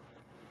wasn't there.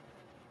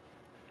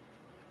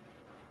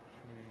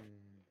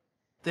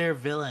 They're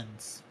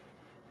villains.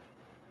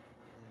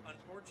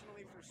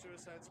 Unfortunately for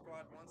Suicide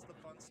Squad, once the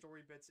fun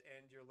story bits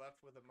end, you're left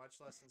with a much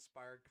less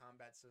inspired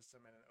combat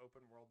system and an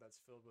open world that's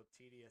filled with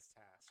tedious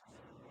tasks.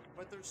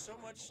 But there's so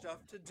much stuff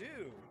to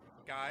do.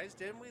 Guys,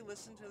 didn't we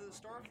listen to the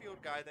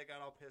Starfield guy that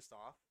got all pissed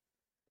off?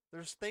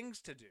 There's things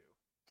to do.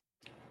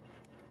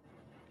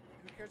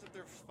 Who cares if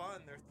they're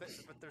fun? But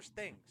there's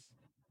things.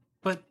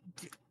 But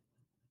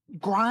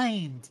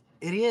grind,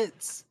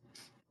 idiots.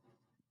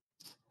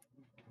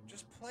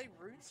 Just play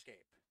RuneScape.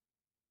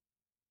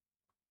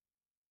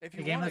 If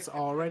you A game wanna, that's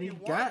already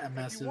got a if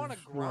massive you want to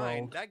grind,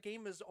 world. that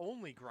game is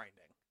only grinding.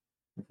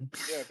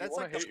 Yeah, if That's you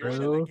like wanna the hate point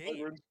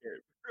of yourself,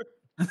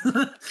 the play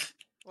game. RuneScape.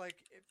 Like,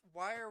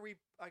 why are we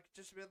like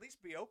just at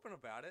least be open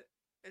about it?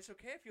 It's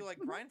okay if you like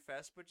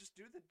Grindfest, but just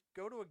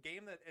go to a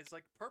game that is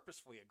like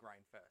purposefully a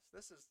Grindfest.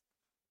 This is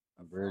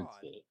a fraud.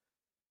 RuneScape.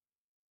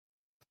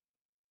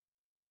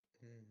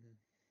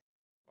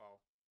 Well,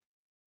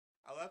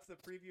 I left the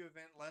preview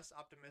event less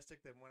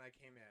optimistic than when I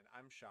came in.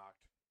 I'm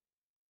shocked.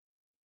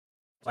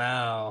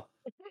 Wow.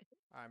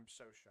 I'm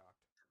so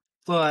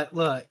shocked.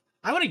 Look.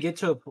 I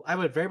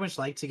would very much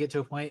like to get to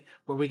a point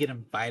where we get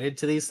invited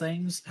to these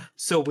things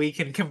so we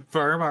can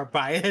confirm our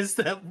bias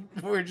that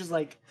we're just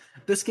like,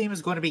 this game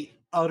is going to be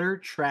utter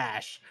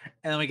trash.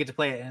 And then we get to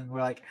play it and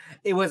we're like,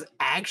 it was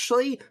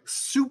actually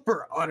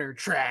super utter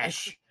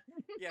trash.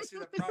 Yeah, see,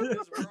 the problem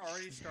is we're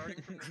already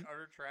starting from an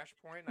utter trash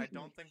point, and I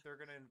don't think they're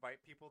going to invite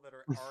people that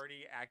are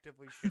already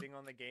actively shitting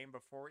on the game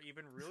before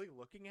even really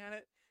looking at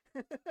it.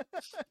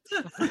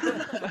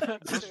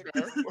 That's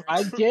fair.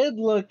 I did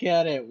look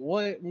at it.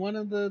 One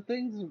of the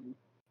things,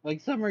 like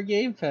Summer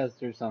Game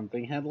Fest or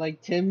something, had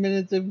like 10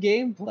 minutes of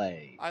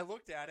gameplay. I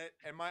looked at it,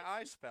 and my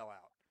eyes fell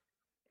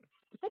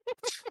out.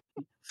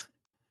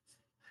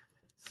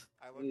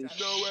 I looked at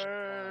No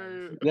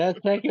it. way.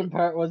 That second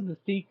part was the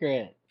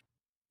secret.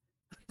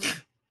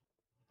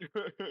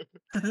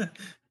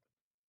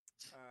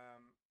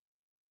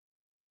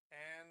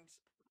 And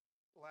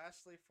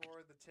lastly,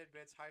 for the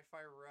tidbits,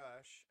 Hi-Fi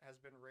Rush has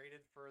been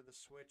rated for the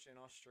Switch in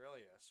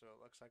Australia, so it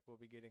looks like we'll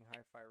be getting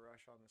Hi-Fi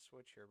Rush on the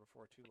Switch here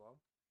before too long.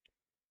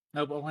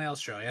 Nope, only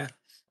Australia.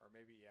 Or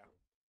maybe, yeah.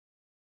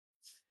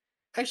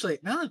 Actually,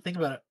 now that I think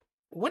about it,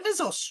 when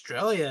does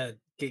Australia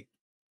get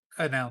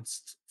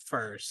announced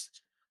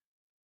first?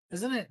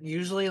 Isn't it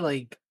usually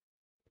like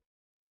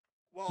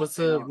Well, what's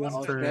it the wasn't one for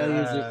Australia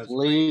announced, it just was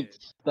leaked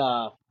rated.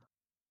 stuff.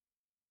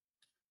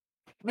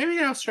 maybe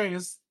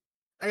Australia's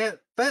I get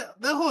that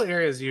whole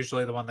area is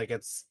usually the one that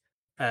gets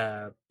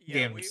Yeah,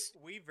 games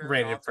we very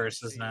rated often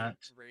first, see isn't it?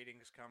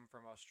 ratings come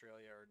from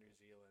Australia or New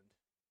Zealand.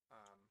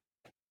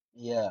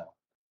 Yeah.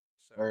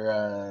 So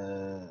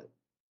Or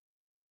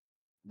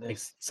Like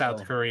this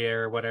South Korea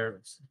or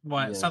whatever.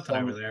 yeah, Something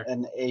over there.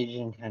 an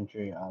Asian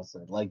country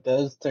also. Like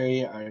those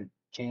three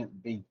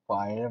can't be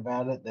quiet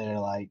about it. They're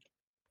like,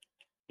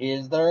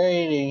 here's the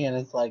rating, and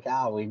it's like,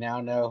 we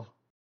now know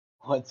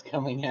what's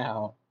coming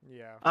out.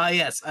 yeah.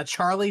 Yes, a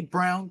Charlie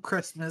Brown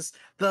Christmas,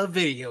 the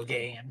video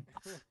game.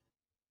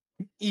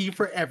 E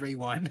for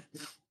everyone.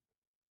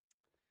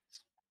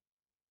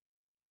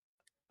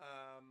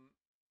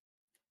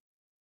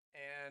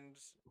 And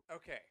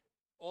okay,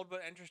 old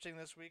but interesting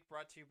this week,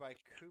 brought to you by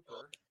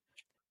Cooper.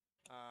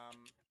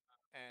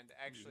 And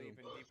actually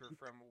even deeper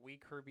from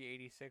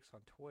WeKirby86 on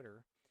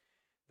Twitter.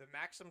 The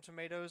Maxim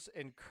tomatoes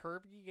in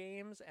Kirby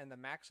games and the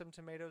Maxim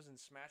tomatoes in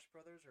Smash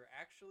Brothers are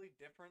actually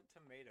different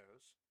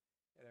tomatoes.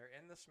 They're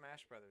in the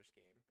Smash Brothers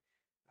game.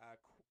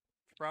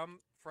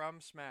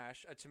 From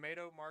Smash, a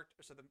tomato marked.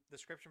 So the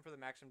description for the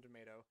Maxim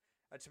tomato: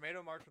 a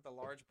tomato marked with a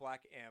large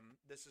black M.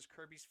 This is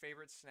Kirby's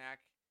favorite snack,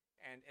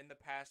 and in the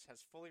past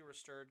has fully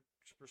restored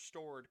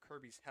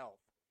Kirby's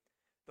health.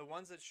 The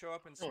ones that show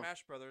up in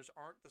Smash Brothers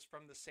aren't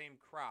from the same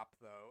crop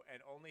though,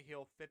 and only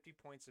heal 50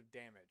 points of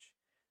damage.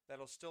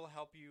 That'll still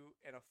help you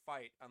in a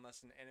fight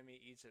unless an enemy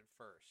eats it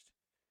first.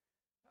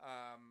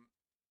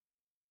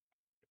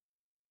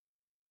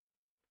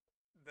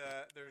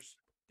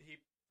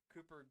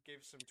 Cooper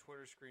gave some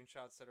Twitter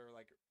screenshots that are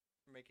like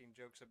making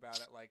jokes about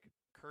it, like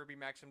Kirby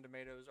Maxim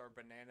tomatoes are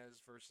bananas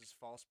versus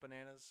false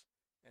bananas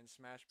in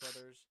Smash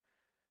Brothers.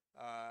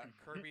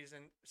 Kirby's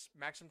and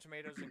Maxim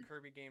tomatoes in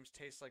Kirby games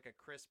taste like a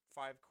crisp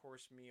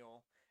 5-course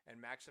meal,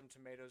 and Maxim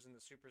tomatoes in the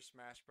Super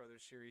Smash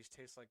Brothers series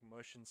taste like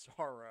mush and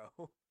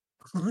sorrow.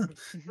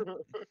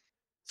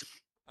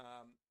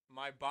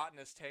 My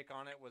botanist take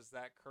on it was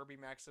that Kirby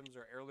Maxims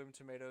are heirloom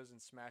tomatoes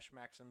and Smash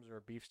Maxims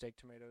are beefsteak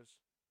tomatoes.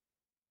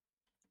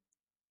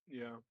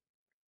 Yeah.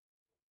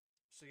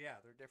 So yeah,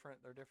 they're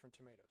different. They're different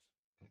tomatoes.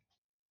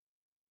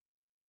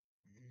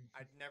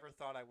 I never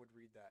thought I would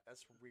read that.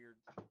 That's weird.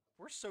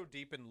 We're so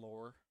deep in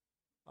lore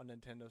on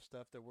Nintendo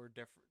stuff that we're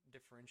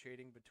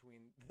differentiating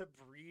between the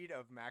breed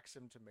of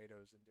Maxim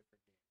tomatoes in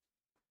different games.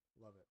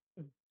 Love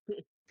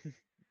it.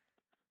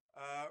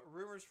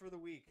 Rumors for the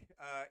week.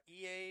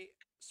 EA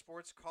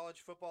Sports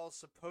College Football is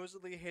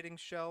supposedly hitting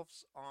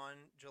shelves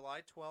on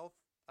July 12th.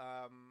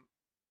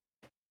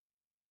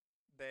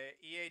 The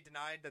EA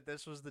denied that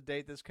this was the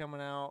date that's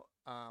coming out.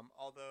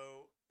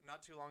 Although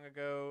not too long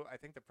ago, I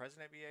think the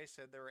president of EA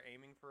said they were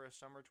aiming for a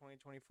summer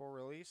 2024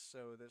 release.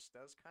 So this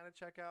does kind of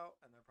check out,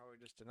 and they're probably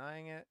just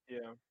denying it.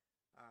 Yeah.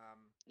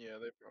 Yeah,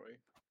 they probably.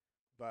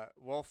 But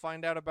we'll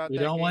find out about We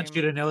that. don't game. want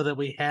you to know that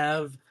we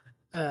have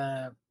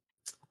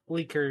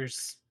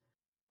leakers.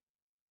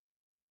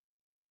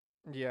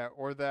 Yeah,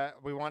 or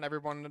that we want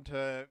everyone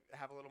to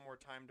have a little more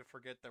time to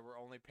forget that we're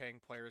only paying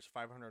players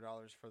 $500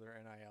 for their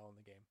NIL in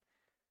the game.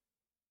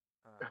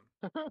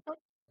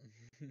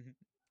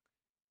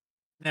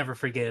 Never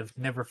forgive,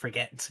 never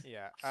forget.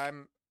 Yeah,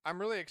 I'm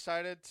really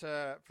excited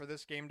for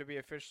this game to be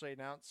officially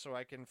announced, so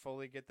I can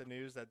fully get the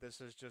news that this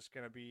is just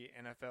going to be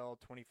NFL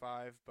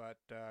 25, but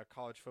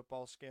college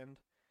football skinned,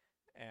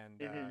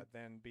 and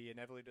then be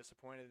inevitably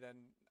disappointed and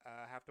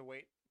have to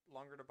wait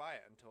longer to buy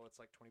it until it's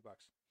like $20.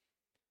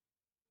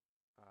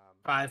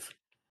 5.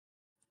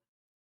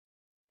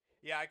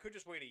 Yeah, I could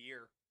just wait a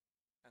year,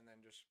 and then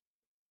just.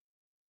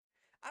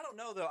 I don't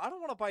know though. I don't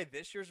want to buy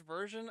this year's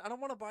version. I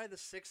don't want to buy the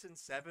 6 and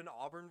 7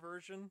 Auburn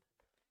version.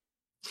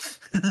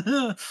 I don't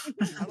know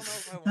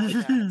if I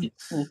want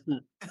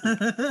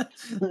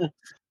that.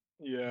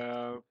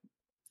 Yeah.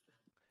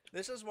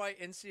 This is why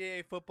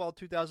NCAA football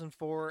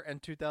 2004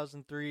 and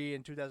 2003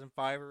 and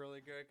 2005 are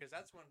really good, because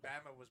that's when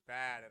Bama was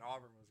bad and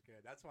Auburn was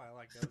good. That's why I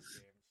like those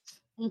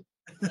games.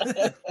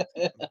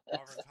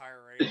 Auburn's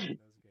higher rated in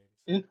those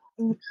games.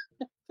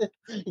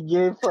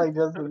 Gameplay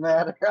doesn't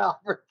matter.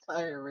 Auburn's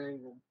higher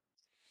rated.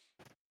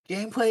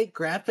 Gameplay,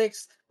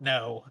 graphics,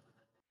 no.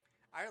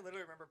 I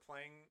literally remember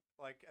playing,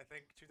 like, I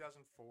think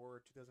 2004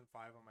 or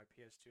 2005 on my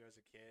PS2 as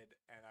a kid,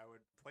 and I would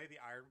play the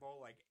Iron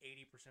Bowl like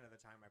 80% of the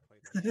time I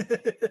played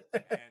that game.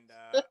 And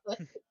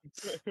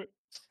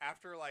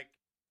after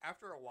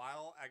a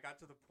while, I got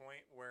to the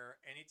point where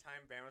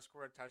anytime Bama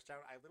scored a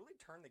touchdown, I literally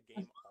turned the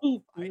game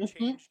off. I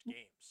changed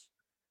games.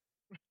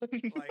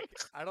 Like,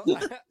 I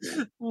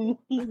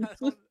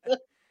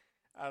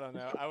don't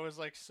know. I was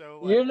like so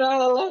like, you're not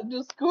allowed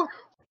to score.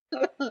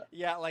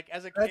 Yeah, like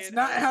as a kid, That's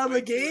not how the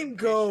game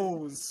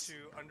goes.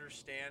 To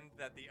understand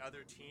that the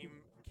other team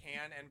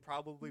can and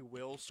probably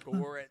will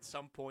score at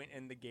some point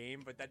in the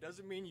game, but that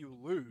doesn't mean you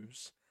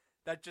lose.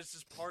 That just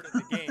is part of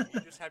the game.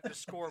 You just have to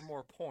score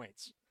more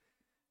points.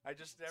 I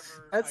just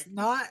never. That's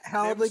not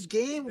how the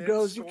game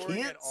goes. You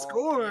can't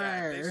score.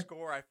 Yeah, if they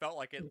score, I felt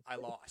like I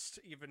lost,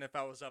 even if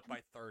I was up by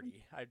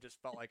 30. I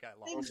just felt like I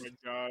lost. Oh my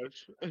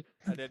gosh.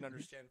 I didn't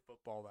understand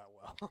football that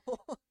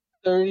well.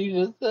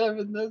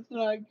 30-7. That's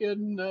not good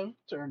enough.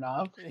 Turn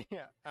off.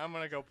 Yeah, I'm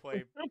gonna go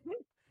play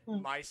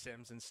My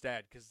Sims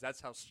instead, because that's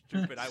how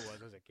stupid I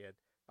was as a kid.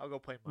 I'll go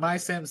play My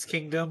Sims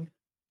Kingdom.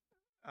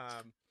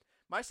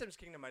 My Sims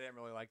Kingdom I didn't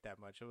really like that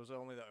much. It was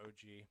only the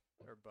OG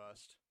or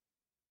bust.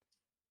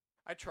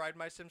 I tried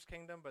My Sims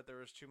Kingdom, but there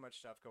was too much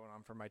stuff going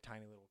on for my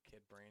tiny little kid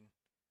brain.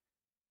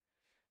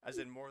 As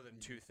in more than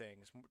 2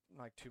 things,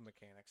 like 2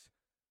 mechanics.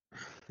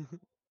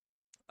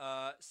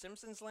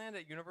 Simpsons Land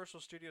at Universal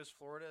Studios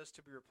Florida is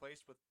to be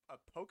replaced with a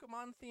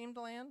Pokemon-themed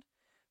land.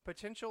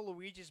 Potential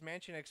Luigi's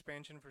Mansion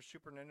expansion for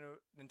Super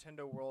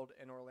Nintendo World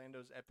in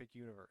Orlando's Epic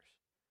Universe.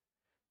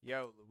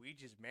 Yo,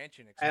 Luigi's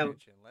Mansion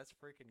expansion. Let's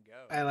freaking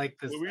go. I like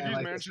this. Luigi's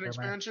like Mansion this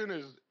expansion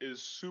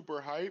is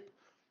super hype.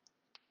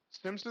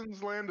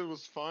 Simpsons Land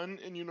was fun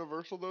in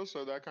Universal though,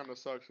 so that kind of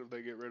sucks if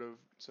they get rid of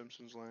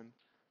Simpsons Land.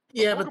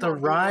 Yeah, but the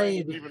Pokemon Land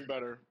is ride, even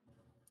better.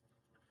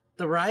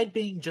 the ride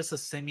being just a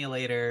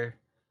simulator,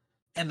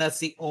 and that's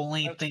the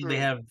only That's thing true. they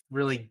have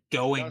really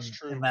going That's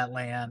true. in that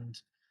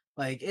land.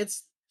 Like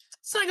it's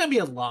not gonna be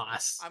a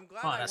loss. I'm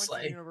glad I went to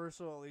honestly.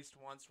 Universal at least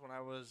once when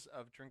I was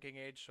of drinking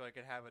age, so I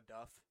could have a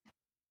duff.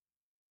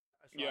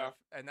 So Yeah.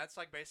 and that's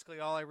like basically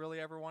all I really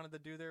ever wanted to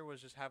do there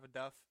was just have a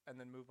duff and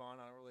then move on.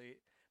 I don't really,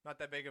 not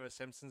that big of a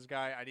Simpsons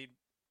guy.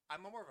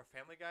 I'm more of a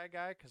Family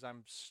Guy because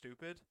I'm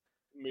stupid.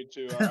 Me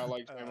too. I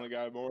like Uh, Family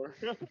Guy more.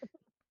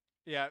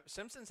 Yeah,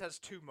 Simpsons has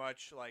too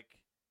much like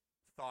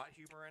thought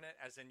humor in it,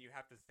 as in you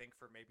have to think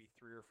for maybe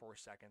 3 or 4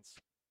 seconds.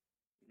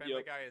 Family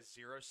Yep. Guy is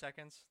 0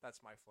 seconds.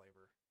 That's my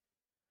flavor.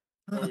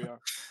 Oh yeah.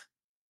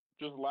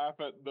 Just laugh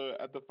at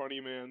the funny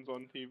mans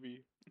on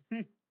TV.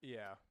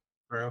 Yeah.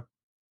 Bro.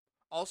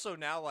 Also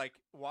now, like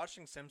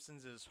watching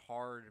Simpsons is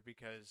hard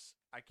because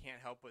I can't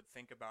help but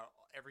think about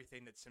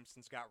everything that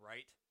Simpsons got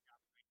right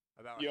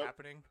about Yep.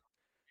 happening.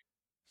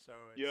 So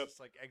it's Yep. just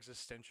like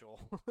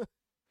existential.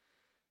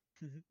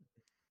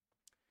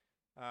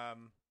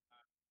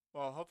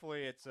 Well,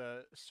 hopefully it's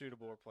a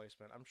suitable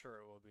replacement. I'm sure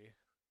it will be,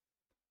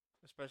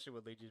 especially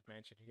with Luigi's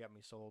Mansion. He got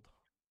me sold.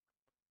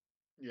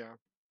 Yeah.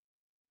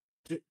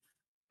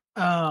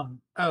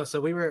 Oh,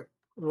 so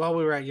while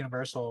we were at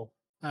Universal,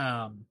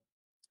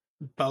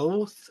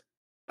 both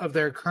of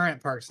their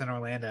current parks in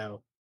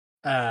Orlando,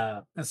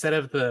 instead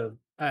of the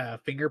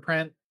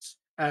fingerprint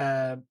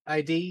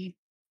ID,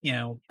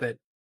 that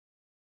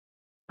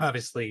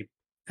obviously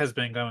has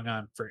been going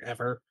on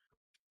forever,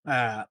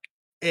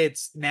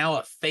 it's now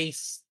a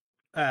face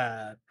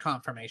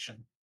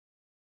confirmation.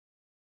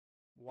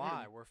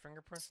 Why? Were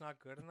fingerprints not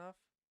good enough?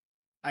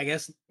 I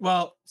guess.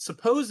 Well,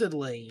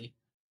 supposedly,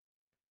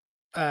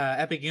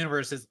 Epic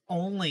Universe is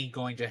only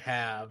going to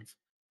have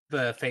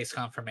the face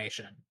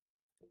confirmation.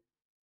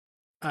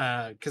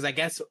 Because I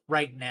guess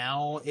right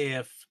now,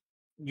 if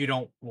you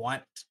don't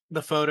want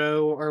the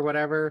photo or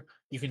whatever,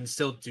 you can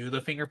still do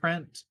the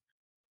fingerprint.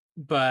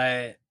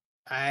 But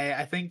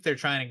I think they're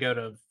trying to go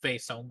to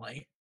face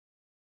only.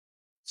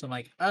 So I'm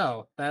like,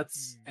 oh,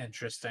 that's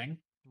interesting.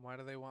 Why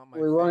do they want my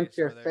We face? want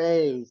your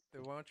face. They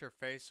want your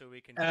face so we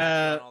can check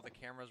you on all the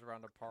cameras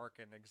around the park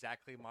and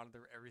exactly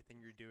monitor everything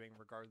you're doing,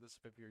 regardless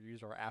of if you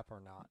use our app or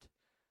not.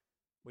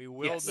 We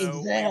will Yes. know. We will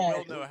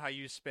Exactly. know how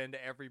you spend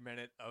every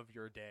minute of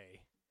your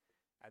day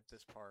at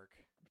this park.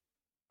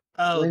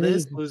 Oh, We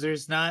this need-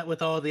 loser's not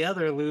with all the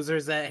other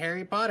losers at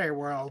Harry Potter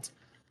World.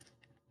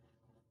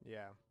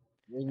 Yeah,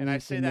 We and I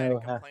need say to that know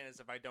and how. complain as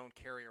if I don't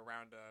carry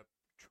around a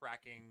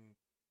tracking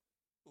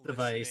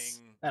Device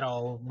listening, at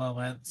all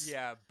moments.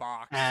 yeah,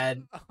 box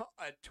Ad,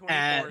 a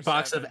 24/7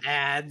 box of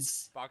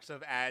ads. box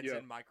of ads Yep.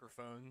 and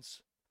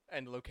microphones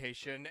and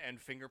location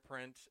and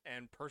fingerprint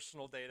and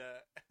personal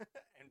data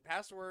and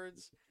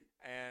passwords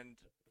and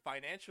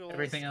financials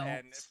Everything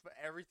and else.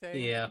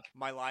 everything. Yeah.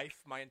 My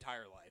life, my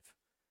entire life.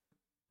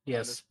 On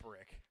Yes. this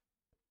brick.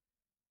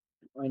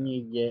 When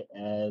you get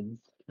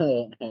ads,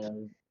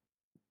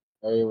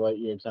 or what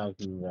you're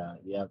talking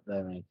about. Yep,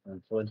 that makes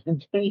sense. What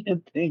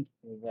you think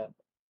about?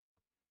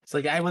 It's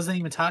like I wasn't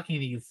even talking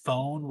to you,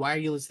 phone. Why are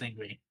you listening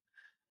to me?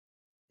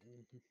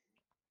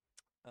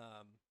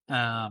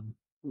 Um,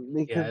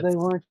 Because Yeah, they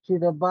want you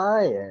to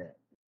buy it.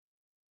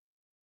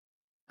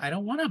 I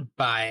don't want to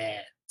buy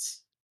it.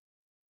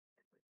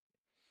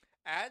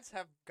 ads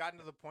have gotten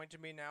to the point to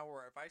me now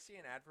where if I see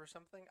an ad for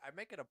something, I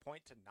make it a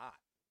point to not.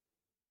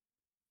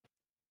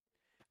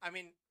 I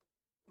mean,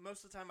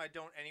 most of the time I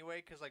don't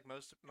anyway, because like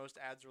most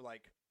ads are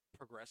like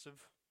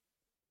progressive,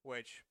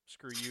 which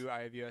screw you,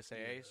 I have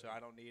USAA, so I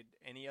don't need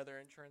any other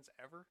insurance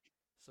ever.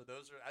 So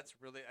that's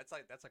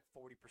like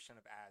 40%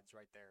 of ads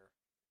right there.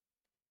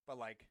 But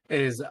like,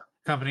 It is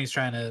companies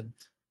trying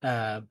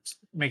to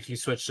make you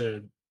switch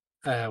to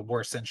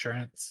worse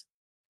insurance.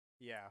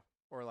 yeah,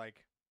 or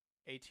like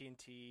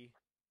AT&T,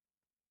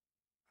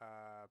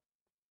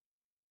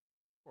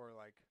 or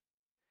like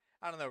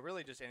I don't know,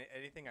 really just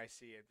anything I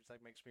see, it just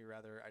like makes me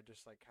rather. I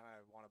just like kind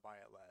of want to buy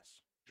it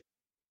less.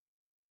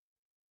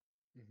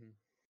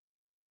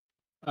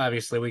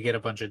 Obviously, we get a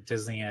bunch of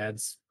Disney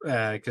ads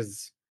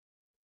because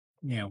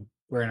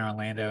we're in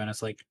Orlando, and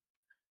it's like,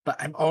 but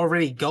I'm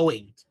already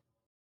going.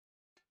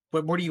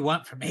 What more do you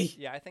want from me?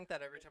 Yeah, I think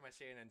that every time I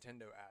see a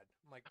Nintendo ad,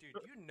 I'm like, dude,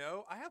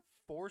 I have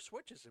 4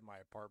 Switches in my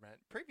apartment,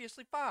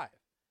 previously 5.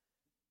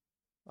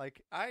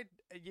 Like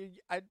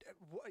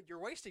you're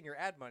wasting your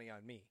ad money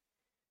on me.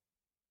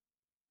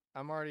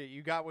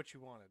 You got what you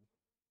wanted.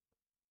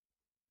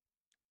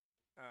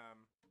 I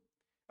mean,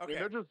 Okay.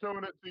 they're just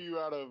showing it to you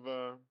out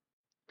of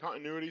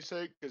continuity's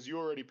sake because you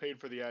already paid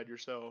for the ad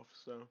yourself.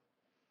 So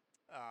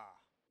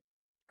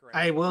Great.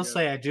 I will Yeah.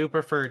 say I do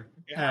prefer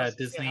it has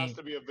Disney.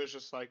 to be a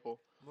vicious cycle.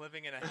 I'm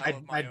living in a hell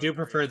of my I own do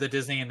prefer dream. the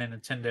Disney and the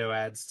Nintendo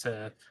ads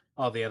to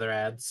all the other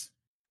ads.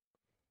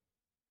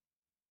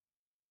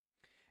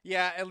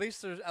 Yeah, at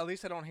least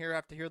I don't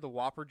have to hear the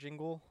Whopper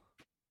jingle.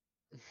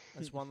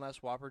 That's one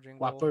less Whopper jingle.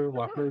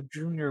 Whopper,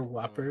 Junior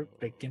Whopper, Oh.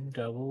 Bacon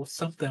Double,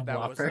 something That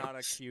was Whopper. not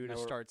a cue to Now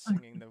we're- start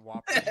singing the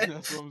Whopper That's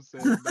jingle. what I'm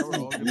saying. Now we're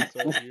all gonna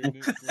start hearing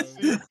it.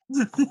 See, Glenn.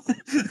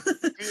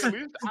 see, at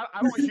least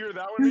I don't hear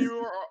that one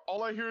anymore.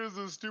 All I hear is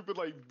this stupid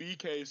like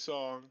BK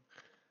song,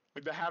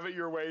 like the "Have It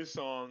Your Way"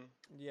 song.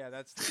 Yeah,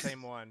 that's the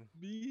same one.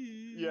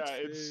 Yeah,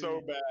 it's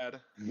so bad.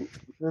 This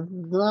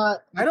is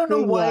not I don't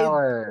know Sing why.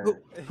 Hour.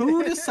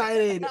 Who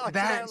decided Like,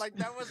 that? Like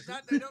that was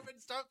not. They don't even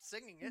stop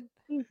singing it.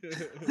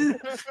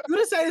 Who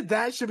decided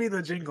that should be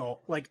the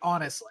jingle? Like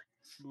honestly,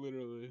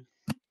 Literally.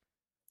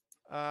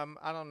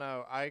 I don't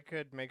know. I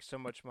could make so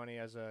much money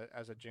as a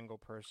jingle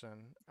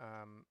person.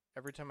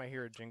 Every time I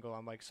hear a jingle,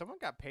 I'm like, someone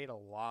got paid a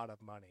lot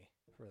of money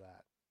for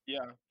that.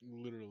 Yeah,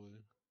 Literally.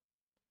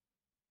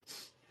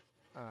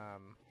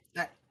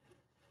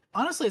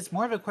 honestly, it's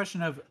more of a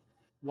question of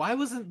why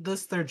wasn't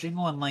this their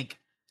jingle in like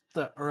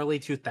the early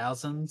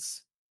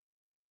 2000s?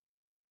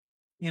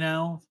 You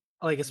know,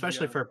 like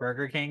especially Yeah. for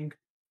Burger King,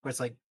 where it's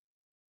like,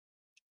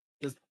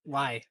 just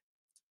why?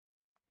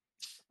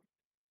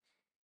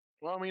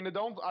 well, I mean, I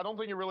don't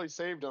think it really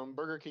saved them.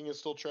 Burger King is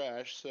still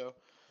trash, so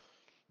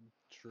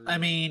True. I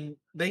mean,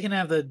 they can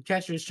have the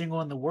catchiest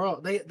jingle in the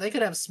world. They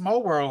could have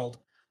Small World,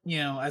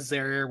 as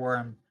their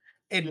earworm.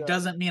 It Yeah.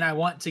 doesn't mean I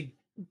want to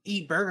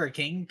eat Burger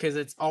King because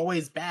it's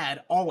always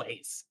bad,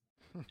 always.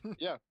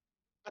 yeah.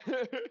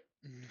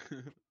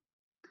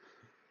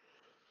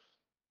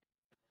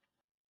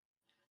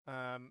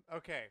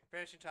 Okay,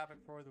 finishing topic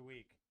for the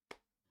week.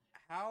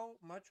 How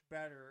much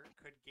better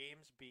could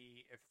games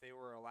be if they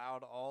were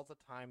allowed all the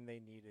time they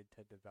needed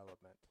to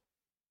development,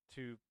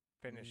 to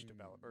finish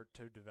develop or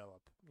to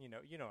develop? You know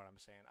what I'm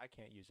saying. I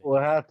can't use it.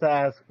 We'll have to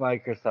ask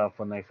Microsoft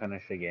when they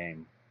finish a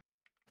game.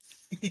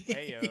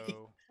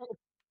 Heyo.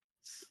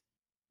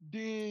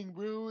 Dang,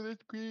 bro,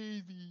 that's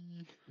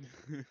crazy.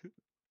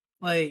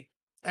 Like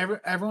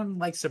everyone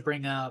likes to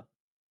bring up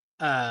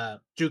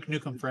Duke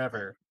Nukem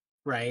Forever,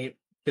 right?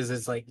 Because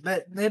it's like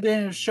that they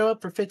didn't show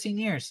up for 15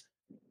 years.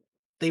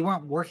 They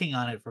weren't working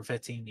on it for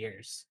 15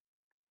 years.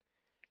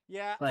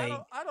 Yeah, Like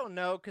I don't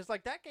know, cause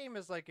like that game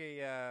is like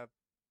a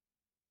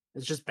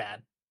it's just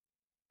bad.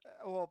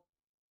 well,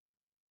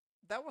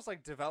 that was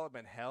like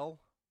development hell.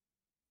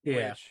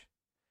 Yeah. Which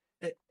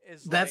It-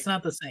 is That's like,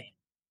 not the same.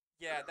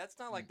 yeah, that's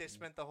not like they Mhm.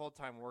 spent the whole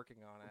time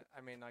working on it.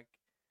 I mean, like,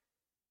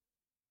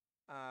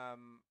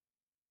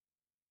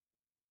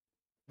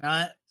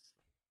 Not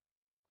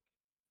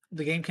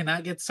the game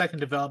cannot get stuck in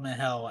development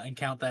hell and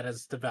count that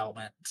as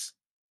development.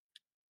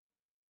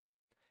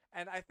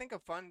 and I think a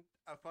fun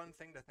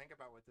thing to think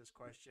about with this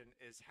question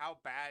is how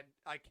bad,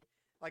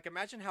 like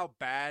imagine how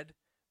bad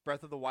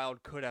Breath of the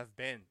Wild could have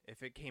been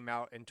if it came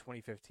out in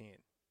 2015.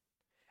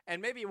 And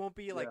maybe it won't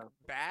be like Yeah.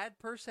 bad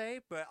per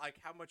se, but like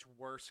how much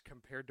worse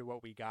compared to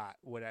what we got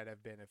would it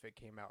have been if it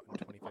came out in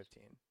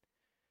 2015?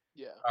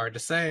 Yeah. Hard to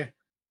say.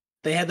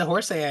 They had the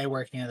horse AI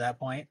working at that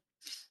point,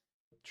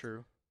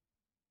 True.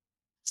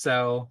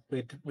 so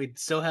we'd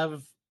still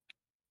have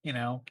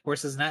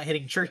horses not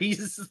hitting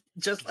trees,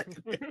 just like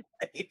in real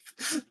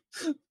life.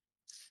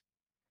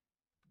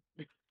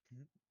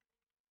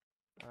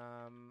 I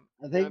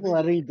I think think the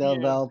letting key answer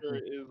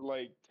developers. is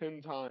like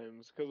 10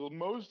 times because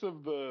most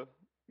of the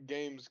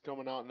games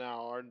coming out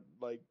now are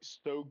like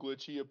so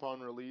glitchy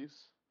upon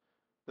release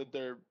that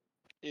they're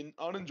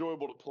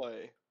unenjoyable to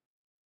play.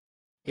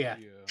 Yeah,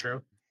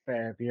 true.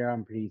 Fair, if you're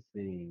on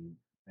PC,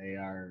 they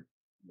are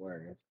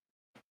worse.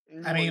 I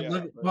Well, mean, yeah,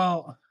 look. but-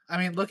 Well, I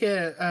mean, look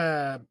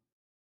at.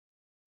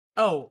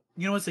 Oh,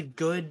 you know what's a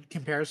good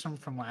comparison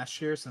from last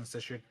year since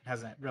this year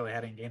hasn't really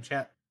had any games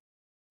yet?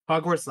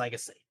 Hogwarts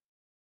Legacy,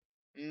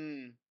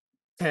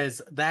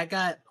 because that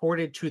got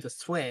ported to the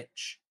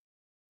Switch,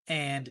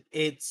 and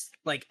it's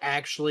like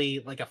actually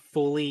like a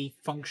fully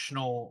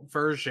functional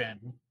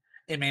version.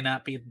 It may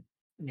not be,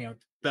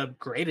 the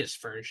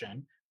greatest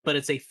version, but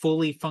it's a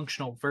fully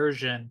functional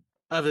version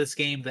of this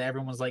game that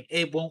everyone's like,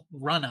 it won't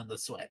run on the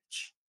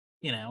Switch.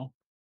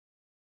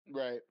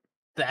 right.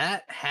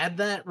 That had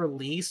that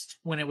released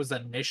when it was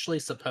initially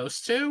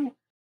supposed to,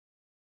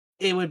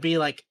 it would be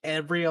like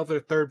every other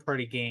third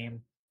party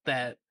game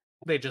that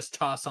they just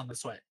toss on the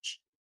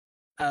Switch.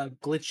 A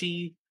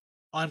glitchy,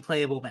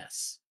 unplayable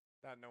mess.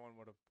 That no one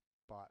would have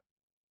bought.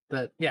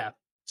 That yeah,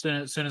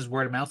 soon as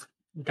word of mouth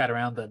got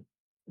around that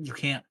you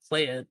can't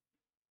play it,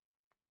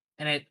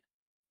 and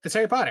it's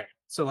Harry Potter,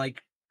 so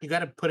like you got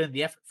to put in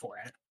the effort for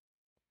it.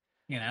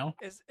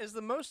 Is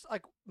the most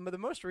the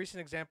most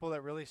recent example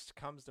that really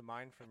comes to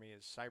mind for me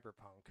is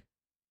Cyberpunk.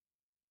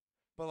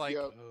 But like,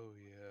 Yep. Oh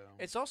yeah.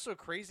 it's also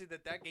crazy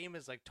that game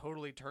has like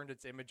totally turned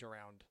its image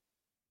around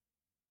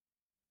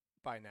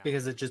by now.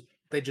 Because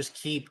they just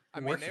keep. I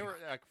mean, they were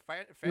like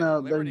Phantom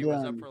No, they're Liberty was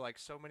up done. for like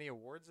so many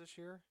awards this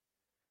year.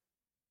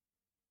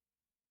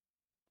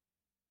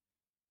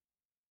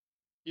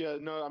 Yeah,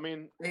 no, I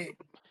mean,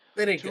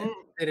 They did Two-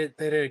 good.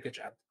 They did a good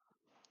job.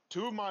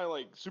 two of my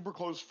like super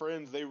close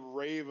friends, they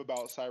rave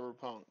about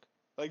Cyberpunk.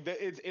 Like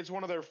it's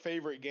one of their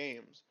favorite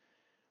games.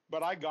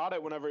 But I got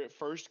it whenever it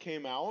first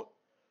came out,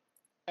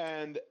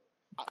 and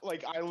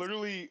like I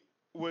literally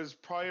was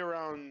probably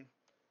around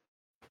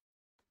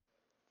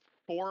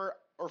 4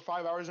 or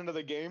 5 hours into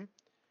the game,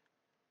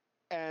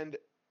 and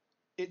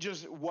it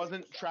just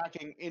wasn't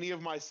tracking any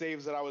of my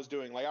saves that I was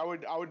doing. Like I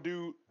would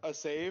do a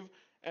save,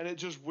 and it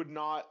just would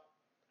not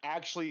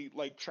actually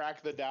like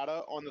track the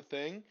data on the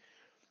thing.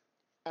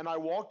 And I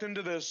walked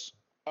into this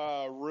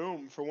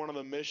room for one of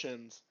the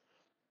missions,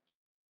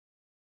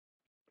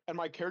 and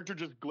my character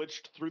just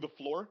glitched through the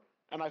floor,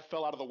 and I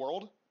fell out of the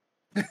world.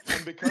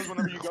 And because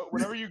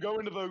whenever you go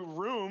into the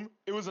room,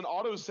 it was an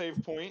auto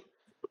save point,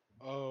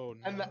 Oh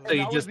and no. So you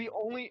that was just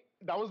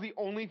the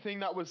only thing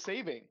that was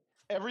saving.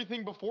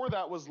 Everything before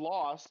that was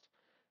lost,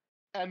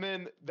 and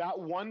then that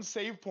one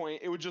save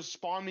point, it would just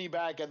spawn me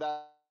back at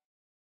that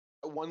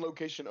one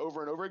location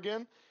over and over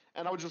again,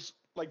 and I would just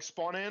like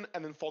spawn in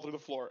and then fall through the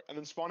floor, and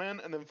then spawn in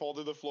and then fall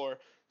through the floor,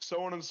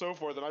 so on and so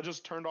forth. And I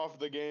just turned off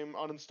the game,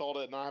 uninstalled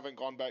it, and I haven't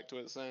gone back to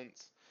it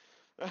since.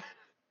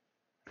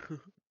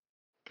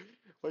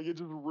 Like it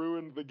just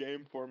ruined the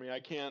game for me. I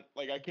can't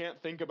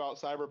think about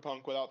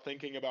Cyberpunk without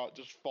thinking about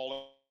just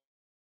falling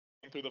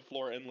through the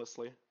floor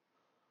endlessly.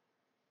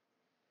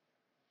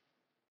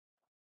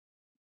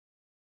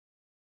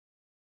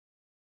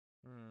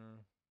 Hmm.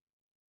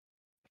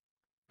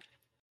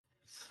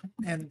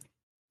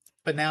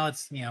 but now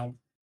it's an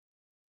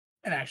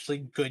actually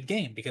good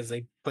game because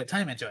they put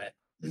time into it.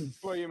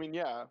 Well, I mean,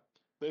 yeah,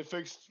 they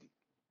fixed.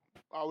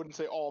 I wouldn't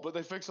say all, but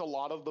they fixed a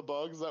lot of the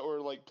bugs that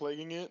were like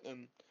plaguing it,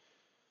 and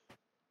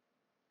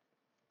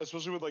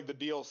especially with like the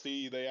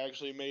DLC, they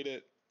actually made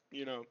it,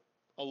 you know,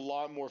 a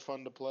lot more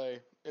fun to play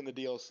in the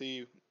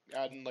DLC,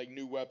 adding like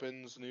new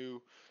weapons,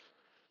 new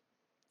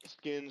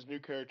skins, new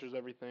characters,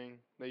 everything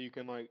that you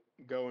can like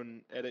go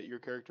and edit your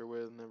character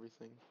with and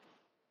everything.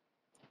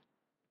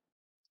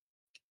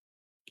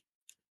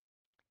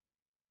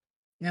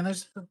 And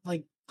there's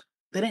like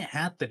they didn't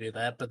have to do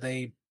that, but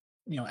they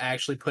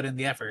actually put in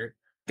the effort,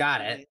 got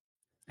it,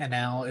 and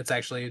now it's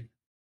actually.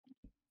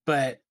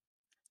 But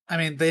I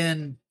mean,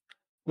 then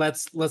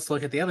let's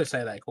look at the other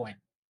side of that coin,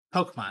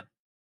 Pokemon.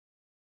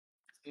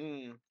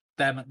 Mm.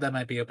 That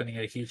might be opening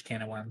a huge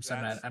can of worms.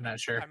 That's, I'm not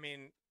sure. I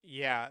mean,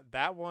 yeah,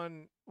 that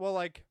one. Well,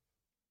 like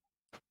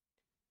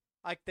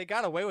they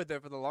got away with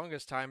it for the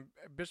longest time,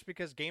 just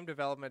because game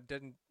development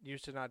didn't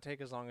used to not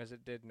take as long as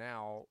it did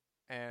now,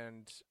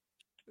 and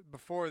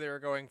before they were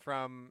going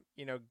from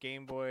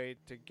Game Boy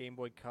to Game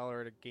Boy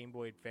Color to Game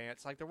Boy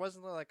Advance. Like there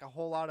wasn't like a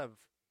whole lot of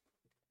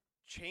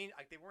change.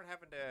 Like they weren't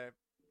having to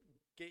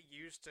get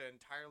used to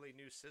entirely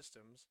new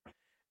systems,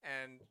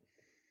 and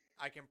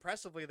like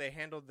impressively they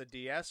handled the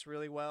DS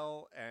really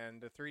well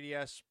and the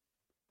 3DS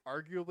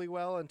arguably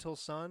well until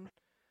Sun.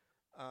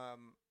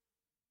 Um,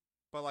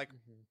 but like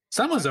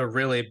Sun was by, a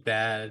really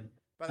bad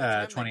by the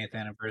time 20th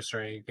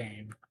anniversary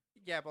game.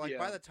 yeah, but like Yeah.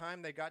 by the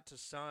time they got to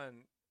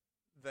Sun,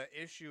 the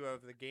issue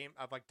of the game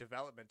of like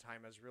development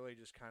time has really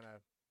just kind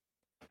of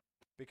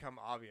become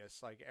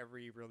obvious. Like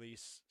every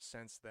release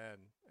since then,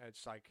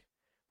 it's like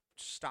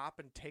stop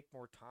and take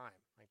more time.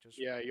 Like just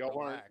Yeah, y'all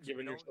weren't relax. We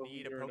giving don't yourself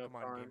need a near enough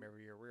Pokemon game time.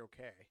 every year. We're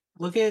okay.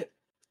 Look at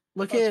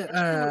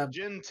Especially with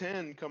Gen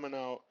 10 coming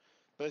out.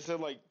 They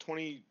said like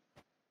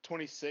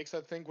 2026,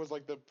 I think, was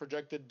like the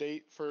projected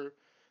date for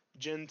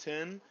Gen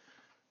 10.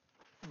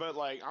 But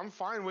like, I'm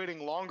fine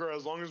waiting longer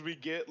as long as we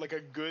get like a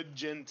good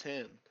Gen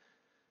 10.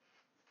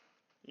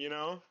 You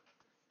know?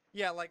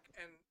 Yeah, like,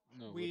 and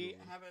No, we literally.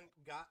 haven't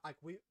got like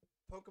we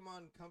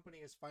Pokemon Company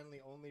has finally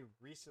only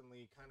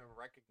recently kind of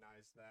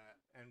recognized that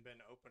and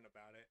been open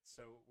about it.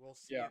 So we'll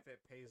see Yeah. if it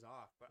pays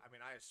off. But I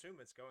mean, I assume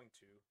it's going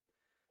to.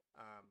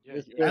 Yeah,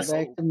 Just you get That's-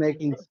 back hope. to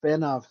making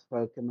spin-offs,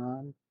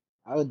 Pokemon.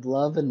 I would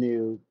love a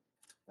new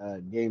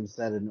game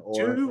set in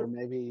Ore, or do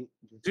maybe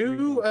just do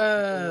remake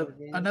the Ore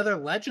games. another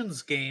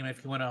Legends game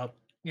if you want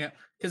to.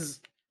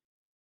 Because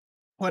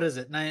what is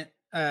it?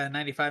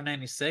 95,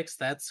 96?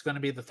 That's going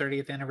to be the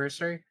 30th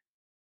anniversary.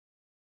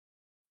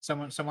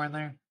 Somewhere in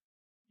there.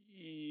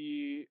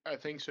 I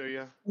think so,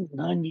 yeah.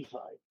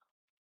 95.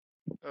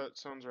 That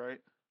sounds right.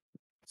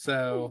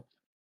 So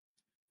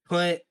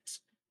put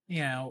you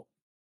know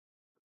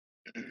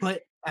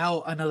put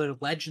out another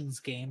Legends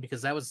game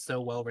because that was so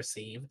well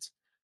received,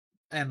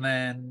 and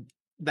then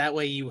that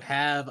way you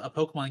have a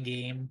Pokemon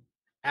game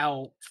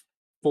out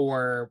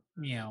for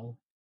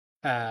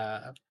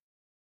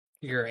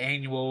your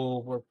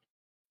annual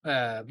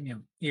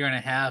year and a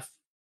half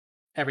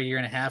every year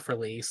and a half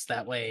release.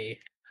 That way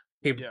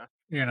people, Yeah.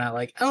 you're not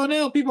like, oh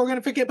no, people are going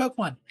to forget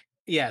Pokemon.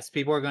 Yes,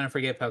 people are going to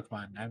forget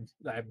Pokemon. I'm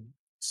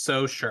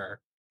so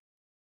sure.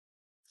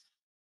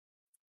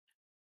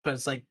 But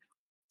it's like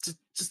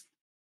just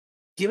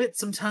give it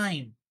some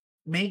time.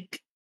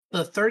 Make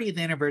the 30th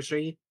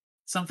anniversary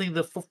something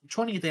the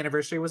 20th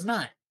anniversary was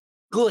not.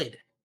 Good.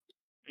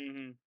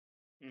 Mhm.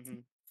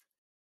 Mhm.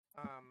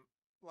 Um,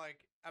 like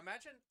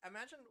imagine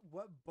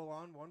what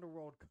Balan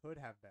Wonderworld could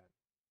have been.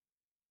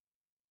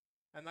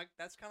 And like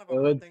that's kind of a It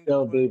hard would thing to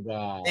still put. be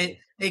bad.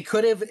 It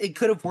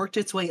could have worked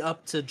its way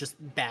up to just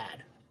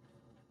bad.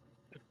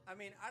 I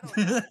mean, I don't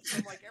know.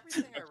 From like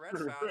everything I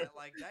read about it,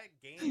 like that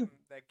game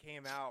that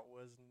came out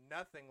was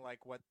nothing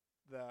like what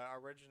the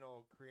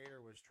original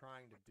creator was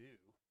trying to do.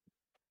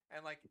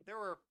 And like there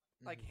were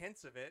like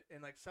hints of it,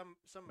 and like some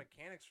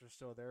mechanics were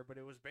still there, but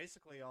it was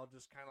basically all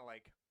just kind of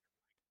like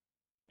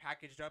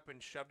packaged up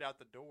and shoved out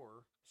the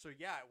door. So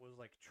yeah, it was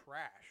like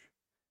trash.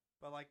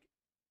 But like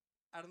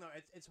I don't know,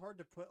 it's hard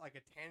to put like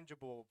a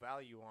tangible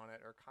value on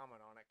it or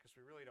comment on it because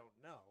we really don't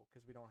know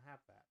because we don't have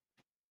that.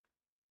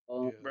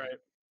 Well, Yeah. Right.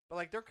 But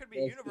like there could be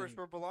a universe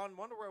where Beyond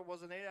Wonderworld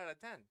was an 8 out of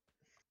 10.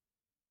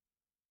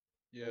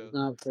 Yeah. let's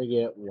not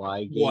forget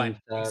why One. games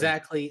have.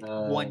 Exactly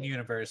one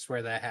universe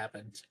where that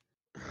happened.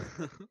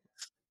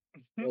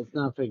 Let's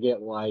not forget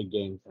why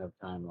games have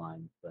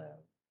timelines, though.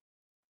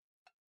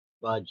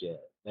 Budget.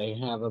 They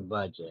have a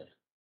budget.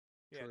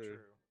 Yeah, True. true.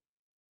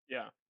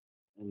 Yeah.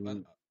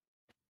 And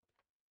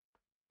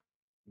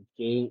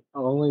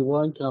only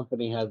one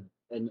company has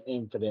an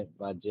infinite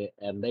budget,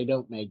 and they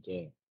don't make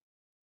games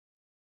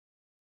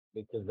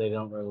because they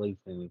don't release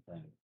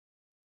anything,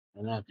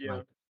 and that's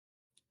Yeah.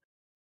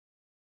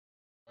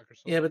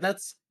 Microsoft. Yeah, but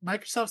that's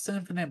Microsoft's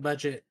infinite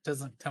budget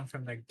doesn't come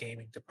from their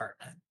gaming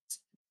department.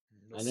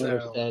 I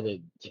never So- said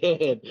it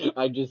did.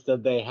 I just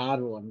said they had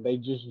one. They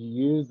just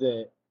use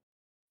it.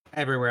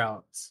 Everywhere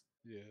else.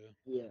 Yeah.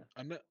 Yeah.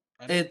 I know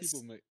It's-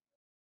 people make.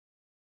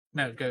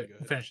 No, Okay, go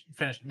ahead.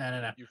 finish.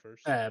 No. You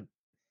first.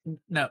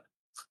 No,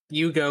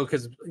 you go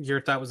because your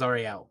thought was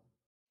already out.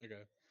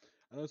 Okay.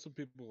 I know some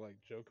people like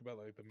joke about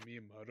like the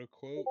Miyamoto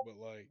quote, but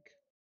like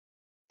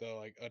the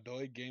like a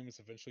delayed game is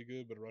eventually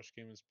good, but a rush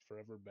game is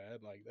forever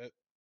bad. Like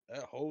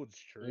that holds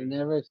true. He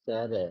never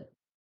said it.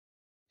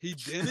 He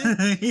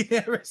didn't, He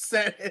never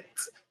said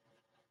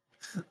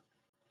it.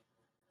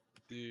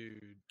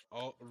 dude.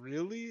 Oh,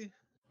 really?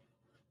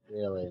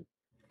 Really.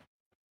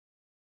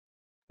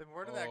 Then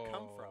where did that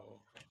come from? Oh.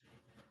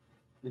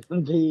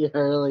 The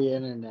early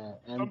internet.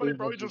 And Somebody people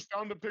probably just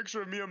found a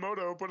picture of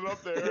Miyamoto, put it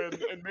up there,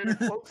 and made a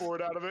quote board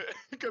out of it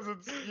because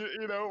it's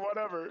you know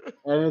whatever.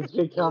 And it's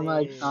become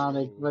Bro.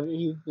 iconic, but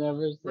he's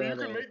never said But you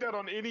can it. make that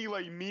on any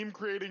like meme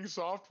creating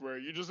software.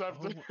 You just have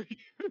Oh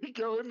to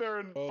go in there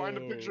and find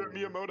a picture of Oh.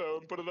 Miyamoto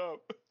and put it up.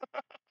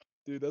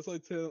 Dude, that's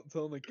like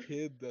telling a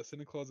kid that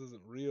Santa Claus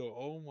isn't real.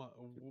 Oh my,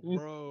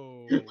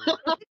 bro.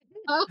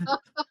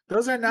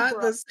 Those are not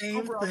Cooper, the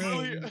same Cooper,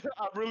 thing.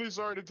 I'm really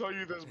sorry to tell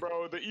you this,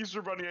 bro. The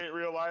Easter Bunny ain't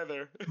real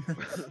either.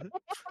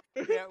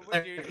 Yeah,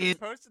 There dude, you is-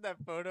 posted that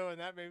photo, and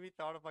that made me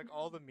thought of like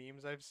all the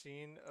memes I've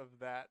seen of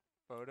that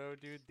photo,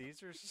 dude.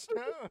 These are so.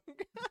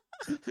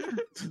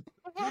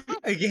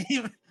 A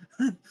game,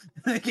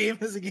 a game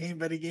is a game,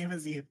 but a game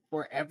is a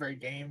forever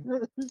game.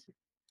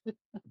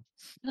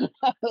 I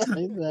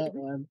like that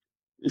one.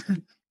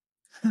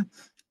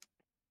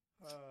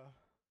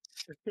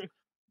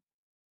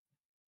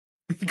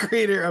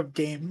 Creator of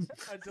game.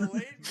 A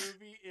delayed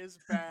movie is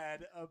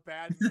bad. A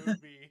bad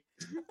movie.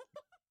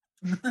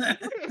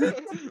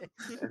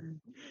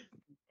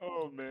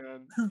 Oh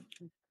man.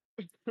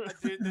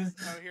 Dude, this.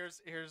 Oh,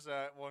 here's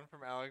one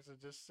from Alex.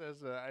 It just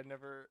says, "I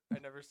never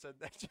said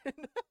that shit."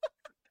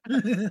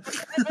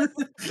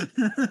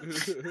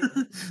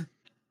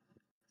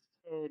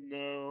 Oh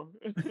no.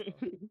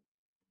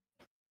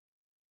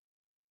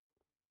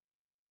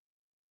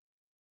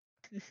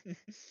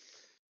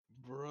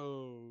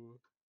 Bro.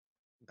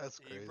 That's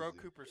You crazy.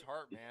 broke Cooper's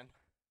heart, man.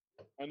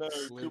 I know,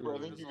 Cooper. I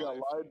think you got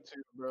lied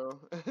to, bro.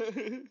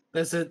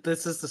 This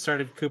is the start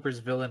of Cooper's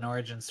villain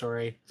origin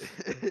story.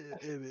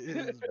 It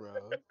is,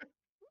 bro.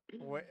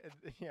 What?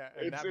 Yeah,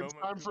 in It's that moment,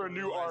 time for a Cooper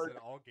new realized arc.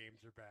 that all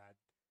games are bad.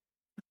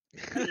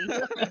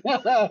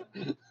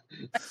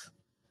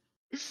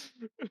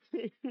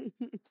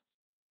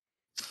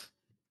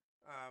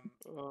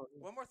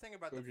 One more thing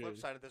about the flip Okay.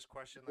 side of this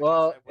question, like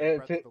Well, you said with if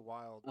Breath it- of the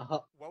Wild,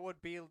 what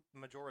would be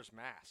Majora's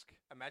Mask?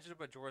 Imagine if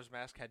Majora's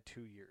Mask had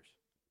 2 years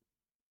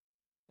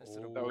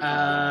instead of That would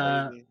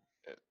one. be crazy.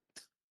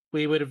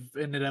 We would have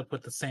ended up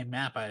with the same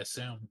map, I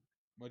assume.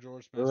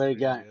 Majora's We Mask would've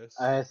got,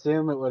 3DS. I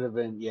assume it would have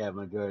been,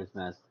 Majora's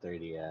Mask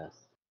 3DS.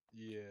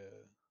 Yeah.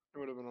 It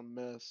would have been a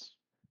mess.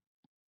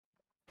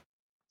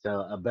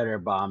 So a better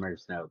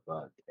Bomber's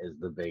Notebook is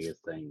the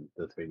biggest thing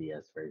the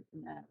 3DS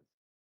version has.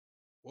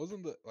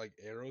 Wasn't the like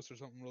arrows or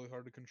something really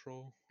hard to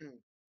control?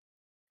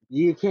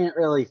 You can't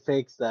really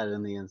fix that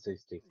in the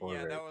N64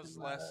 Yeah, that version, was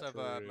less though. of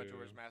a True.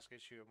 Majora's Mask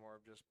issue, more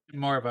of just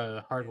More of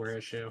a hardware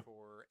issue.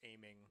 for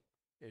aiming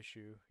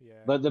issue.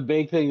 Yeah. But the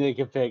big thing they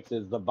can fix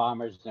is the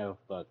Bomber's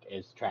Notebook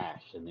is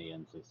trash in the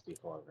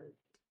N64 version.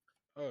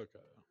 Okay.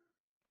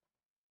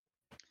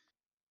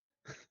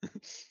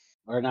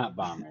 Or not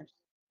Bombers.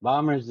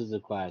 Bombers is a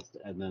quest,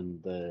 and then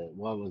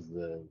what was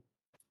the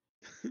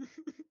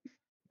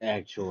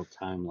actual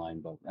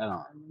timeline book? I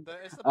don't remember.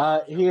 It's the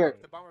Bomber's here.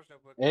 Notebook. The Bomber's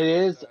Notebook. It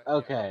is? Yeah,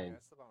 Okay. Yeah,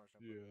 it's the Bomber's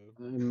Notebook.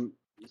 Yeah. I'm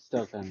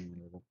still kind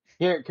of weird.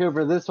 Here,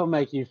 Cooper, this will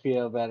make you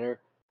feel better.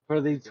 For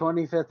the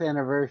 25th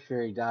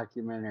anniversary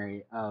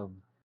documentary of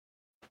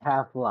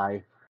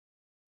Half-Life,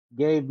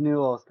 Gabe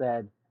Newell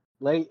said,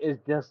 "Late is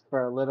just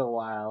for a little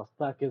while,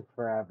 stuck is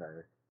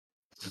forever."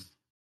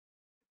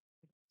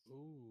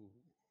 Ooh.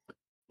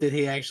 Did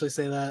he actually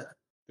say that?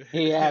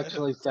 He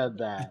actually said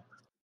that.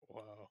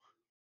 Wow.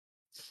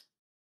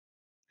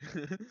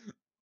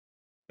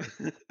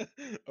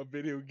 A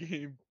video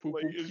game poo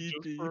Like, poo it's pee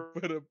just pee, for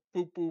but a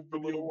poo poo a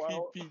video little pee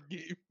while. pee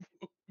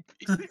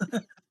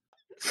game.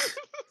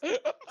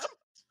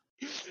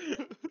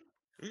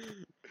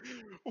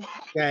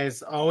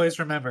 Guys, always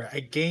remember, a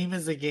game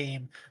is a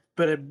game,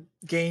 but a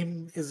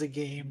game is a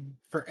game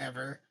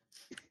forever.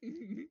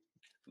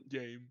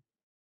 Game.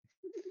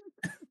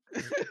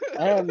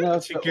 I don't know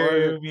if the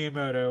order. Shigeru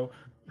Miyamoto, I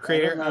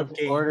creator don't know of if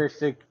game. Order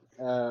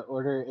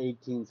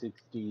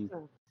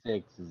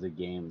 1866 is a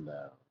game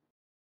though.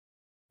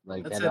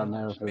 Like That's I don't a-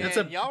 know if That's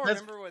Man, a- y'all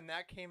that's- remember when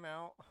that came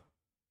out?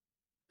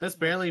 That's The-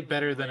 barely the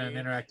better than an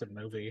rage. interactive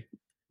movie.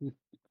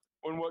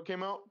 When what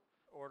came out?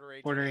 Order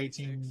Order 1886.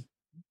 18.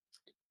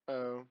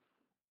 Oh,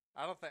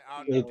 I don't think.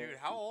 It- Dude,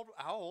 how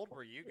old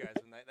were you guys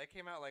when that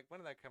came out? Like, when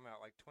did that come out?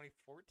 Like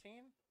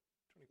 2014?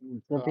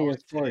 it's a I was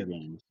PS4 10.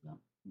 game. So,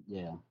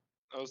 yeah.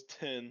 I was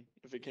 10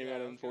 if it came Yeah,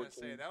 out I in was gonna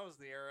 14. say that was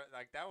the era.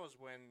 Like, that was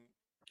when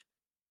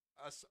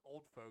us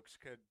old folks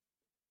could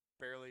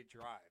barely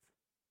drive.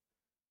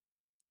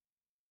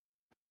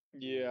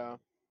 Yeah.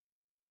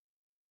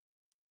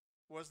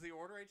 Was the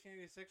Order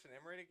 1886 an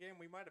M-rated game?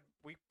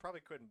 We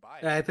probably couldn't buy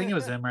it. I think it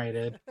was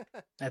M-rated.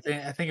 I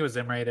think it was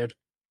M-rated.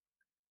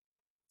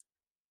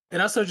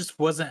 It also just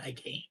wasn't a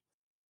game.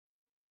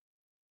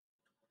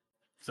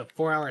 It's a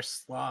 4-hour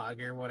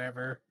slog or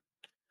whatever.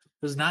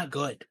 It was not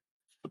good.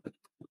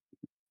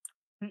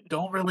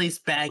 Don't release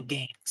bad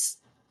games.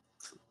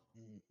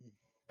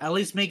 At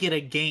least make it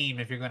a game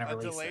if you're going to A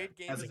release delayed it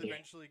game as a is game.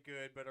 eventually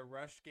good, but a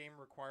rushed game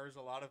requires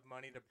a lot of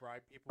money to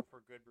bribe people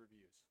for good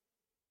reviews.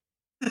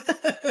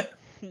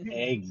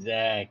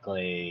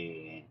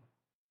 Exactly.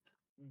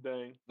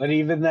 Dang. But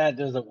even that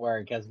doesn't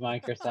work, as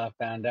Microsoft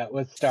found out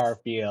with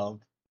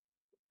Starfield.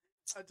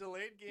 A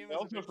delayed game They is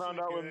also eventually found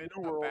out with good.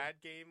 New A World. bad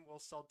game will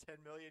sell 10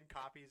 million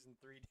copies in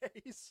 3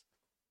 days.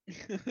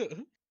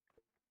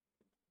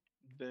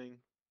 Dang.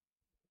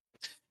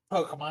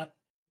 Pokemon.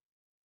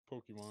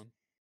 Pokemon.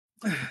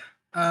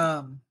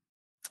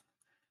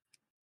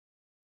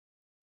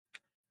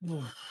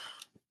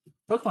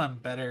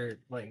 Pokemon better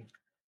like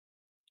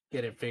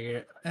get it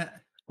figured.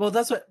 Well,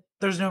 that's what.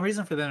 There's no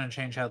reason for them to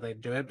change how they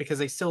do it because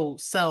they still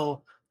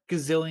sell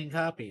gazillion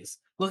copies.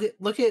 Look at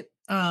Because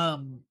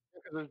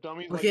there's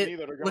dummies Look like at- me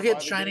that are look gonna at buy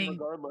the Shining- game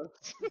regardless.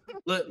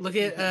 look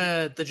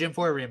at the Gen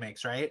 4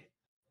 remakes, right?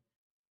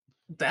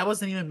 That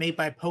wasn't even made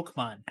by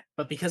Pokemon,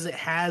 but because it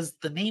has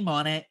the name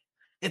on it,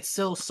 it's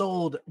still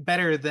sold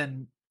better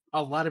than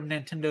a lot of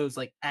Nintendo's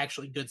like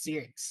actually good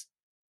series.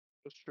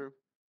 That's true.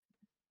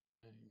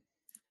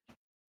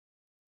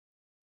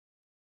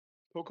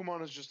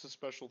 Pokemon is just a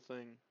special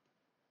thing.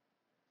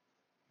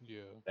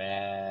 Yeah.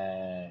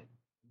 Bad.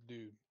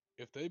 Dude,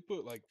 if they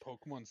put like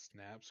Pokemon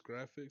Snaps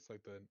graphics,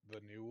 like the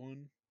new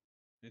one,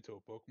 into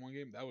a Pokemon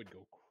game, that would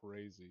go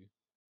crazy.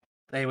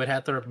 They would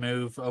have to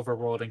remove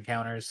overworld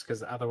encounters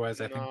because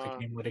otherwise, I think the Nah.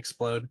 game would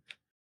explode.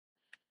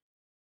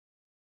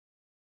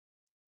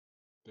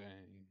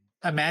 Dang.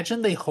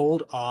 Imagine they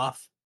hold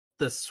off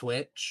the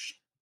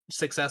Switch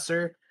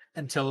successor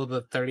until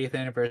the 30th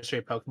anniversary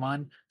of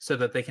Pokemon so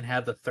that they can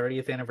have the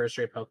 30th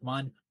anniversary of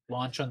Pokemon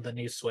launch on the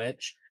new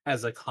Switch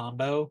as a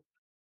combo.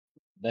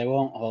 They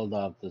won't hold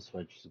off the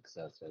Switch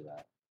successor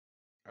though.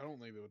 I don't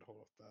think they would hold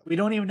off that. We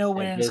don't even know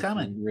when It it's gets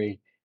coming.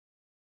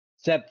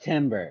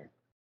 September.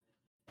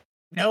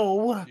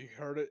 No. You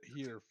heard it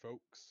here,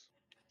 folks.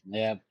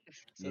 Yep,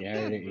 you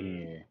heard it September.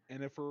 here.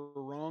 And if we're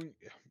wrong,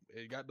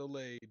 it got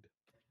delayed.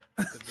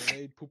 It's a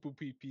delayed poo poo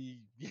pee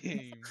pee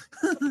game.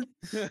 I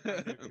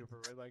knew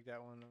Cooper would like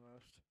that one the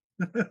most.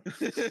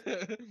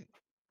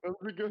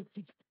 That's because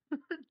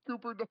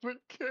Cooper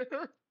doesn't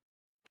care.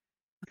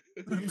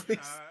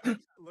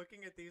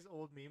 Looking at these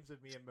old memes of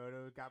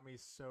Miyamoto got me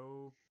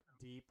so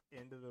deep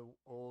into the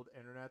old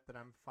internet that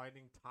I'm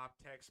finding top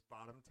text,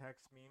 bottom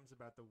text memes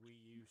about the Wii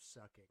U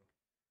sucking.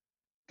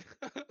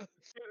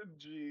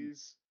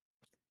 Jeez.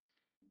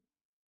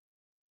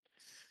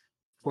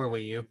 Poor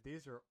Wii U. Dude,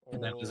 these are You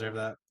old. don't deserve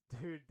that.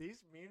 Dude,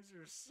 these memes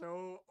are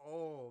so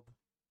old.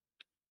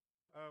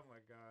 Oh my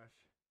gosh.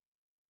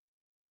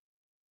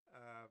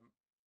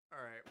 All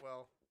right.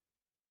 Well,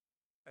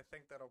 I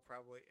think that'll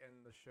probably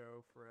end the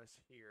show for us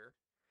here.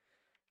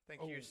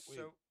 Thank you wait.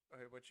 so.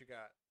 Okay, what you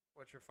got?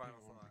 What's your final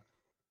Hang on. thought?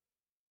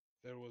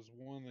 There was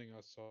one thing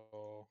I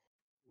saw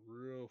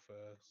real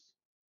fast.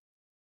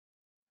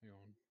 Hang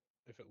on.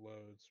 If it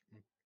loads.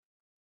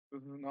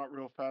 This is not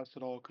real fast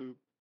at all, Coop.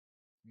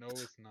 No,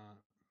 it's not.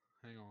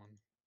 Hang on.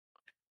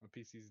 My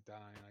PC's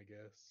dying, I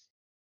guess.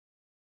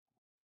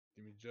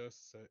 Give me just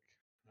a sec.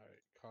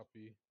 Alright,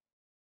 copy.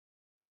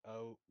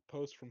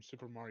 Post from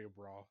Super Mario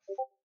Bros.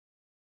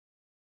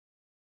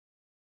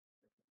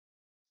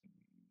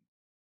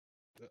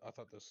 I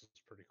thought this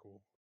was pretty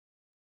cool.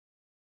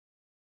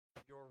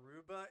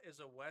 Yoruba is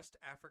a West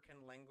African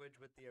language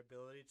with the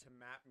ability to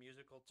map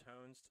musical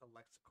tones to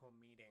lexical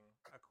meaning.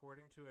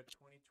 According to a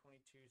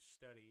 2022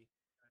 study,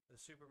 the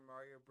Super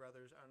Mario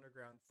Bros.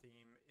 Underground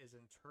theme is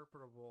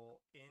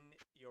interpretable in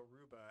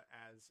Yoruba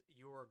as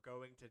 "You are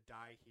going to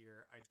die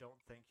here. I don't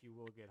think you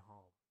will get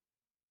home."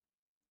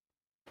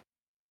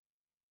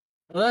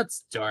 Well,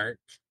 that's dark.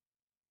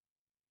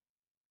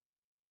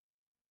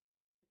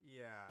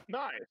 Yeah.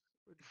 Nice.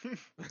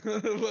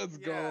 Let's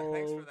Yeah, go.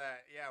 thanks for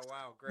that. Yeah,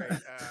 wow, great.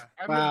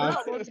 And Wow.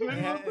 with that, let's move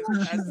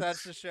Yeah, on.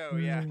 that's the show.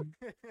 Yeah.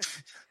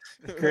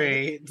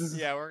 Great.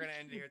 Yeah, we're gonna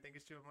end it here. Thank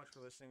you so much for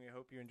listening. We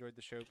hope you enjoyed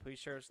the show. Please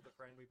share us with a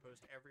friend. We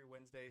post every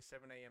Wednesday,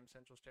 7 a.m.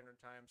 Central Standard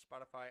Time.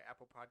 Spotify,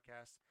 Apple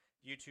Podcasts,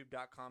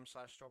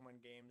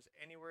 YouTube.com/StormWindGames.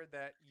 Anywhere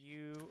that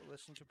you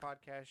listen to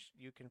podcasts,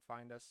 you can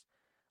find us.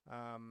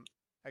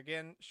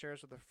 Again, share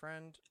us with a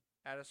friend.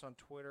 Add us on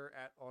Twitter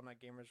at All Night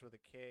Gamers with a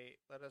K.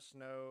 Let us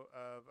know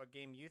of a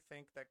game you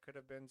think that could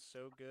have been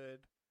so good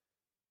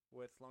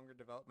with longer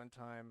development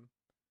time,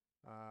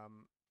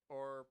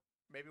 or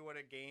maybe what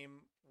a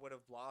game would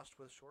have lost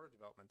with shorter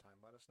development time.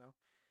 Let us know,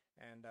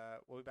 and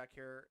we'll be back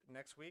here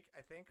next week.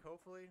 I think,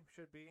 hopefully,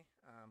 should be.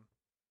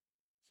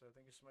 So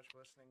thank you so much for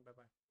listening. Bye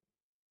bye.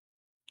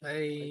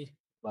 Bye.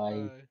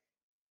 Bye. Bye.